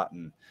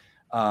forgotten.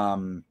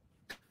 The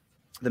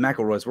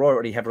McElroys will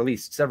already have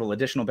released several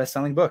additional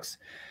best-selling books.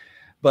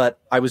 But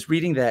I was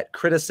reading that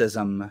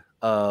criticism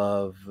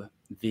of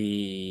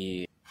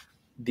the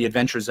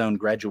Adventure Zone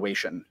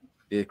Graduation,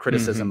 the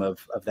criticism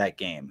of that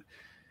game.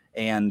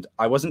 And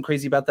I wasn't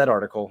crazy about that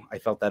article. I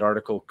felt that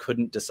article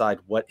couldn't decide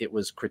what it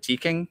was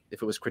critiquing.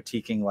 If it was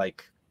critiquing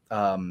like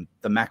the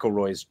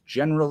McElroys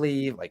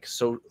generally, like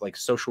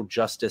social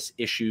justice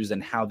issues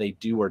and how they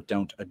do or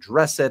don't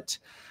address it,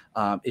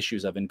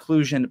 issues of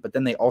inclusion. But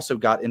then they also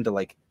got into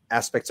like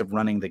aspects of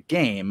running the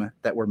game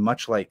that were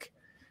much like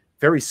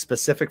very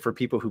specific for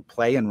people who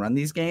play and run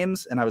these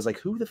games. And I was like,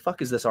 who the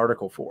fuck is this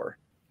article for?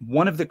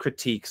 One of the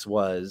critiques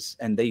was,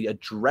 and they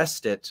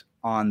addressed it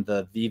on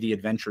the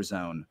Adventure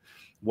Zone,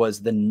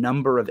 was the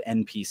number of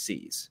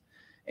NPCs.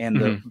 And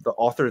the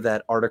author of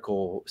that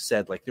article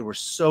said like there were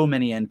so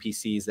many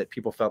NPCs that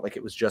people felt like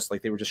it was just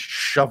like they were just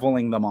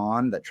shoveling them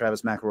on, that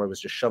Travis McElroy was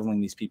just shoveling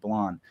these people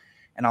on.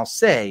 And I'll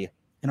say,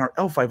 in our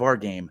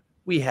L5R game,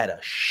 we had a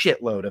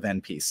shitload of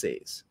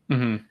NPCs.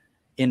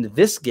 In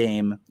this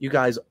game, you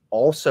guys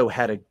also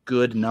had a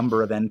good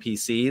number of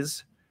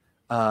NPCs.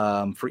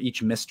 For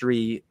each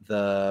mystery,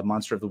 the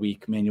Monster of the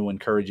Week manual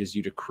encourages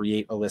you to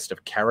create a list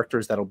of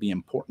characters that'll be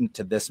important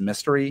to this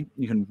mystery.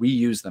 You can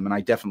reuse them, and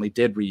I definitely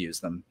did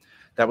reuse them.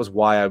 That was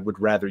why I would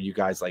rather you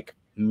guys like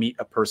meet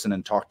a person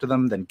and talk to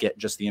them than get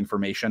just the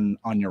information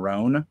on your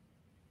own.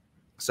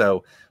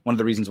 So one of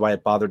the reasons why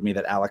it bothered me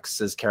that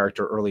Alex's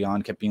character early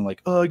on kept being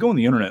like, oh, I go on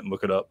the internet and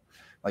look it up.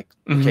 Like,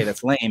 okay,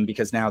 that's lame,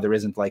 because now there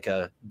isn't like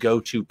a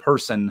go-to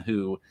person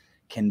who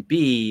can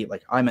be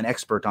like, I'm an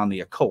expert on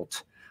the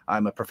occult.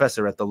 I'm a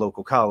professor at the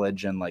local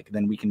college, and like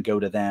then we can go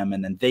to them,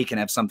 and then they can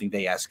have something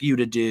they ask you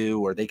to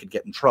do, or they could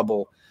get in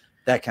trouble,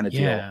 that kind of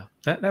deal. Yeah,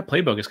 that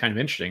playbook is kind of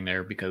interesting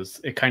there,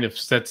 because it kind of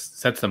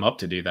sets them up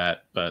to do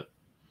that. But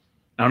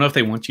I don't know if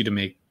they want you to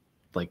make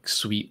like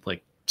sweet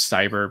like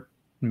cyber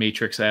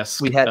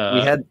Matrix-esque we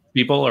had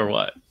people or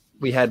what.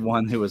 We had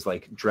one who was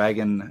like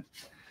Dragon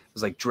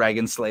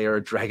Slayer,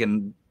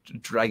 Dragon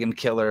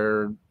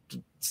Killer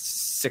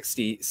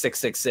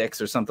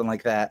 666 or something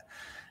like that.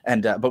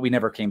 And but we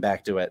never came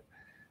back to it.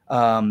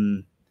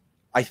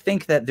 I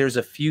think that there's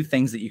a few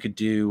things that you could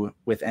do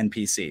with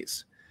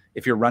NPCs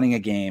if you're running a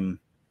game.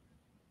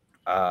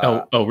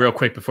 Real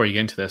quick before you get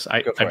into this,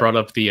 I brought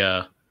up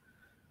the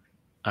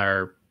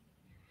our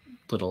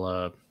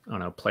little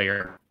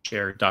player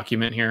share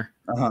document here.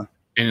 And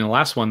in the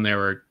last one there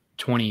were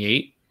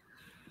 28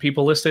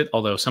 people listed,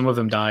 although some of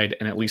them died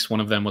and at least one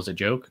of them was a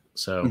joke.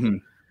 So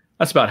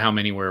that's about how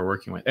many we're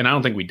working with. And I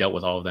don't think we dealt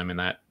with all of them in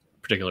that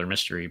particular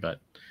mystery, but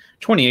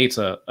 28's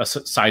a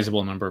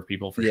sizable number of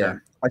people for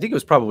sure. I think it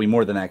was probably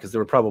more than that, because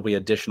there were probably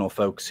additional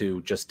folks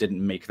who just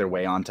didn't make their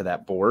way onto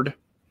that board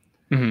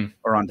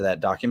or onto that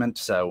document.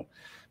 So,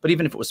 but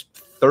even if it was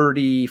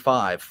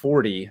 35,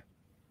 40,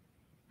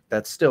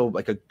 that's still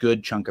like a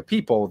good chunk of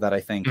people that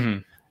I think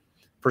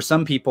for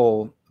some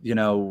people,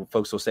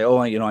 folks will say, oh,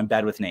 I'm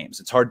bad with names.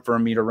 It's hard for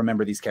me to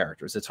remember these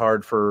characters. It's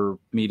hard for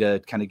me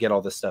to kind of get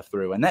all this stuff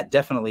through. And that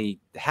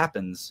definitely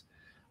happens.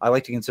 I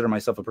like to consider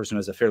myself a person who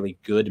has a fairly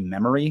good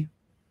memory.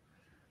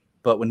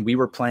 But when we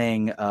were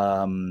playing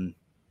a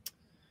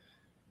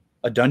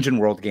Dungeon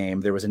World game,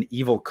 there was an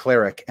evil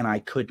cleric, and I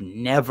could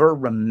never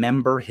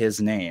remember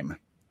his name.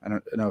 I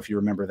don't know if you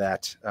remember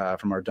that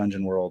from our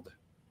Dungeon World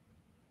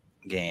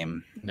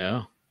game.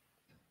 No.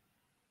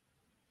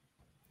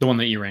 The one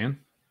that you ran?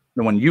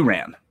 The one you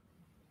ran.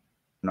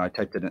 No, I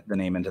typed the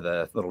name into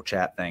the little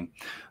chat thing.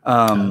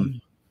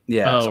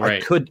 Yeah, so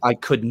right. I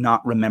could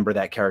not remember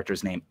that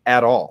character's name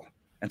at all,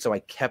 and so I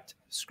kept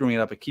screwing it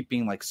up. I keep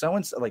being like so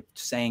and so, like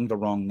saying the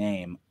wrong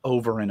name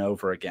over and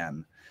over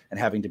again, and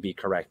having to be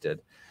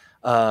corrected.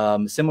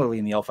 Similarly,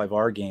 in the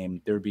L5R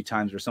game, there would be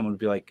times where someone would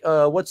be like,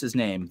 "What's his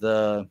name?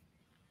 The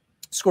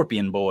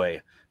Scorpion Boy."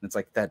 And it's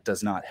like that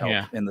does not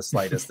help in the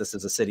slightest. This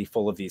is a city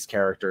full of these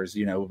characters,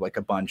 like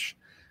a bunch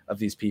of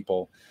these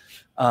people.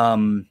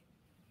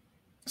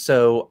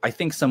 So I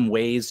think some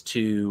ways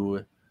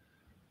to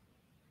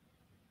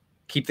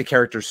keep the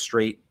characters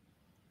straight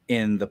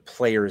in the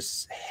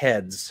players'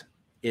 heads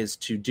is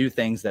to do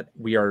things that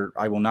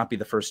I will not be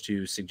the first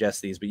to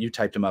suggest these, but you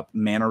typed them up: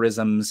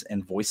 mannerisms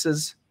and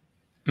voices.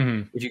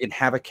 Mm-hmm. If you can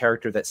have a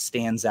character that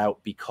stands out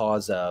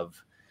because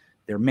of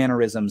their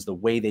mannerisms, the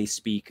way they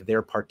speak,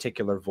 their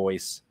particular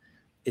voice,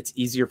 it's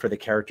easier for the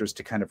characters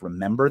to kind of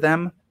remember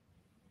them.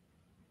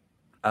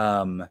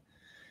 The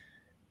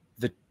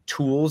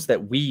tools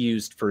that we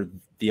used for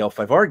the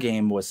L5R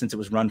game was, since it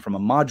was run from a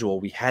module,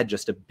 we had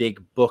just a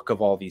big book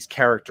of all these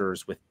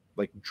characters with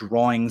like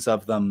drawings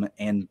of them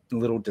and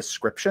little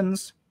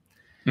descriptions.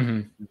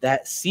 Mm-hmm.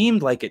 That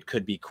seemed like it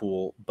could be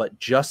cool, but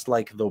just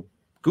like the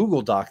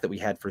Google Doc that we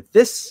had for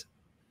this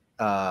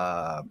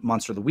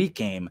Monster of the Week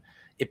game,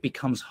 it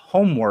becomes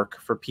homework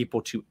for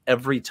people to,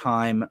 every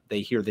time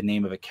they hear the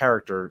name of a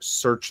character,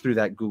 search through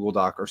that Google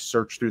Doc or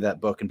search through that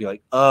book and be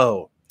like,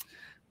 oh,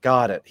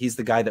 got it. He's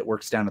the guy that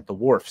works down at the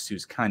wharfs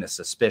who's kind of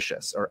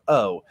suspicious. Or,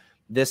 oh,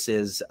 this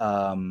is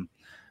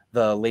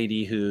the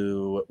lady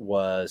who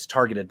was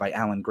targeted by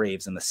Alan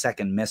Graves in the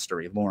second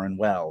mystery, Lauren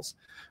Wells.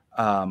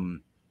 Or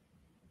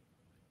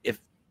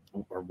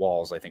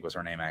Walls, I think was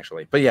her name,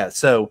 actually. But yeah,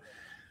 so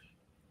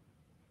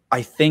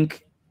I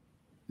think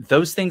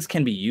those things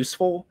can be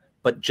useful,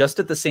 but just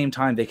at the same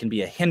time, they can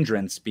be a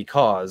hindrance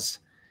because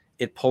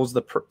it pulls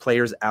the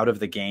players out of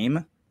the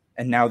game,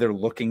 and now they're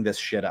looking this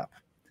shit up.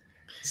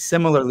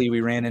 Similarly, we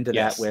ran into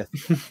that with...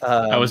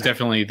 I was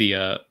definitely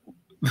the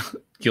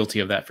guilty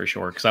of that for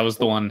sure, because I was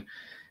the one...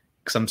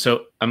 Because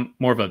I'm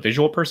more of a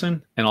visual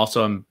person, and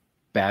also I'm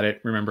bad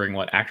at remembering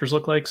what actors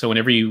look like. So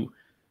whenever you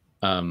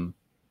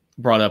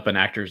brought up an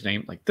actor's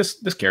name, like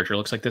this character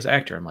looks like this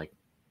actor, I'm like,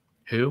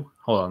 who?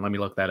 Hold on, let me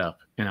look that up.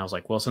 And I was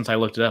like, well, since I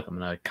looked it up, I'm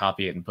going to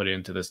copy it and put it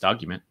into this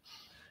document.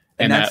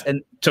 And that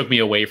took me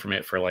away from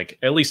it for like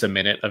at least a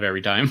minute of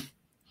every time.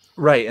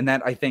 Right. And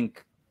that I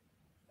think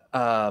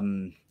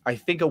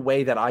a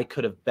way that I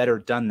could have better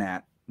done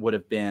that would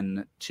have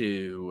been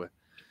to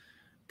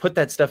put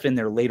that stuff in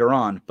there later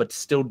on, but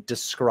still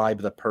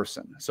describe the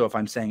person. So if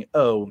I'm saying,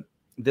 oh,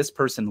 this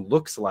person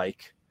looks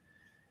like,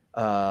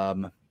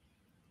 I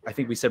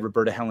think we said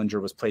Roberta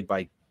Hellinger was played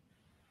by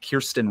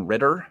Kirsten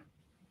Ritter,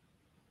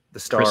 the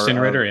star. Kristen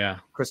Ritter, yeah.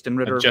 Kristen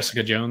Ritter.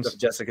 Jessica Jones.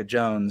 Jessica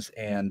Jones,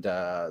 and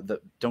the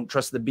Don't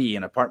Trust the Bee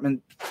in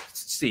Apartment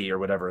C, or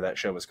whatever that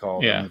show was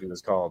called. Yeah. The movie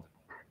was called.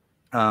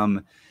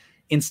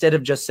 Instead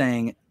of just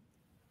saying,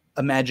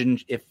 imagine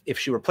if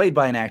she were played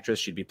by an actress,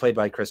 she'd be played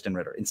by Kristen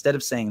Ritter. Instead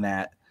of saying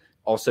that,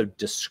 also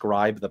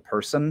describe the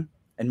person,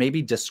 and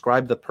maybe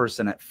describe the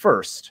person at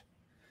first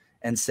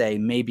and say,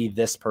 maybe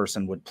this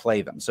person would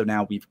play them. So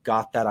now we've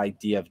got that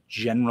idea of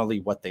generally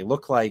what they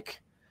look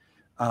like,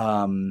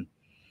 and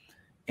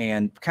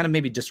kind of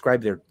maybe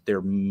describe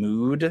their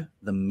mood,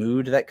 the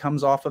mood that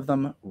comes off of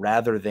them,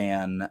 rather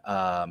than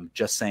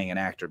just saying an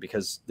actor,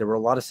 because there were a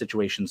lot of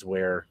situations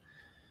where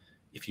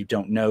if you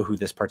don't know who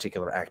this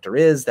particular actor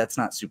is, that's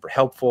not super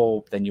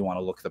helpful. Then you want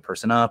to look the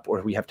person up,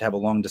 or we have to have a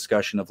long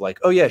discussion of like,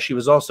 oh yeah, she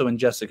was also in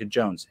Jessica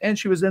Jones, and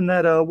she was in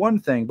that one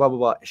thing, blah, blah,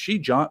 blah. Is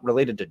she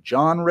related to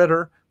John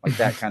Ritter? Like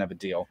that kind of a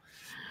deal.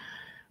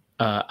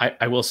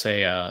 I will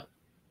say,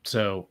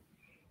 so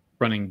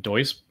running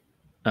DOIS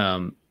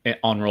on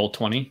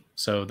Roll20,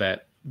 so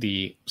that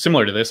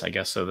similar to this, I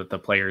guess, so that the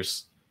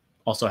players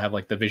also have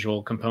like the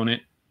visual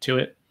component to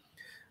it.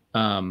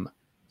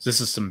 So this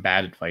is some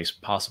bad advice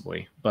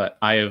possibly, but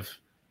I have,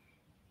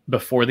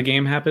 before the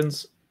game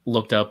happens,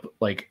 looked up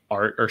like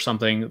art or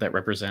something that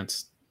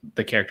represents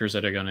the characters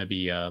that are going to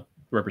be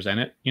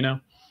represented,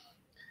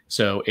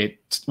 So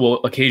it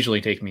will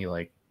occasionally take me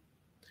like,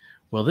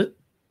 well,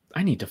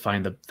 I need to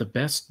find the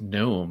best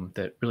gnome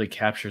that really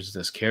captures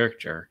this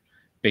character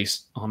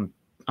based on,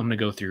 I'm going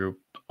to go through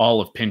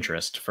all of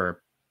Pinterest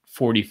for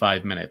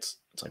 45 minutes.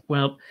 It's like,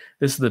 well,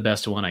 this is the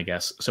best one, I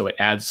guess. So it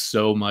adds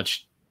so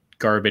much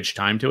garbage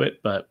time to it,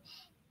 but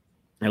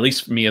at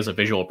least for me as a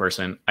visual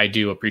person, I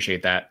do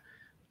appreciate that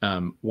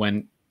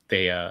when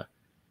they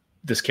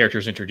this character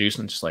is introduced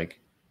and just like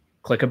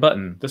click a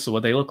button, this is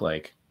what they look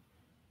like.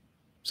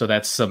 So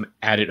that's some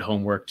added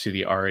homework to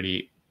the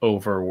already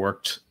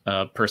overworked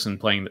person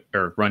playing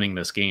or running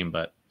this game,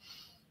 but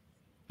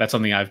that's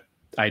something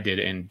I did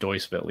in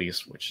DOIS at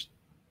least, which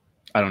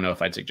I don't know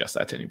if I'd suggest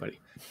that to anybody.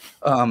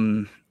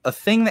 A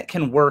thing that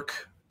can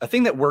work a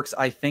thing that works,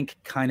 I think,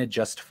 kind of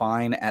just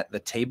fine at the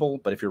table,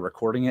 but if you're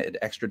recording it, it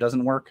extra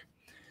doesn't work,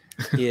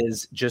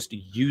 is just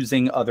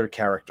using other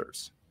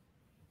characters.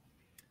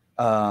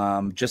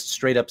 Just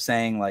straight up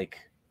saying like,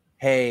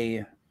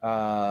 hey,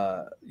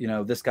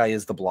 this guy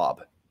is the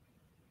Blob.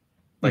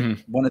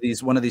 Like one of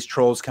these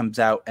trolls comes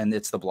out and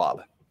it's the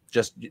Blob.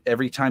 Just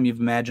every time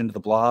you've imagined the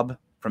Blob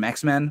from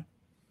X-Men,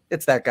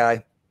 it's that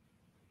guy.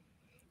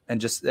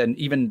 And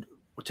even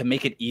to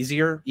make it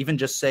easier, even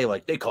just say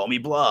like, they call me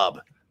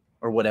Blob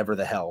or whatever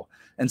the hell.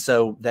 And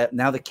so that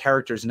now the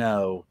characters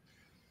know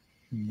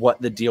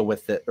what the deal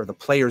with it, or the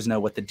players know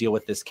what the deal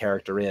with this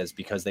character is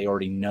because they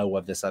already know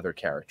of this other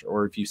character.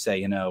 Or if you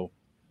say,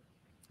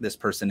 this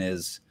person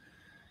is,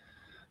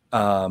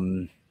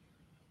 I'm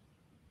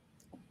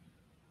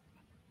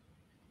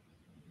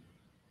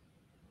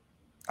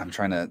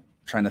trying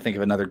to think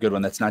of another good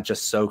one that's not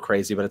just so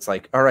crazy, but it's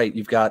like, all right,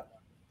 you've got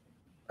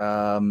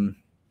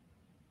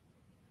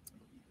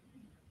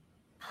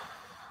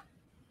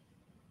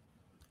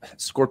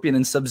Scorpion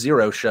and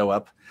Sub-Zero show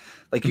up.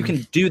 Like you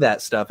can do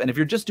that stuff. And if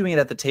you're just doing it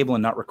at the table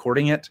and not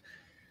recording it,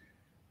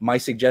 my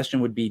suggestion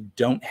would be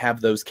don't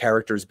have those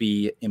characters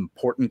be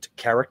important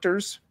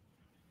characters.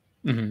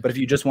 But if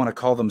you just want to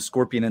call them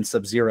Scorpion and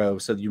Sub-Zero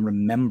so that you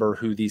remember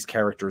who these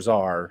characters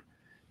are,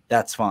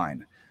 that's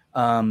fine.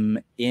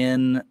 On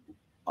the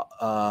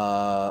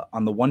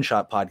One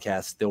Shot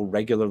podcast, they'll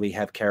regularly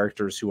have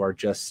characters who are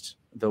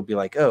they'll be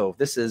like, oh,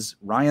 this is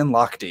Ryan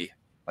Lochte,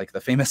 like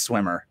the famous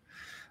swimmer.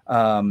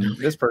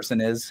 This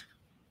person is,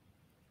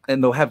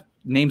 and they'll have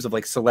names of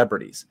like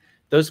celebrities.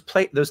 Those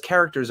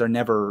characters are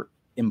never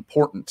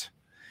important.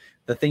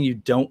 The thing you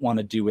don't want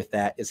to do with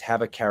that is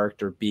have a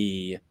character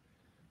be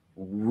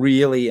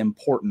really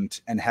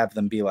important and have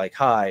them be like,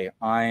 hi,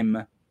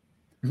 I'm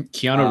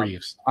Keanu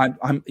Reeves.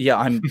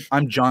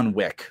 I'm John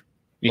Wick.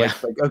 Yeah.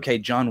 Like, okay,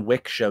 John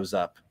Wick shows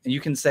up. And you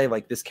can say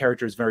like this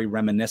character is very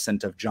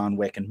reminiscent of John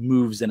Wick and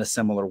moves in a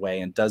similar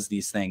way and does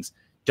these things.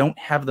 Don't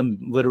have them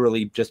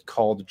literally just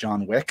called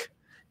John Wick,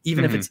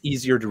 even if it's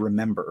easier to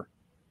remember.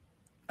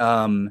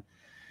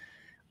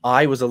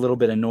 I was a little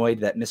bit annoyed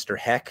that Mr.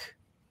 Heck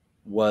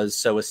was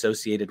so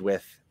associated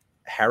with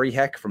Harry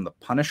Heck from the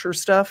Punisher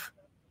stuff.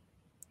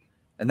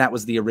 And that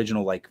was the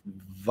original like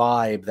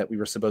vibe that we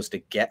were supposed to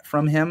get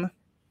from him.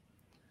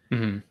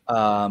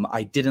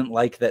 I didn't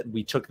like that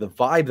we took the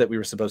vibe that we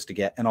were supposed to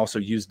get and also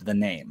used the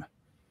name.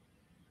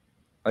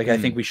 Like, I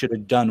think we should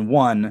have done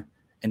one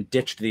and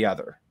ditched the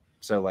other.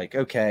 So like,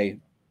 okay,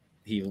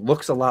 he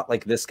looks a lot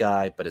like this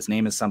guy, but his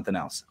name is something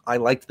else. I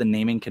liked the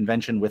naming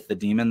convention with the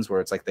demons where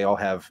it's like they all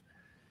have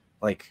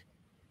like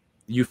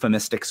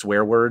euphemistic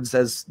swear words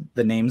as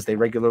the names they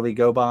regularly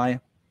go by.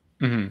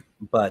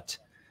 But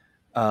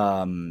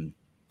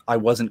I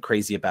wasn't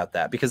crazy about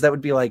that because that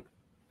would be like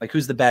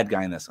who's the bad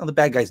guy in this? Oh, the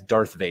bad guy's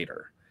Darth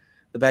Vader.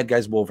 The bad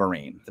guy's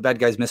Wolverine. The bad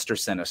guy's Mr.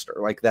 Sinister.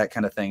 Like that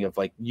kind of thing of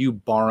like you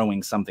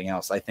borrowing something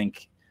else, I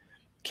think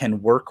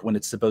can work when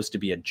it's supposed to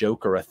be a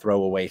joke or a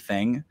throwaway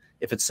thing.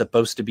 If it's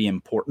supposed to be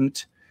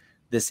important,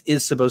 this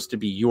is supposed to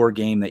be your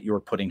game that you're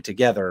putting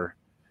together.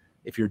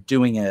 If you're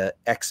doing a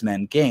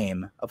X-Men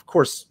game, of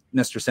course,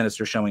 Mr.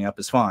 Sinister showing up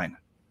is fine.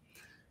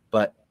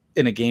 But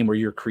in a game where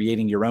you're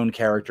creating your own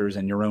characters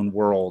and your own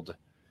world,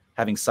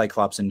 having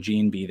Cyclops and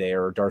Jean be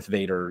there or Darth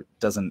Vader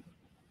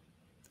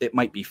it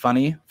might be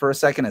funny for a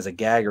second as a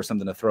gag or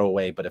something to throw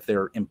away, but if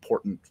they're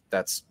important,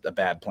 that's a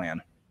bad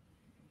plan.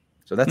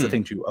 So that's the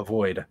thing to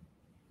avoid.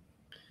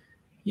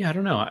 Yeah, I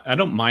don't know. I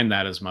don't mind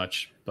that as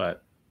much,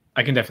 but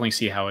I can definitely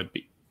see how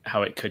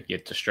it could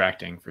get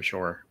distracting for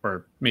sure,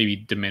 or maybe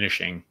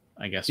diminishing,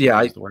 I guess.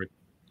 Yeah, is the word.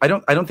 I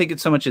don't think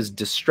it's so much as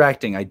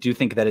distracting. I do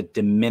think that it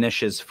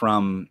diminishes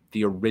from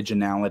the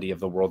originality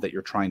of the world that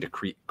you're trying to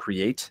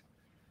create.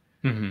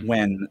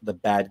 When the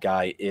bad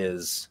guy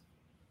is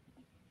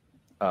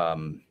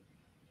Lex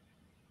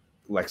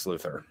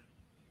Luthor.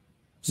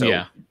 So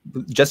yeah.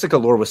 Jessica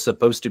Lore was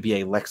supposed to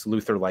be a Lex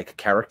Luthor-like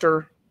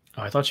character.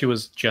 Oh, I thought she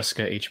was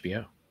Jessica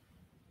HBO.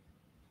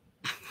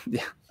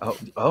 Yeah.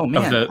 Oh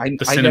man. Of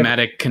the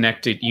cinematic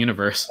connected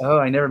universe. Oh,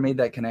 I never made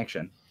that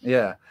connection.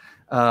 Yeah.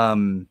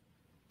 But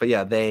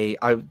yeah,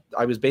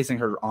 I was basing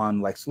her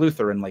on Lex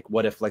Luthor and like,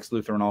 what if Lex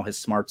Luthor and all his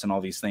smarts and all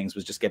these things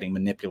was just getting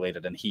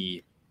manipulated and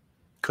he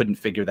couldn't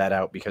figure that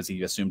out because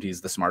he assumed he's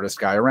the smartest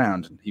guy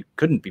around. He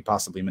couldn't be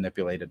possibly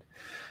manipulated.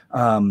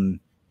 But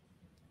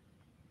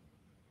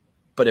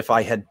if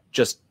I had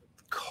just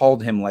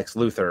called him Lex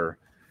Luthor,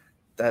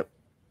 that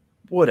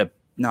would have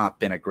not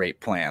been a great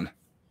plan.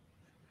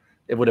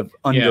 It would have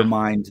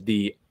undermined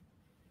the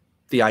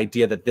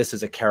idea that this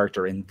is a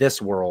character in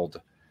this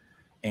world.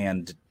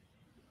 And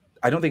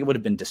I don't think it would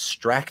have been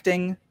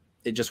distracting.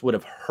 It just would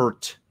have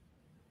hurt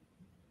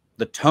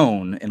the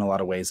tone in a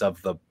lot of ways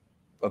of the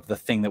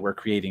thing that we're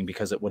creating,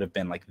 because it would have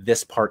been like,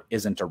 this part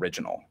isn't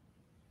original.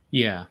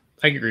 Yeah,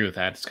 I agree with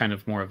that. It's kind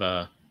of more of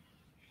a,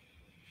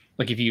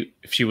 like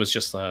if she was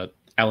just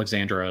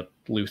Alexandra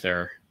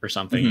Luthor or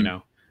something,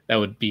 that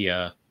would be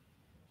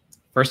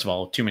first of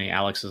all, too many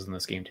Alexes in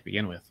this game to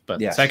begin with.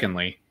 But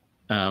secondly,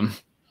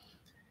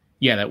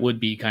 that would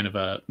be kind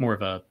of more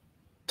of a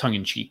tongue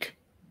in cheek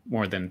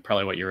more than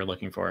probably what you were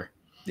looking for.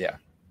 Yeah.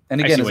 And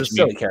again, as a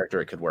silly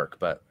character, it could work.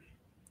 But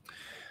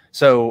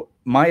so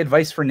my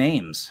advice for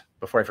names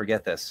before I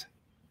forget this.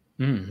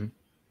 Mm-hmm.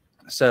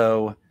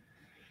 So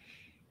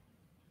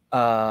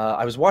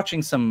I was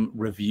watching some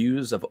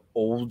reviews of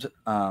old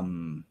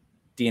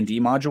D&D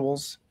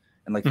modules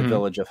and like the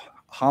Village of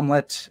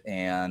Hamlet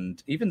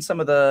and even some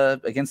of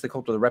the Against the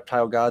Cult of the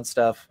Reptile God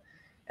stuff.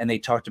 And they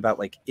talked about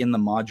like in the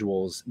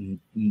modules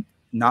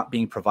not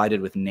being provided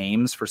with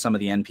names for some of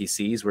the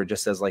NPCs, where it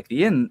just says like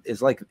the inn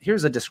is like,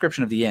 here's a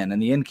description of the inn and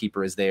the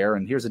innkeeper is there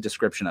and here's a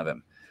description of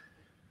him,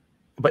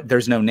 but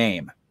there's no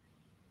name.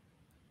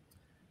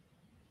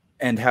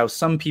 And how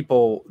some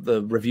people,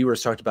 the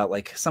reviewers talked about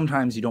like,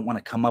 sometimes you don't want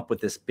to come up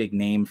with this big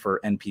name for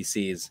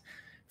NPCs.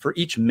 For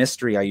each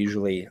mystery, I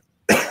usually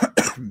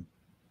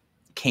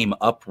came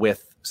up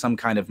with some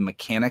kind of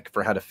mechanic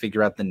for how to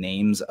figure out the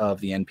names of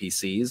the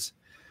NPCs.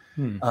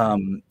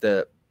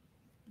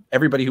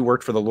 Everybody who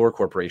worked for the Lore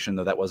Corporation,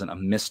 though that wasn't a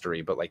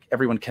mystery, but like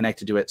everyone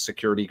connected to it,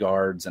 security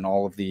guards and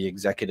all of the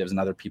executives and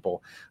other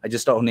people, I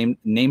just all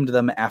named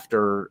them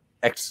after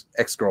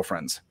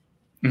ex-girlfriends.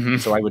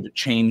 So I would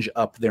change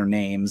up their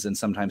names and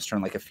sometimes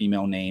turn like a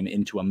female name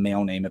into a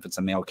male name if it's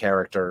a male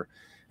character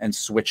and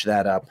switch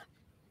that up.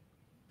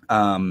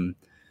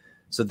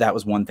 So that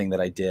was one thing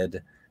that I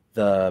did.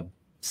 The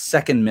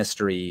second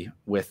mystery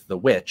with the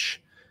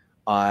witch,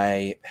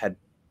 I had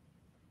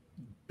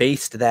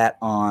based that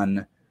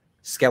on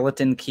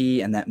Skeleton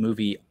Key and that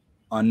movie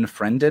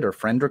Unfriended or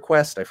Friend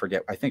Request. I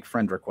forget. I think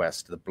Friend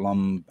Request, the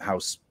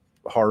Blumhouse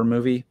horror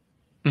movie.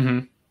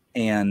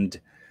 And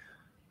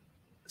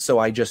so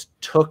I just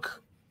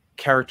took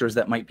characters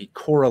that might be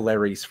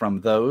corollaries from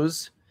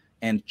those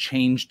and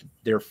changed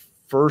their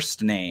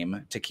first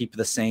name to keep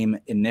the same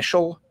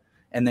initial,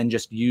 and then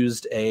just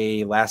used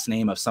a last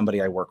name of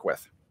somebody I work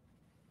with.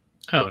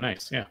 Oh,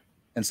 nice. Yeah.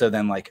 And so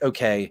then like,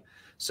 okay,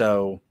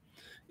 so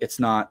it's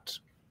not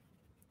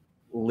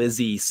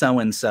Lizzie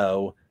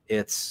so-and-so,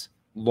 it's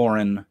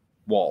Lauren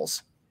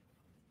Walls.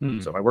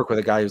 So if I work with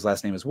a guy whose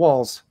last name is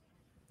Walls,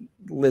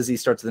 Lizzie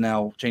starts with an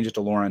L, change it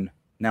to Lauren.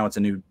 Now it's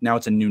a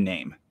new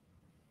name.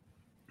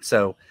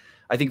 So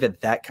I think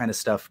that kind of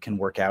stuff can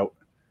work out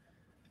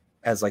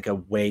as like a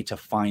way to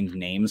find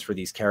names for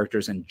these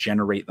characters and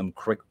generate them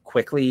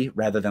quickly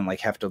rather than like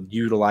have to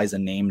utilize a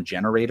name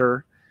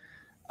generator,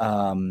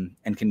 and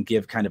can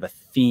give kind of a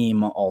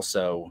theme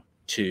also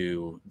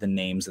to the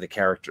names of the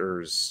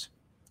characters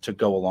to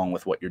go along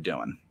with what you're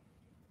doing.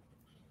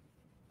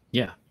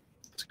 Yeah,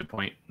 that's a good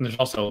point. And there's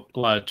also a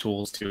lot of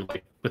tools too,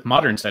 like with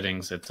modern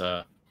settings. It's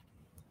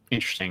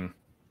interesting.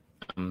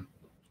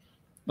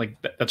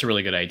 That's a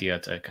really good idea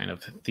to kind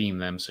of theme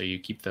them so you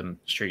keep them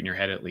straight in your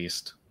head, at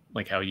least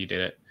like how you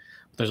did it.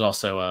 But there's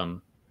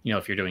also,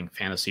 if you're doing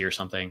fantasy or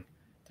something,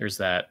 there's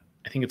that.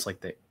 I think it's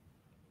like there's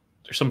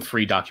some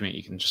free document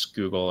you can just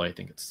Google. I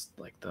think it's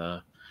like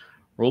the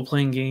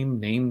role-playing game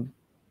name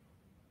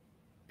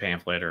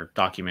pamphlet or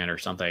document or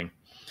something.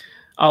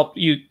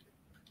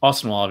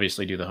 Austin will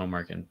obviously do the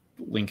homework and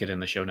link it in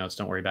the show notes.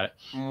 Don't worry about it.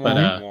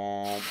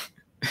 But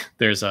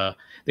there's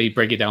they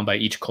break it down by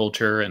each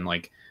culture and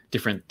like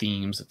different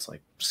themes. It's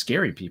like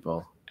scary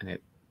people, and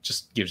it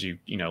just gives you,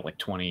 like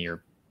 20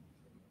 or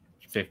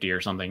 50 or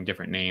something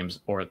different names,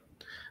 or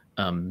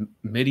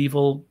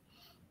medieval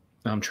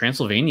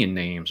Transylvanian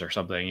names or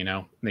something,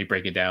 and they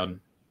break it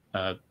down.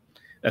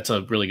 That's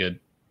a really good.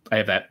 I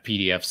have that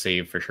PDF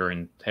saved for sure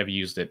and have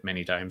used it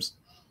many times.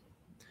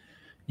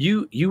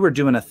 You were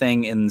doing a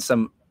thing in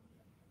some.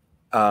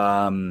 You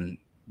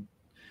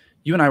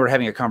and I were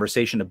having a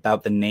conversation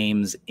about the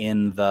names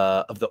of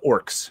the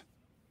orcs,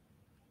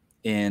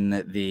 in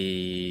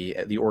the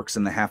orcs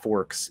and the half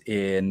orcs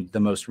in the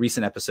most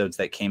recent episodes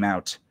that came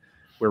out.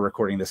 We're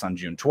recording this on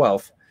June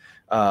 12th.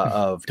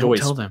 Don't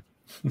tell them.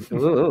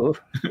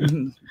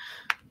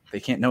 They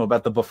can't know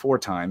about the before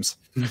times.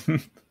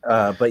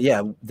 But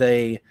yeah,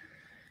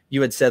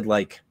 you had said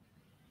like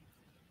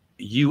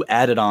you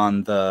added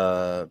on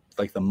the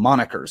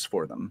monikers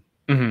for them.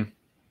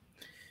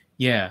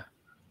 Yeah.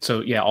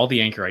 So yeah, all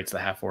the anchorites, the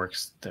half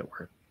orcs that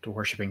were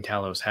worshiping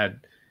Talos,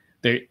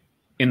 they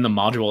in the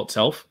module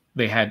itself,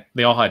 they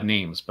all had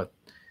names, but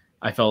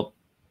I felt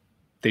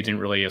they didn't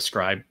really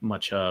ascribe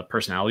much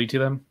personality to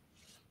them,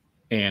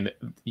 and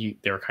they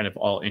were kind of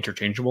all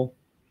interchangeable.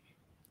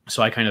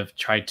 So I kind of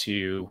tried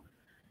to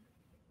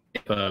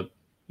a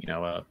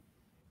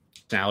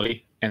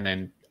personality, and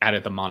then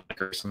added the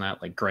monikers on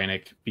that. Like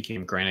Granick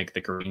became Granick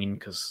the Green,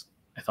 because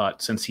I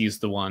thought since he's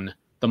the one,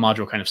 the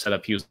module kind of set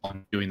up, he was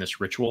doing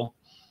this ritual,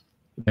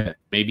 that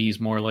maybe he's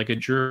more like a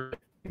druid.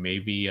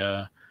 Maybe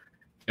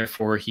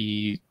therefore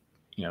he,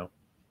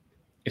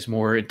 is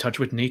more in touch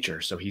with nature.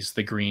 So he's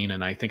the green.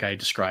 And I think I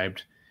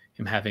described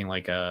him having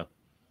like a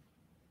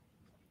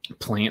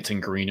plants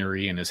and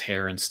greenery in his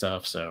hair and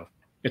stuff. So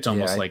it's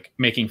almost like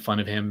making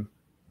fun of him.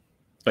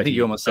 But I think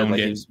you almost said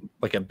like he's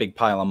like a big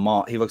pile of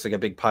moss. He looks like a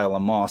big pile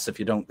of moss if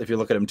you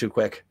look at him too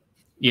quick.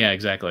 Yeah,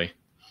 exactly.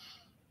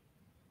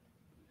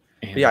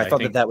 And yeah, I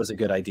thought that was a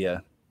good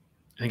idea.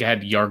 I think I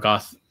had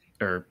Yargoth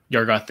or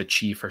Yargoth the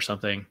Chief or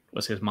something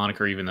was his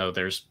moniker, even though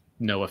there's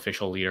no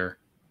official leader,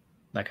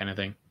 that kind of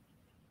thing.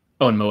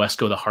 Oh, and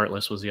Moesko the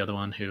Heartless was the other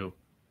one, who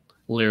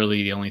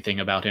literally the only thing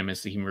about him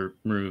is that he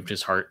removed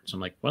his heart. So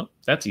I'm like, well,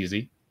 that's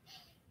easy.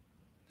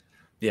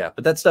 Yeah,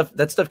 but that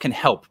stuff can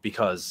help,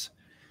 because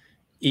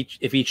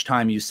each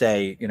time you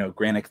say,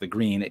 Granik the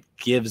Green, it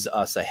gives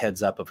us a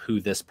heads up of who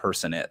this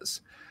person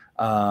is.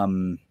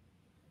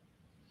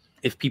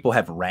 If people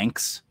have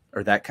ranks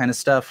or that kind of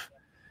stuff,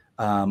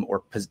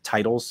 or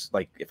titles,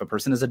 like if a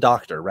person is a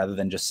doctor, rather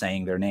than just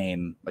saying their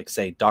name, like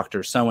say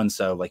Dr.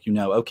 So-and-so, like,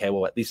 okay,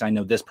 well, at least I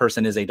know this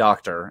person is a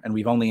doctor, and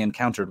we've only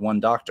encountered one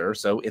doctor,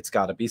 so it's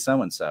got to be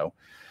so-and-so.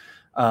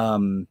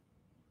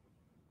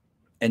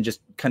 And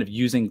just kind of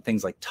using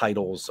things like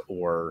titles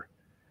or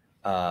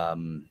I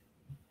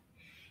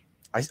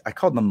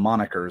called them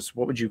monikers.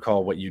 What would you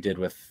call what you did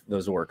with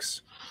those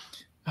orcs?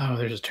 Oh,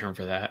 there's a term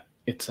for that.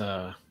 It's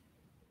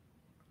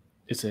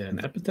is it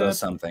an epithet?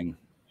 Something.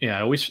 Yeah,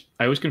 I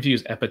always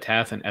confuse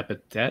epitaph and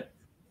epithet,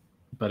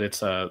 but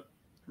it's the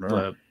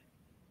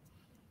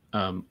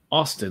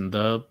Austin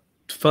the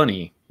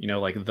funny,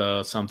 like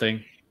the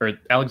something, or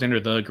Alexander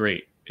the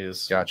Great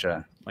is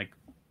gotcha, like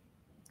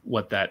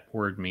what that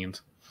word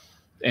means.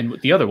 And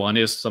the other one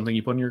is something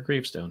you put on your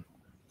gravestone.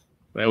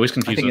 But I always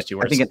confuse those two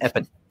words. I think an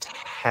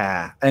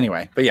epitaph.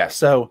 Anyway, but yeah,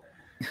 so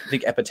I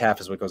think epitaph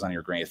is what goes on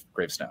your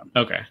gravestone.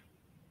 Okay.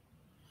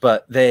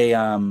 But they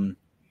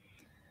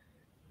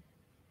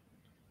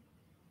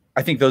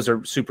I think those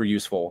are super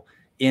useful.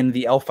 In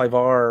the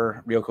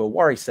L5R Ryoko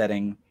Owari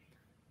setting,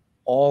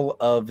 all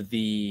of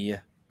the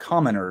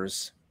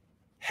commoners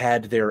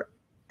had their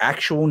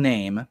actual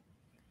name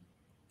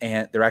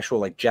and their actual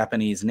like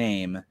Japanese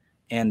name,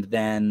 and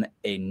then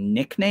a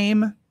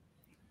nickname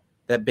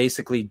that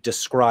basically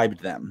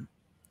described them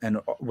and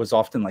was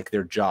often like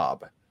their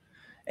job.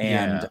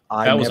 And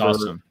that was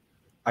awesome.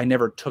 I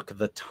never took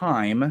the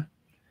time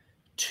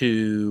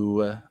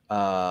to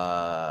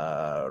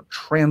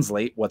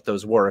translate what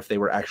those were, if they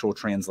were actual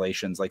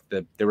translations. Like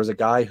there was a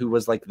guy who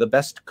was like the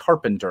best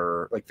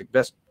carpenter, like the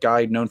best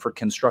guy known for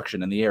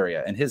construction in the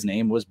area, and his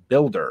name was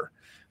Builder.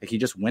 Like he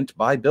just went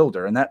by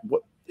Builder, and that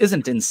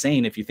isn't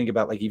insane if you think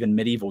about like even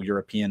medieval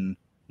European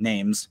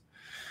names.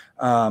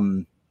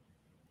 But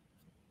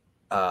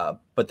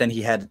then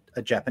he had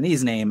a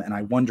Japanese name, and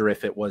I wonder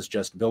if it was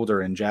just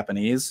Builder in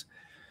Japanese,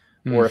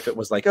 or if it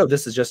was like, oh,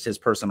 this is just his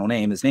personal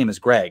name. His name is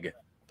Greg,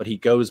 but he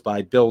goes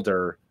by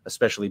Builder,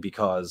 especially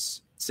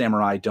because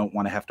samurai don't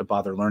want to have to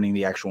bother learning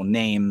the actual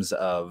names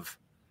of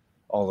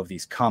all of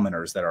these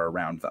commoners that are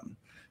around them.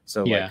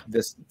 So like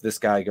this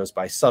guy goes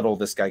by Subtle,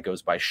 this guy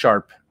goes by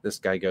Sharp, this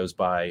guy goes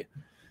by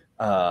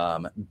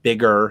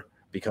Bigger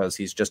because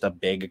he's just a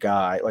big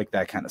guy, like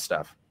that kind of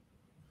stuff.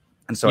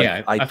 And so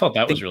I thought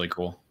that was really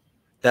cool.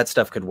 That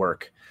stuff could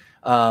work.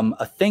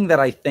 A thing that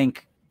I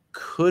think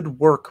could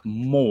work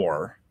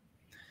more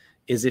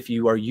is if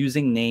you are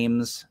using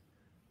names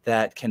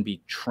that can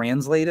be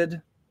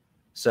translated.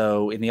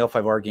 So in the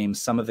L5R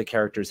games, some of the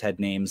characters had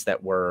names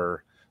that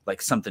were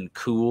like something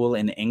cool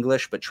in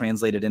English, but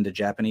translated into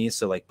Japanese.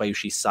 So like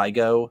Bayushi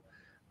Saigo,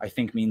 I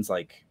think means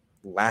like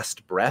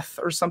last breath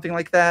or something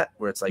like that,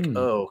 where it's like,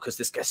 oh, because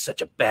this guy's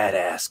such a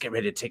badass, get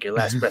ready to take your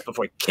last breath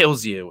before he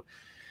kills you.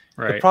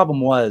 Right. The problem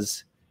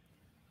was,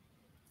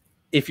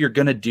 if you're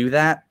going to do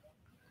that,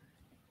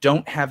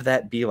 don't have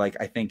that be like,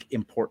 I think,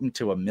 important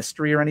to a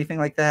mystery or anything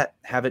like that.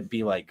 Have it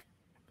be like,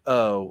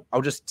 oh,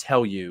 I'll just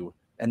tell you,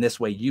 and this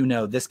way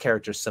this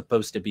character's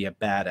supposed to be a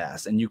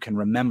badass, and you can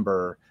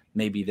remember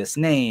maybe this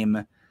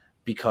name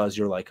because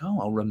you're like, oh,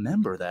 I'll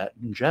remember that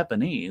in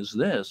Japanese.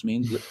 This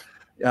means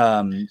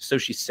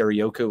Soshi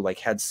Serioko like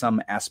had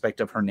some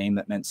aspect of her name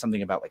that meant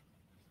something about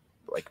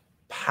like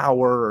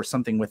power or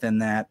something within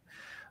that.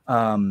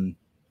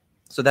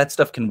 So that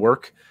stuff can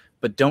work,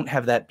 but don't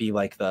have that be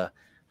like the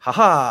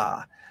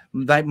haha.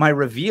 My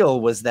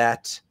reveal was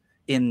that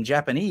in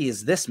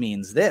Japanese this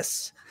means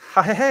this.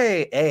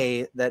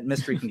 Hey, that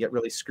mystery can get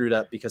really screwed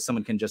up because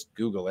someone can just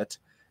Google it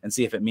and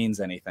see if it means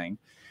anything.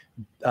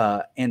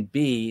 And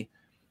B,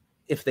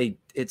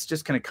 it's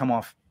just going to come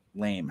off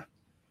lame,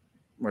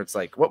 where it's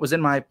like, what was in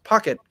my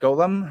pocket,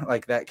 Golem?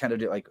 Like that kind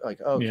of like,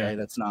 okay,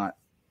 that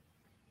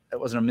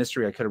wasn't a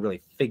mystery I could have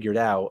really figured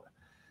out.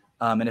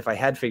 And if I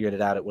had figured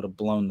it out, it would have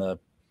blown the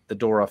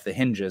door off the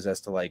hinges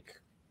as to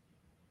like,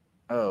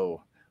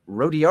 oh,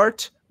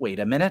 Rodiart? Wait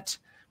a minute.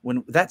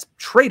 When that's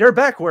traitor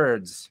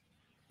backwards.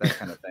 That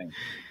kind of thing.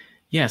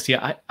 Yes,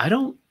 yeah.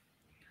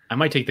 I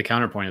might take the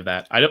counterpoint of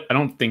that. I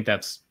don't think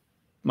that's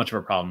much of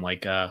a problem.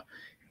 Like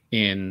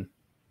when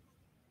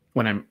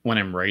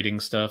I'm writing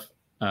stuff,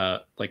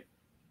 like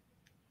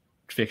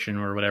fiction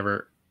or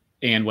whatever,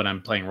 and when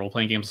I'm playing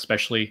role-playing games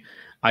especially,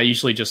 I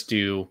usually just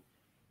do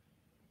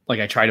like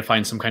I try to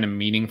find some kind of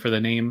meaning for the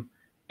name,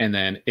 and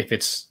then if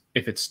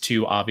it's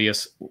too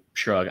obvious,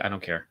 shrug, I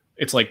don't care.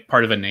 It's like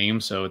part of a name,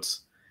 so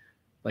it's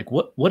like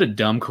what a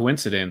dumb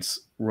coincidence.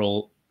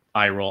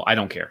 I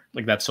don't care.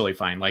 Like that's totally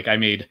fine. Like I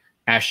made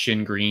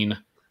Ashton Green,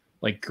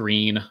 like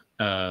green,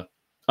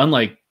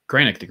 unlike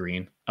Granik the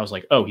Green. I was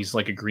like, oh, he's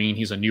like a green.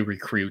 He's a new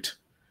recruit.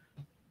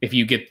 if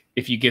you get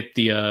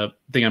the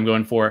thing I'm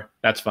going for,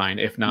 that's fine.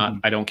 If not,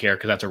 I don't care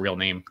because that's a real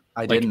name.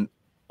 I didn't.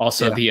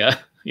 Also, I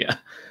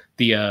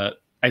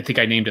think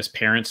I named his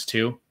parents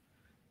too.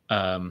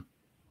 I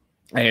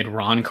had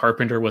Ron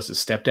Carpenter was his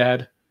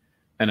stepdad,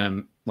 and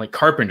I'm like,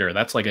 Carpenter,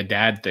 that's like a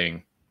dad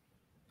thing.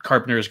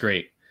 Carpenter is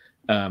great.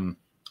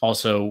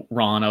 Also,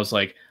 Ron, I was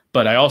like,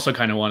 but I also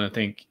kind of want to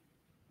think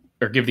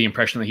or give the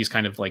impression that he's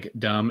kind of like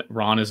dumb.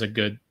 Ron is a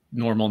good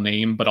normal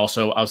name, but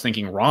also I was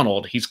thinking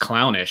Ronald, he's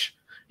clownish.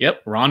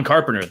 Yep, Ron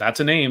Carpenter, that's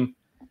a name.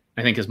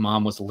 I think his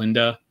mom was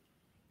Linda,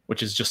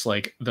 which is just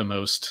like the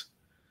most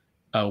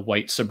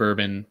white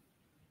suburban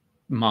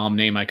mom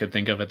name I could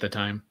think of at the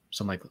time.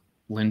 So I'm like,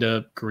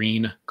 Linda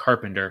Green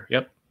Carpenter.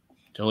 Yep,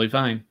 totally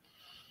fine.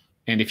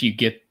 And if you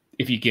get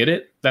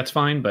it, that's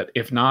fine. But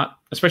if not,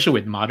 especially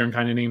with modern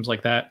kind of names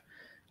like that,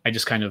 I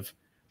just kind of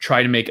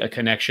try to make a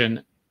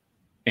connection.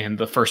 And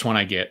the first one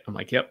I get, I'm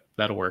like, yep,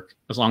 that'll work.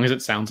 As long as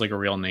it sounds like a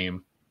real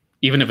name,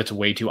 even if it's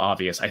way too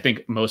obvious. I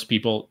think most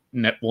people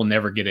will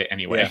never get it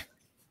anyway. Yeah.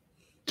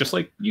 Just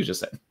like you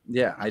just said.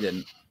 Yeah, I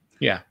didn't.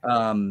 Yeah.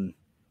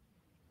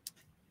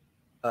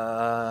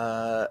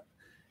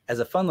 As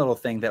a fun little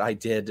thing that I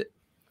did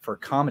for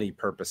comedy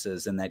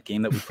purposes in that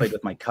game that we played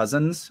with my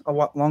cousins a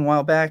long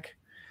while back.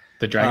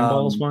 The Dragon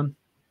Balls one?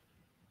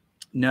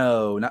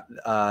 No,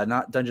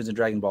 not Dungeons and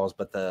Dragon Balls,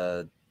 but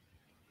the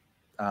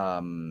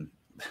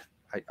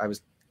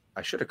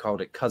I should have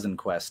called it Cousin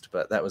Quest,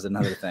 but that was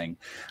another thing.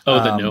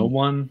 Oh, the gnome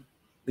one?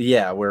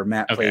 Yeah, where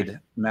Matt played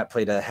a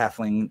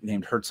halfling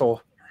named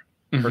Herzl,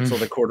 Herzl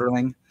the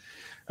Quarterling.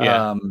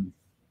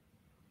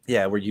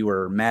 Yeah, where you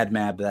were Mad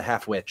Mab the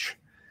half witch.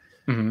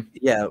 Mm-hmm.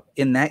 Yeah,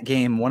 in that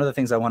game, one of the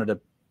things I wanted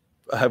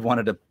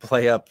to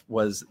play up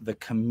was the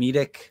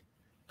comedic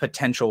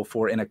potential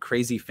for in a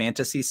crazy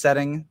fantasy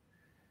setting,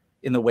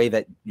 in the way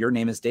that your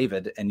name is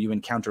David and you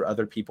encounter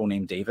other people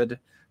named David.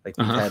 Like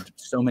we've had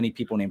so many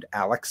people named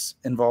Alex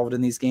involved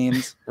in these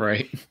games.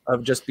 Right.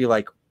 Of just be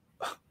like,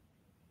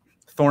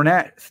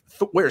 Thornash,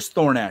 where's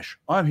Thornash?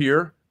 I'm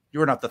here.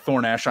 You're not the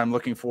Thornash I'm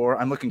looking for.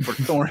 I'm looking for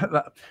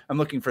I'm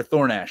looking for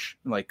Thornash.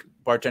 Like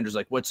bartender's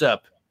like, what's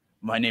up?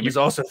 My name is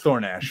also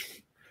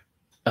Thornash.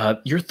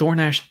 You're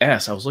Thornash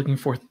S. I was looking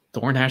for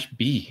Thornash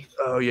B.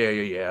 Oh,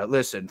 yeah.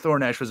 Listen,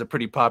 Thornash was a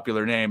pretty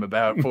popular name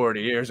about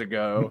 40 years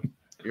ago.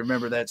 You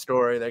remember that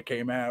story that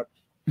came out?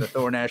 The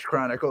Thornash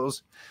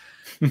Chronicles?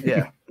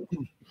 Yeah.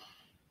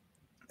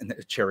 And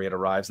the chariot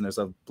arrives and there's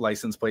a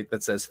license plate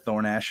that says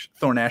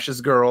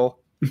Thornash's girl.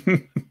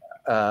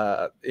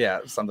 Yeah,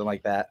 something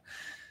like that.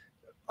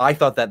 I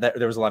thought that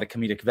there was a lot of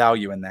comedic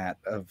value in that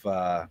of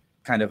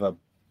kind of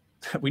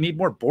we need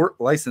more Bort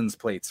license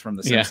plates from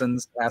the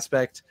Simpsons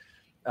aspect.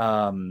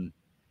 But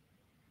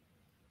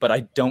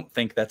I don't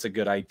think that's a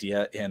good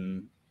idea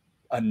in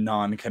a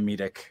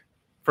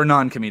for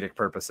non-comedic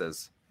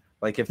purposes.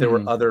 Like if there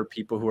were other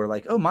people who are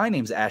like, oh, my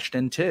name's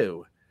Ashton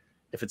too.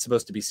 If it's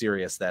supposed to be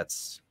serious,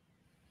 that's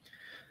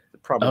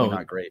probably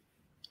not great.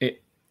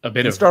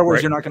 In Star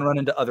Wars, you're not going to run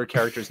into other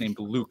characters named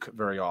Luke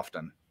very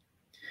often.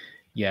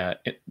 Yeah.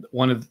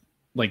 One of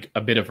like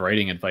a bit of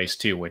writing advice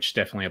too, which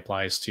definitely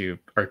applies to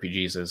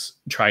RPGs, is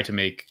try to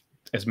make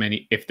as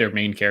many, if they're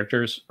main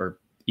characters or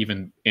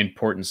even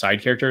important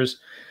side characters,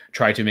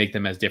 try to make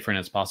them as different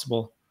as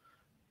possible.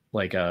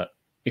 Like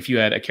if you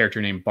had a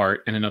character named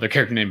Bart and another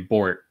character named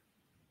Bort,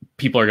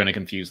 people are going to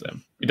confuse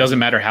them. It doesn't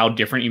matter how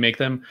different you make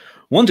them.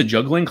 One's a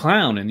juggling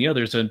clown and the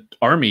other's an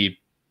army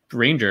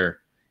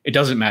ranger. It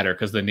doesn't matter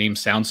because the names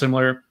sound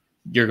similar.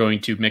 You're going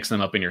to mix them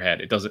up in your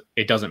head.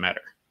 It doesn't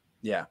matter.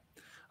 Yeah.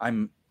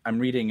 I'm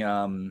reading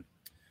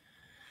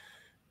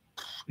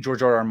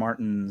George R.R.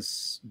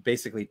 Martin's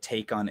basically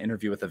take on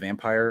Interview with the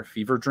Vampire,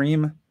 Fever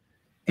Dream.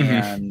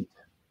 And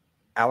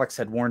Alex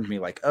had warned me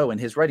like, oh, in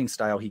his writing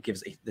style, he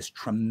gives this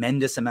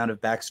tremendous amount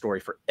of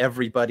backstory for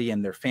everybody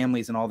and their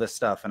families and all this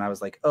stuff. And I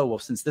was like, oh, well,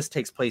 since this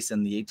takes place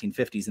in the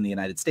 1850s in the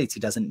United States, he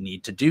doesn't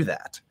need to do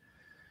that.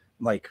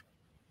 Like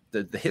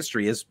the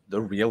history is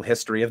the real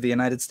history of the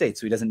United States.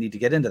 So he doesn't need to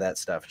get into that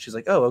stuff. She's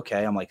like, oh,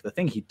 okay. I'm like, the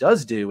thing he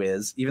does do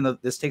is, even though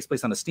this takes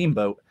place on a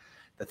steamboat,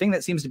 the thing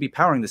that seems to be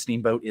powering the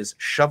steamboat is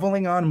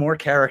shoveling on more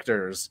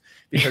characters,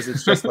 because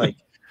it's just like,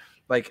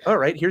 all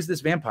right, here's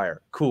this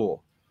vampire.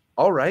 Cool.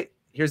 All right.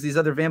 Here's these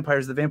other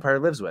vampires the vampire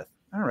lives with.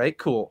 All right,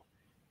 cool.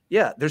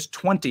 Yeah, there's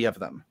 20 of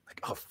them. Like,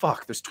 oh,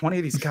 fuck, there's 20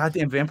 of these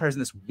goddamn vampires in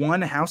this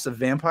one house of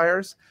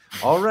vampires.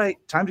 All right,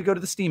 time to go to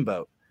the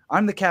steamboat.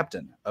 I'm the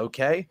captain.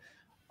 Okay.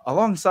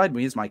 Alongside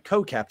me is my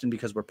co-captain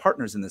because we're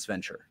partners in this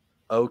venture.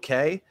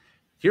 Okay.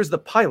 Here's the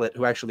pilot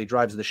who actually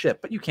drives the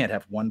ship, but you can't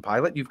have one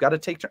pilot. You've got to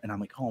take turns. And I'm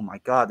like, oh my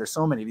God, there's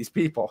so many of these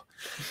people.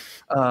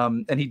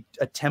 And he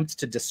attempts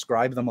to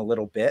describe them a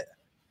little bit,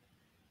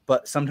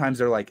 but sometimes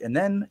they're like, and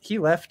then he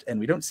left and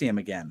we don't see him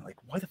again. Like,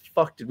 why the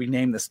fuck did we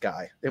name this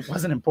guy? It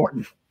wasn't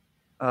important.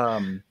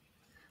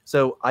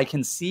 So I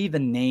can see the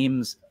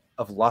names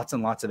of lots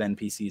and lots of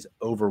NPCs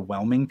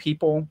overwhelming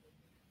people.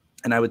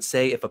 And I would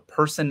say if a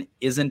person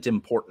isn't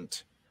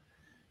important,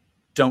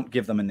 don't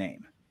give them a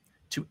name.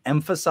 To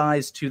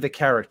emphasize to the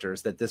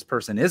characters that this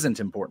person isn't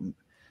important,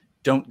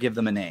 don't give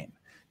them a name.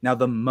 Now,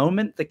 the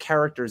moment the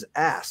characters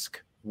ask,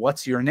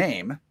 "What's your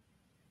name?"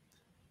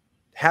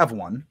 have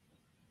one.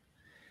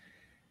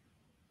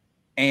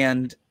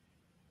 And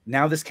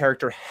now this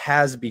character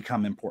has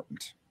become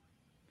important.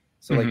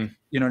 So like,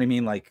 you know what I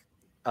mean? Like,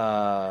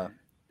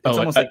 it's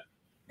almost like,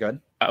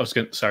 good.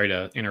 Sorry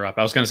to interrupt.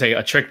 I was going to say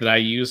a trick that I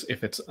use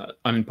if it's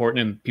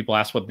unimportant and people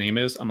ask what the name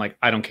is. I'm like,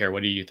 I don't care.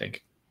 What do you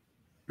think?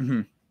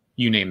 Mm-hmm.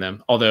 You name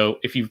them. Although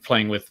if you're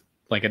playing with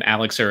like an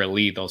Alex or a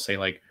Lee, they'll say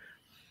like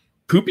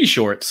poopy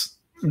shorts,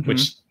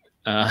 which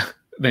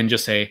then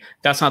just say,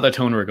 that's not the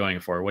tone we're going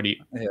for. What do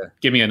you,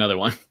 give me another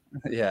one.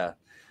 Yeah.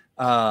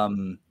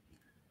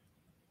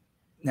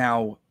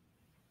 Now,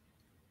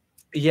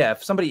 yeah,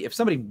 if somebody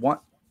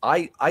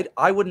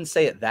I wouldn't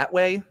say it that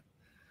way,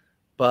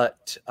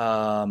 but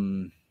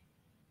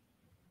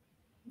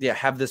yeah,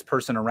 have this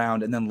person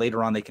around, and then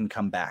later on they can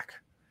come back.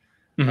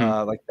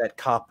 Like that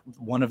cop,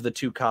 one of the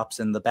two cops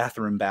in the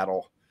bathroom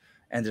battle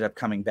ended up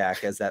coming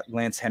back as that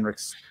Lance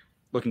Henriksen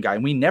looking guy,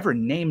 and we never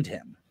named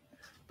him.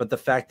 But the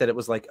fact that it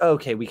was like, oh,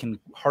 okay, we can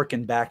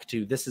harken back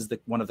to, this is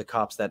one of the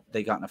cops that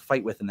they got in a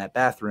fight with in that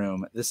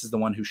bathroom. This is the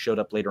one who showed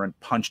up later and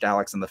punched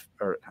Alex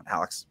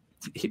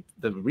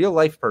the real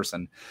life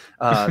person,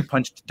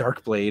 punched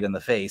Darkblade in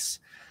the face.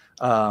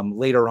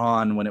 Later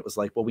on, when it was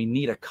like, well, we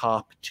need a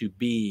cop to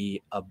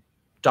be a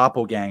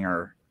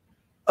doppelganger.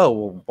 Oh,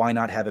 well, why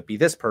not have it be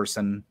this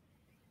person?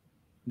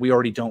 We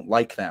already don't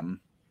like them.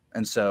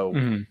 And so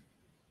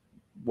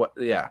what?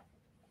 Yeah.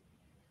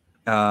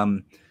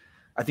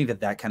 I think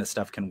that kind of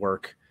stuff can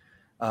work.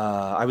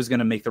 I was going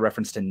to make the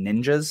reference to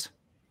ninjas.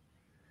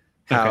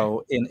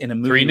 How in a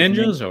movie, 3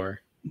 ninjas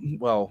or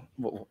well,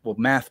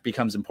 math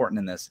becomes important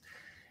in this.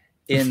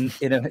 In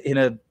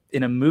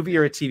a movie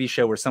or a TV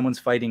show where someone's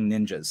fighting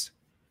ninjas,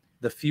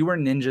 the fewer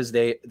ninjas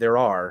there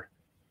are,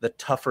 the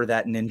tougher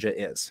that ninja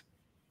is.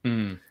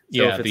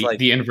 Yeah,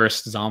 the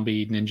inverse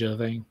zombie ninja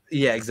thing.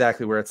 Yeah,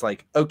 exactly. Where it's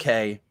like,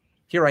 okay,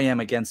 here I am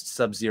against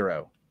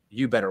Sub-Zero.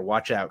 You better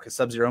watch out because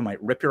Sub-Zero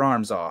might rip your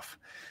arms off.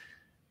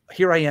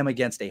 Here I am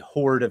against a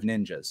horde of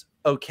ninjas.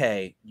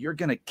 Okay, you're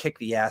going to kick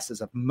the asses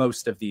of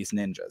most of these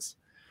ninjas.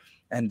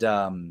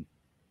 And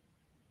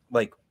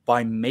like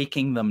by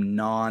making them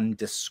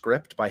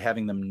nondescript, by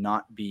having them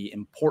not be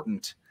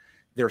important,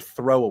 they're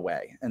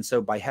throwaway. And so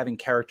by having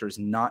characters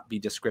not be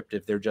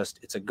descriptive,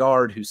 it's a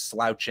guard who's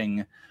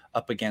slouching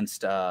up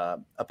against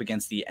the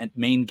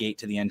main gate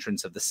to the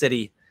entrance of the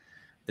city.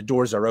 The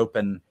doors are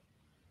open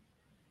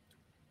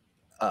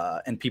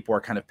and people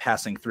are kind of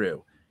passing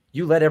through.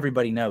 You let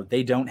everybody know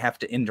they don't have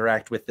to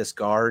interact with this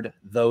guard,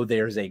 though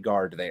there's a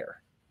guard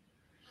there.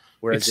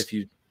 Whereas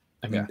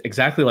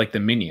exactly like the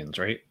Minions,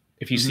 right?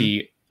 If you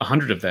see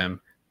 100 of them,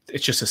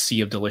 it's just a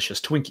sea of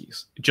delicious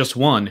Twinkies. Just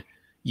one,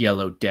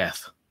 yellow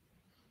death.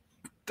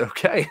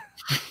 Okay.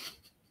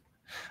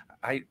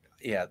 I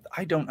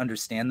don't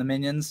understand the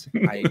Minions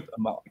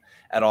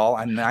at all.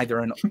 I'm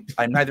neither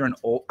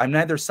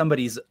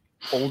somebody's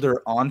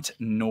older aunt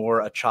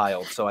nor a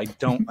child, so I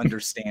don't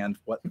understand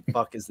what the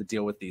fuck is the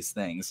deal with these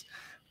things.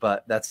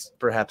 But that's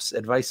perhaps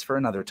advice for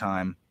another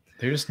time.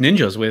 They're just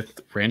ninjas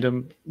with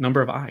random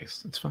number of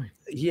eyes. It's fine.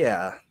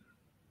 Yeah.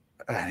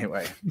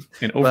 Anyway.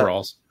 In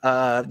overalls.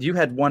 You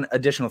had one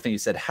additional thing. You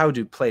said, how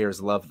do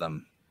players love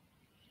them?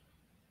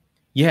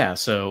 Yeah.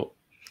 So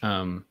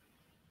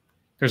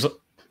there's a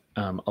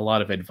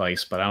lot of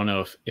advice, but I don't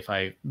know if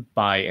I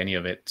buy any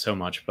of it so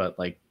much. But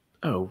like,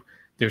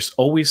 there's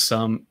always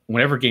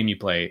whenever game you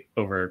play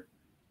over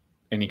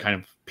any kind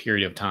of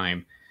period of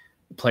time,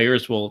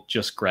 players will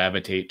just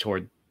gravitate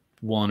toward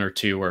one or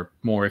two or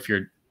more, if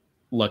you're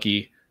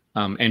lucky,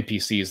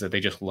 NPCs that they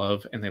just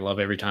love, and they love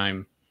every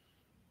time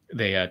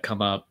they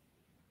come up.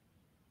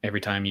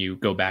 Every time you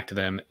go back to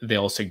them,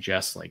 they'll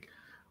suggest like,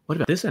 what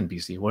about this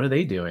NPC? What are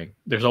they doing?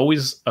 There's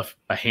always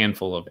a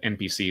handful of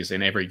NPCs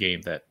in every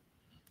game that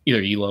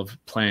either you love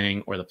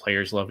playing or the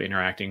players love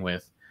interacting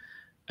with.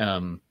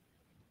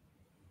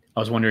 I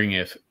was wondering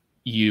if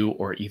you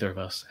or either of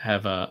us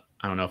have I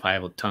don't know if I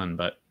have a ton,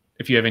 but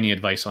if you have any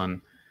advice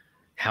on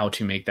how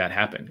to make that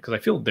happen, because I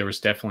feel there was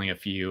definitely a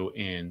few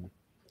in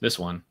this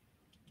one.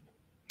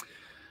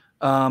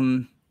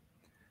 The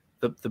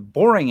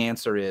boring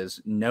answer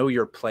is know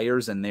your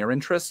players and their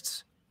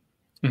interests,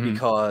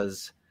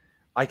 because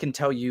I can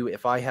tell you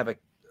if I have a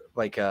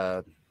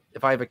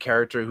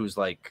character who's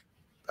like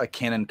a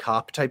canon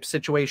cop type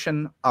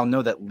situation, I'll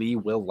know that Lee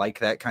will like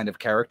that kind of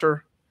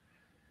character.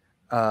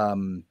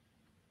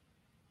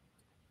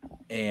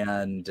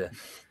 And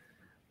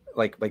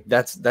like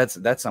that's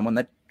someone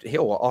that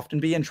he'll often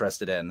be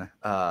interested in.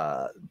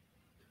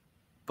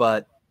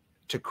 But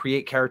to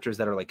create characters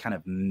that are like kind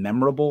of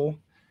memorable,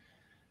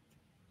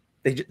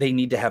 they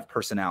need to have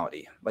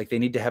personality. Like they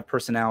need to have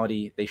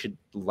personality. They should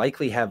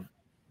likely have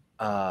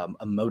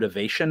a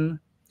motivation,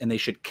 and they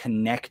should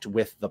connect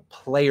with the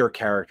player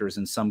characters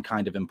in some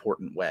kind of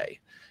important way.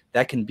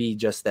 That can be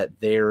just that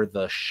they're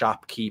the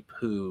shopkeep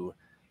who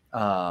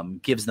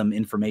gives them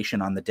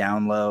information on the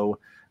down low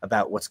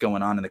about what's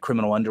going on in the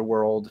criminal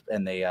underworld,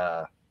 and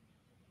they're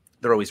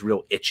always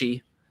real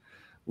itchy.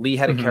 Lee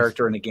had a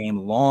character in a game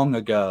long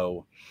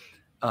ago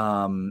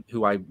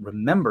who I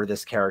remember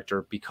this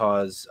character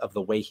because of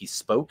the way he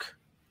spoke.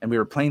 And we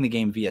were playing the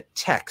game via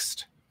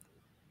text,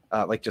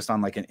 like just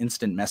on like an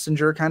instant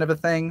messenger kind of a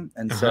thing.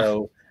 And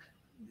so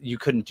you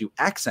couldn't do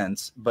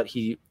accents, but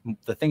the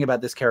thing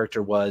about this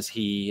character was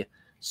he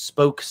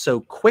spoke so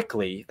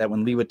quickly that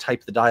when Lee would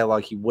type the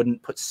dialogue, he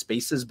wouldn't put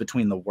spaces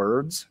between the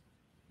words.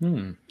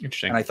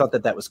 Interesting. And I thought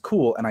that was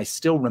cool. And I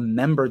still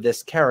remember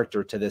this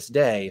character to this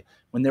day,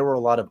 when there were a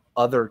lot of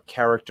other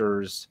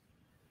characters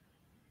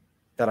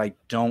that I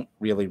don't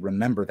really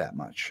remember that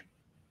much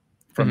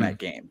from that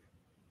game.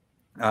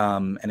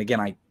 And again,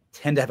 I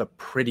tend to have a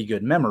pretty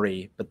good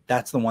memory, but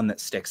that's the one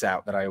that sticks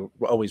out that I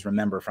always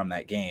remember from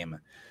that game,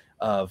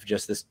 of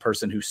just this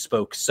person who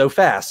spoke so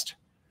fast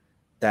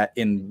that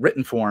in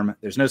written form,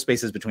 there's no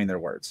spaces between their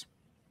words.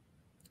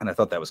 And I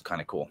thought that was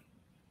kind of cool.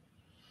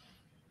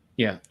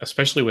 Yeah,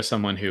 especially with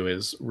someone who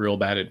is real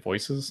bad at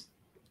voices.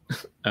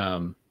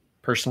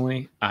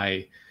 Personally,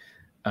 I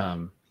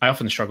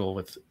often struggle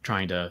with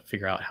trying to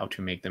figure out how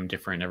to make them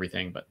different and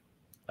everything, but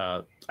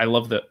I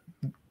love that.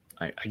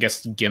 I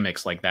guess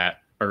gimmicks like that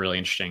are really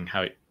interesting.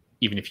 How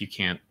even if you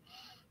can't,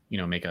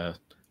 make a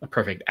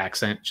perfect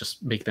accent,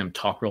 just make them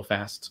talk real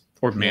fast,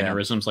 or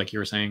mannerisms, like you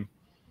were saying.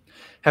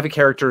 Have a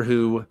character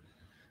who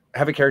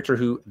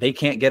they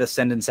can't get a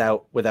sentence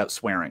out without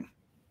swearing.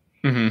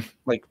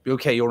 Like,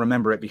 okay, you'll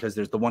remember it because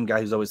there's the one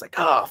guy who's always like,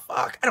 "Oh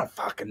fuck, I don't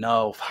fucking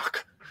know,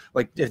 fuck."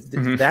 Like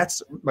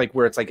that's like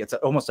where it's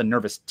almost a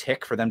nervous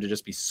tick for them to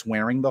just be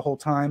swearing the whole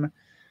time.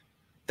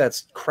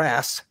 That's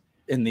crass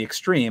in the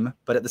extreme,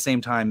 but at the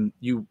same time,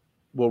 you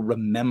will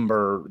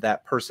remember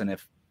that person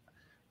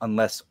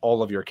unless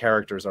all of your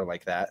characters are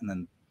like that, and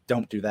then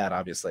don't do that,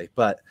 obviously.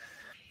 But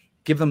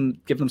give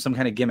them some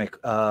kind of gimmick.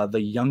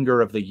 The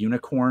younger of the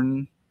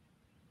unicorn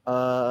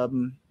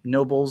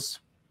nobles,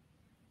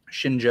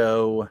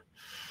 Shinjo.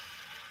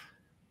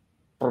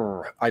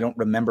 I don't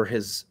remember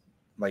his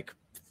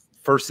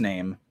first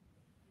name.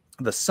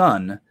 The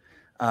son.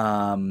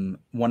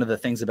 One of the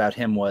things about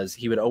him was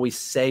he would always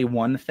say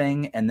one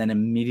thing and then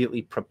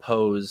immediately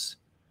propose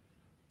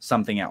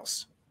something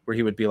else, where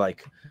he would be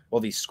like,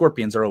 well, these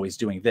scorpions are always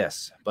doing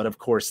this, but of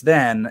course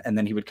and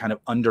then he would kind of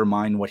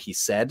undermine what he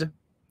said.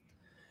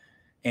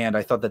 And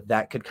I thought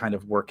that could kind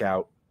of work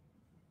out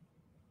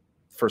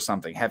for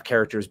something. Have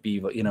characters be,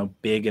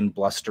 big and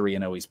blustery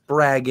and always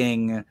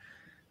bragging,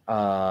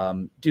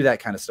 do that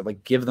kind of stuff.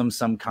 Like, give them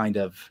some kind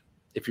of,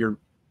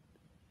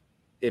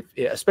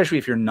 especially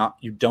if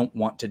you don't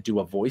want to do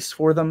a voice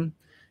for them,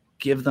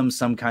 give them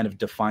some kind of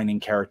defining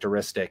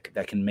characteristic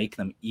that can make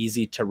them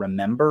easy to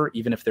remember,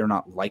 even if they're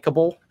not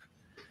likable.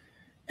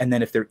 And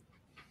then if they're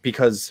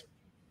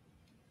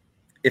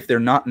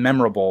not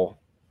memorable,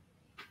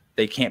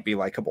 they can't be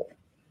likable.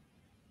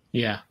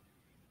 Yeah.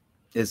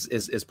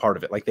 Is part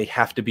of it. Like, they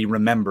have to be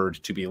remembered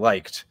to be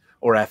liked,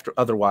 or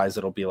otherwise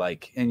it'll be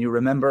like, and you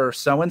remember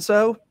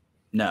so-and-so?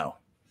 No.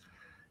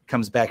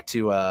 Comes back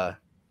to,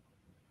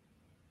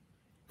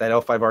 that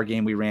L5R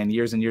game we ran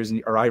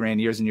I ran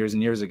years and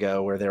years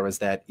ago, where there was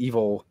that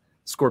evil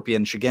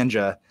scorpion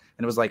Shigenja,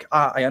 and it was like,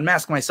 I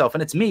unmask myself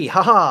and it's me,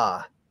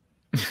 haha.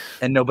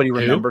 And nobody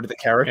remembered the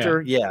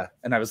character. Yeah.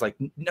 And I was like,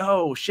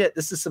 no shit,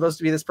 this is supposed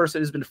to be this person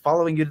who's been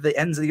following you to the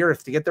ends of the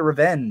earth to get their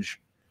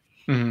revenge.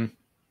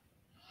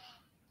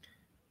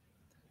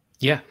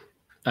 Yeah.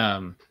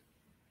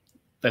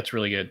 That's a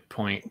really good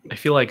point. I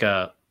feel like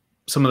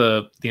some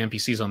of the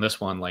NPCs on this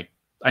one, like,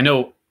 I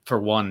know for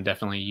one,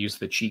 definitely use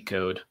the cheat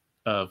code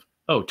of,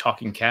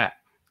 talking cat.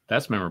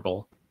 That's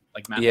memorable.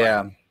 Like, Matt.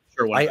 Yeah.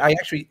 Sure.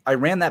 I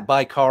ran that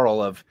by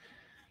Carl of,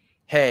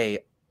 hey,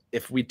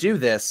 if we do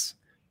this,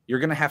 you're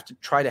going to have to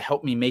try to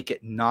help me make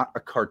it not a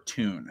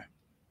cartoon.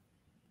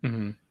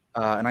 And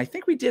I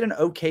think we did an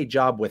okay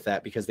job with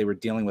that because they were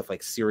dealing with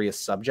serious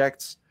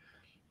subjects.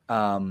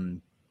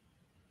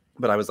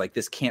 But I was like,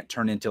 this can't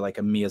turn into like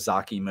a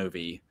Miyazaki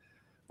movie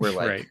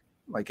where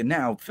and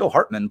now Phil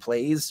Hartman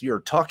plays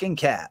your talking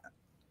cat.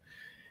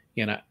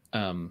 Yeah.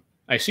 And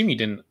I assume you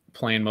didn't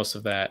plan most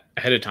of that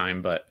ahead of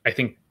time, but I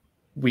think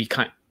you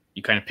kind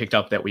of picked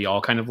up that we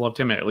all kind of loved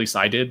him. At least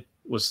I did,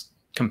 was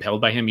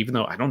compelled by him, even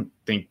though I don't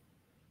think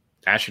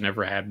Ashen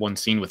ever had one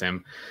scene with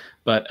him.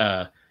 But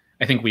I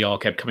think we all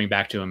kept coming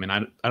back to him. And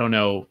I don't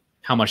know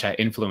how much that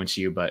influenced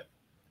you, but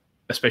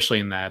especially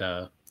in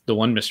that the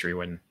one mystery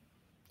when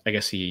I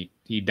guess he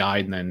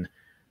died, and then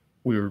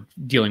we were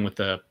dealing with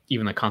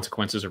even the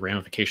consequences or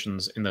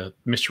ramifications in the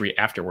mystery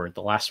afterward.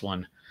 The last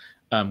one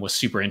was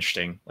super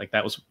interesting. Like,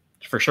 that was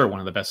for sure one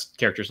of the best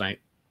characters. And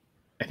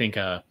I think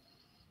I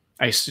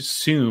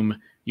assume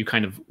you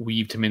kind of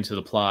weaved him into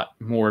the plot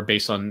more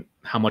based on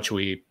how much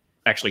we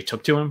actually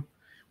took to him,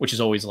 which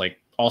is always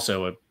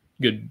also a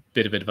good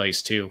bit of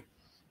advice too.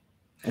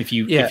 If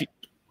you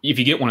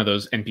get one of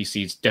those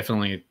NPCs,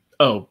 definitely,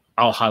 I'll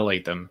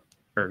highlight them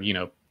or,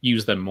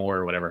 use them more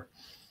or whatever.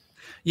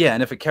 Yeah.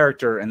 And if a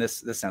character, and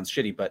this sounds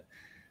shitty, but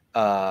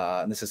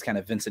and this is kind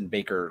of Vincent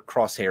Baker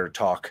crosshair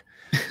talk.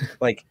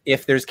 Like,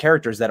 if there's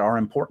characters that are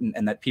important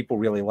and that people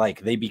really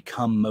like, they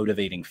become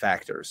motivating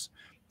factors.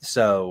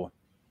 So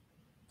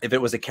if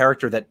it was a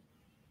character that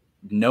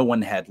no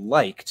one had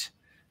liked,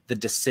 the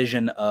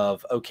decision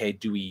of, okay,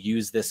 do we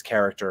use this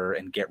character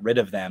and get rid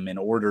of them in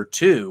order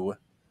to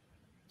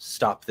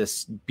stop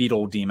this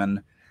beetle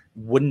demon,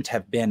 wouldn't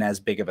have been as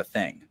big of a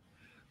thing.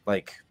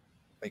 Like,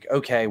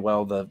 okay,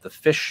 well, the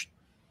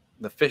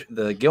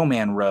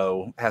Gillman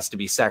row has to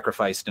be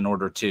sacrificed in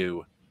order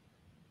to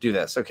do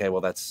this. Okay,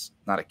 well, that's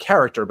not a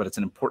character, but it's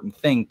an important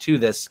thing to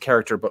this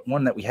character, but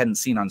one that we hadn't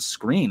seen on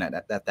screen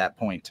at that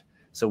point.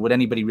 So would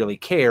anybody really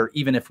care,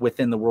 even if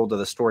within the world of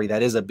the story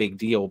that is a big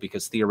deal,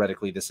 because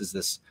theoretically this is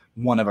this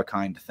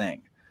one-of-a-kind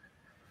thing?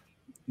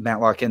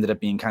 Matlock ended up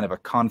being kind of a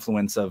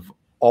confluence of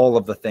all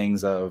of the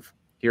things of,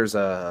 here's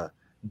a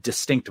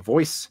distinct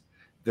voice,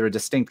 they're a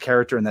distinct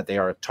character in that they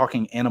are a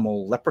talking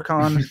animal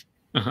leprechaun.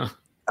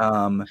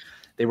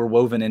 They were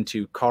woven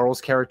into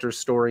Carl's character's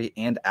story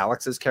and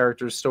Alex's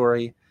character's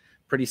story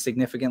pretty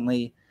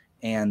significantly.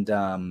 And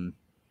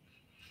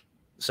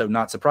so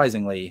not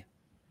surprisingly,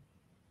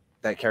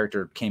 that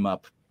character came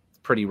up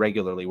pretty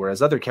regularly,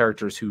 whereas other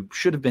characters who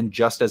should have been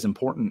just as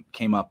important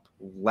came up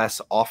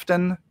less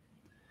often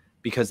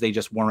because they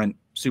just weren't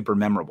super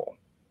memorable.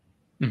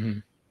 Mm-hmm.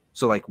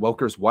 So like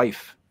Welker's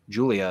wife,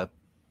 Julia,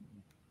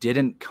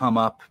 didn't come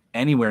up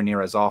anywhere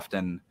near as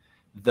often,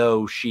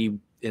 though she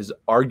is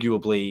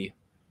arguably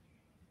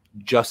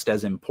just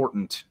as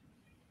important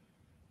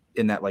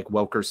in that, like,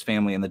 Welker's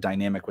family and the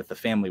dynamic with the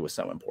family was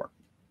so important.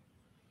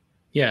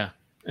 Yeah.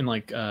 And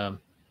like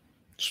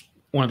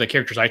one of the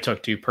characters I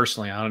took to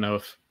personally, I don't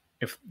know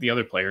if the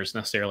other players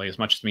necessarily as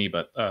much as me,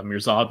 but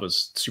Mirzad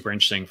was super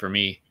interesting for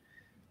me.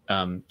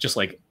 Just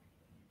like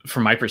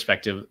from my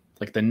perspective,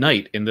 like the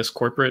knight in this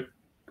corporate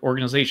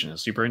organization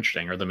is super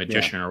interesting, or the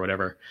magician or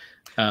whatever.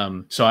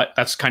 So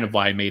that's kind of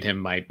why I made him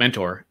my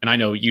mentor. And I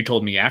know you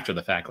told me after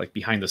the fact, like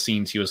behind the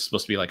scenes, he was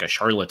supposed to be like a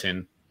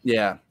charlatan.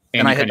 Yeah.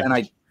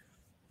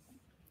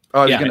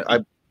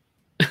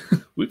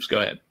 Whoops,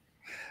 go ahead.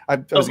 I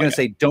was going to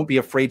say, don't be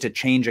afraid to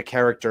change a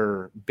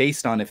character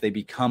based on if they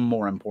become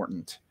more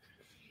important.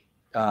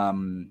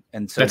 And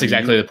so that's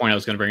exactly the point I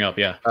was going to bring up.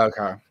 Yeah.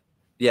 Okay.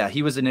 Yeah.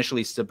 He was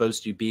initially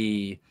supposed to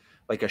be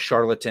like a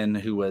charlatan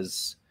who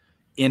was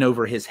in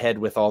over his head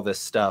with all this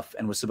stuff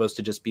and was supposed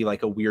to just be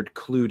like a weird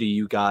clue to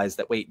you guys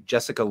that, wait,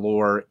 Jessica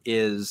Lore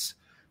is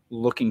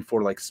looking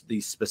for like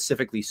these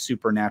specifically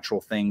supernatural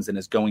things and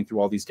is going through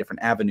all these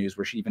different avenues,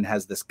 where she even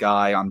has this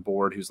guy on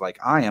board who's like,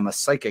 I am a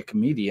psychic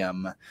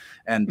medium,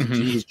 and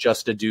he's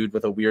just a dude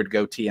with a weird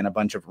goatee and a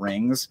bunch of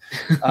rings.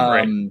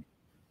 Right.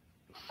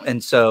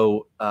 And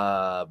so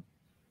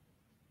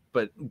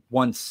but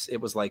once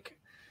it was like,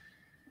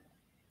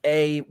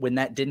 when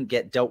that didn't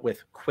get dealt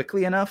with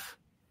quickly enough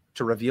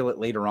to reveal it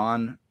later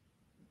on,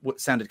 what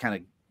sounded kind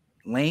of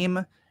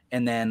lame.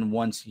 And then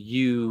once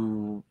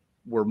you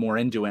were more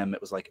into him,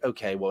 it was like,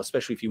 okay, well,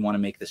 especially if you want to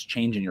make this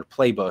change in your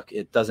playbook,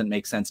 it doesn't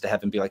make sense to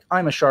have him be like,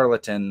 I'm a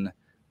charlatan.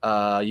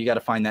 You got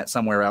to find that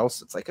somewhere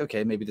else. It's like,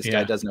 okay, maybe this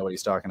guy does know what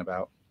he's talking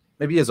about.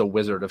 Maybe he is a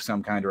wizard of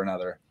some kind or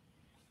another.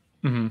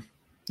 Mm-hmm.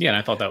 Yeah. And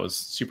I thought that was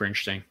super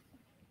interesting.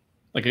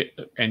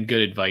 And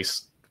good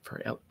advice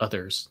for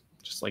others.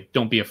 Just like,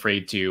 don't be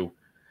afraid to,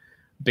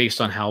 based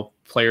on how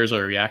players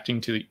are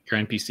reacting to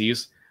your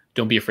NPCs,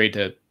 don't be afraid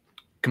to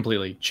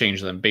completely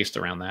change them based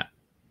around that.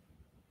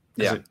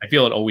 Yeah. I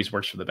feel it always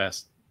works for the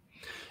best.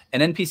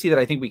 An NPC that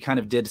I think we kind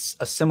of did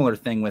a similar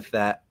thing with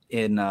that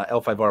in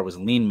L5R was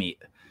Lean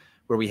Meat,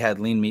 where we had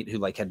Lean Meat who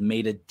like had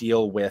made a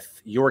deal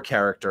with your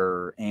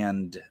character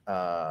and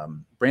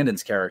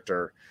Brandon's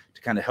character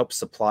to kind of help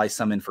supply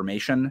some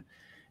information.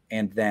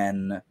 And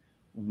then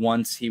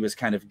once he was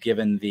kind of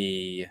given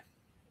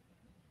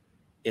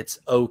it's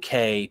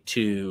okay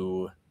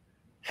to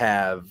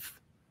have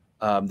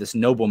this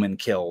nobleman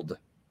killed,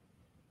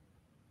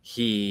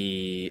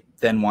 he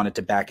then wanted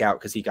to back out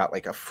because he got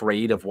like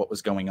afraid of what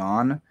was going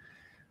on.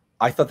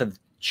 I thought that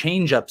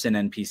change ups in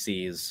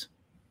NPCs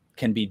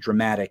can be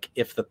dramatic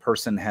if the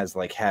person has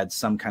like had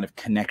some kind of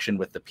connection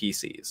with the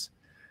PCs.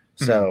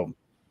 So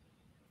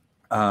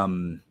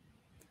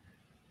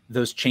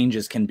those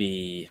changes can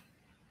be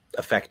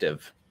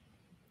effective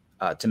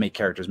to make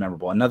characters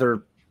memorable.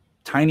 Another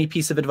tiny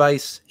piece of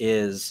advice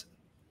is,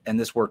 and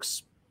this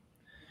works,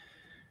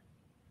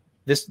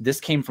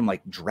 this came from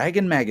like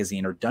Dragon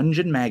Magazine or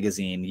Dungeon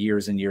Magazine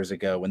years and years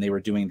ago when they were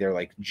doing their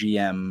like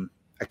GM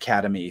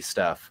Academy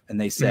stuff. And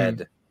they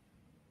said,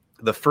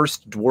 the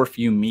first dwarf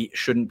you meet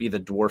shouldn't be the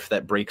dwarf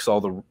that breaks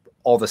all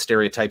the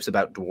stereotypes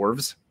about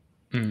dwarves.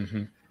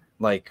 Mm-hmm.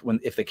 Like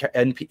if the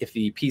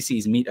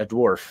PCs meet a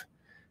dwarf,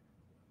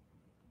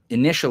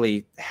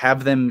 initially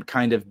have them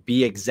kind of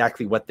be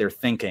exactly what they're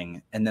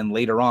thinking. And then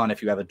later on,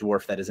 if you have a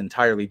dwarf that is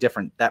entirely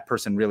different, that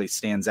person really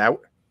stands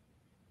out.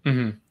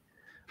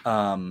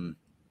 Mm-hmm.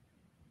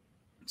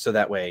 So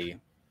that way,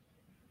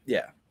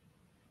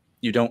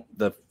 you don't,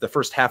 the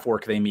first half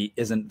orc they meet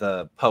isn't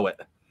the poet.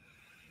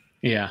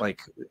 Yeah.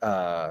 Like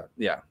that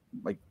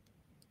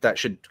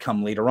should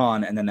come later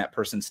on. And then that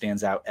person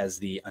stands out as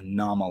the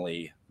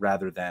anomaly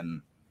rather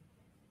than,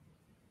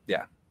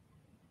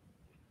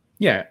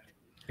 Yeah,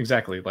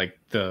 exactly. Like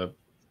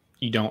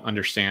you don't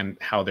understand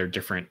how they're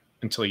different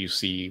until you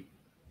see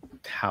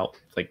how,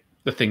 like,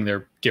 the thing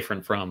they're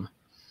different from.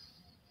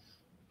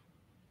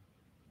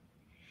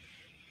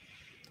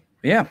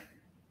 Yeah.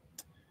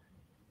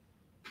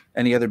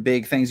 Any other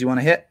big things you want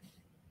to hit?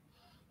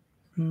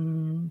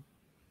 No,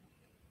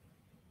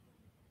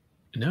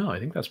 I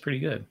think that's pretty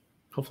good.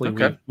 Hopefully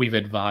Okay. we've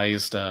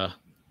advised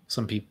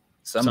some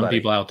Somebody.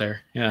 people out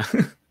there. Yeah.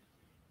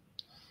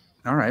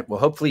 All right. Well,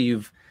 hopefully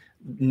you've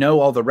know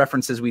all the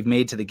references we've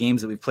made to the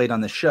games that we've played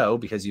on the show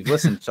because you've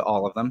listened to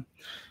all of them.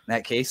 In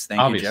that case,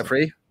 thank you,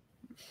 Jeffrey.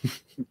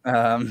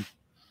 But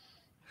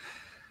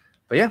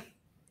yeah,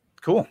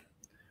 cool.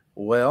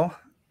 Well,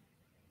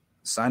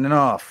 signing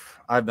off.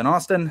 I've been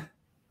Austin.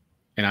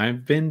 And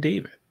I've been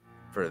David.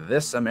 For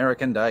This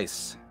American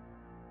Dice.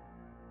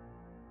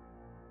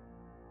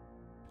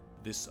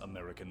 This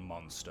American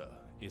Monster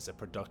is a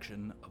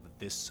production of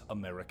This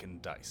American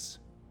Dice.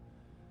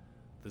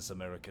 This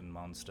American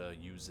Monster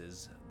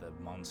uses the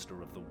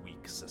Monster of the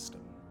Week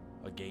system,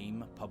 a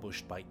game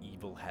published by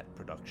Evil Hat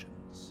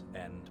Productions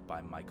and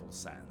by Michael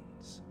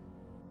Sands.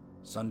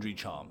 Sundry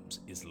Charms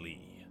is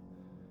Lee.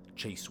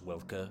 Chase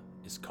Welker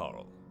is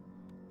Carl.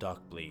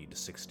 Darkblade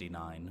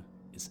 69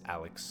 is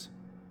Alex.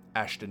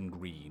 Ashton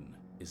Green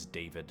is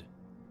David.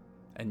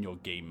 And your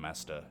Game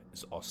Master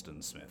is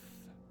Austin Smith.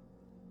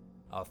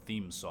 Our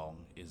theme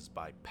song is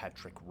by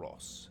Patrick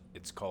Ross.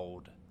 It's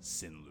called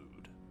Sinlu.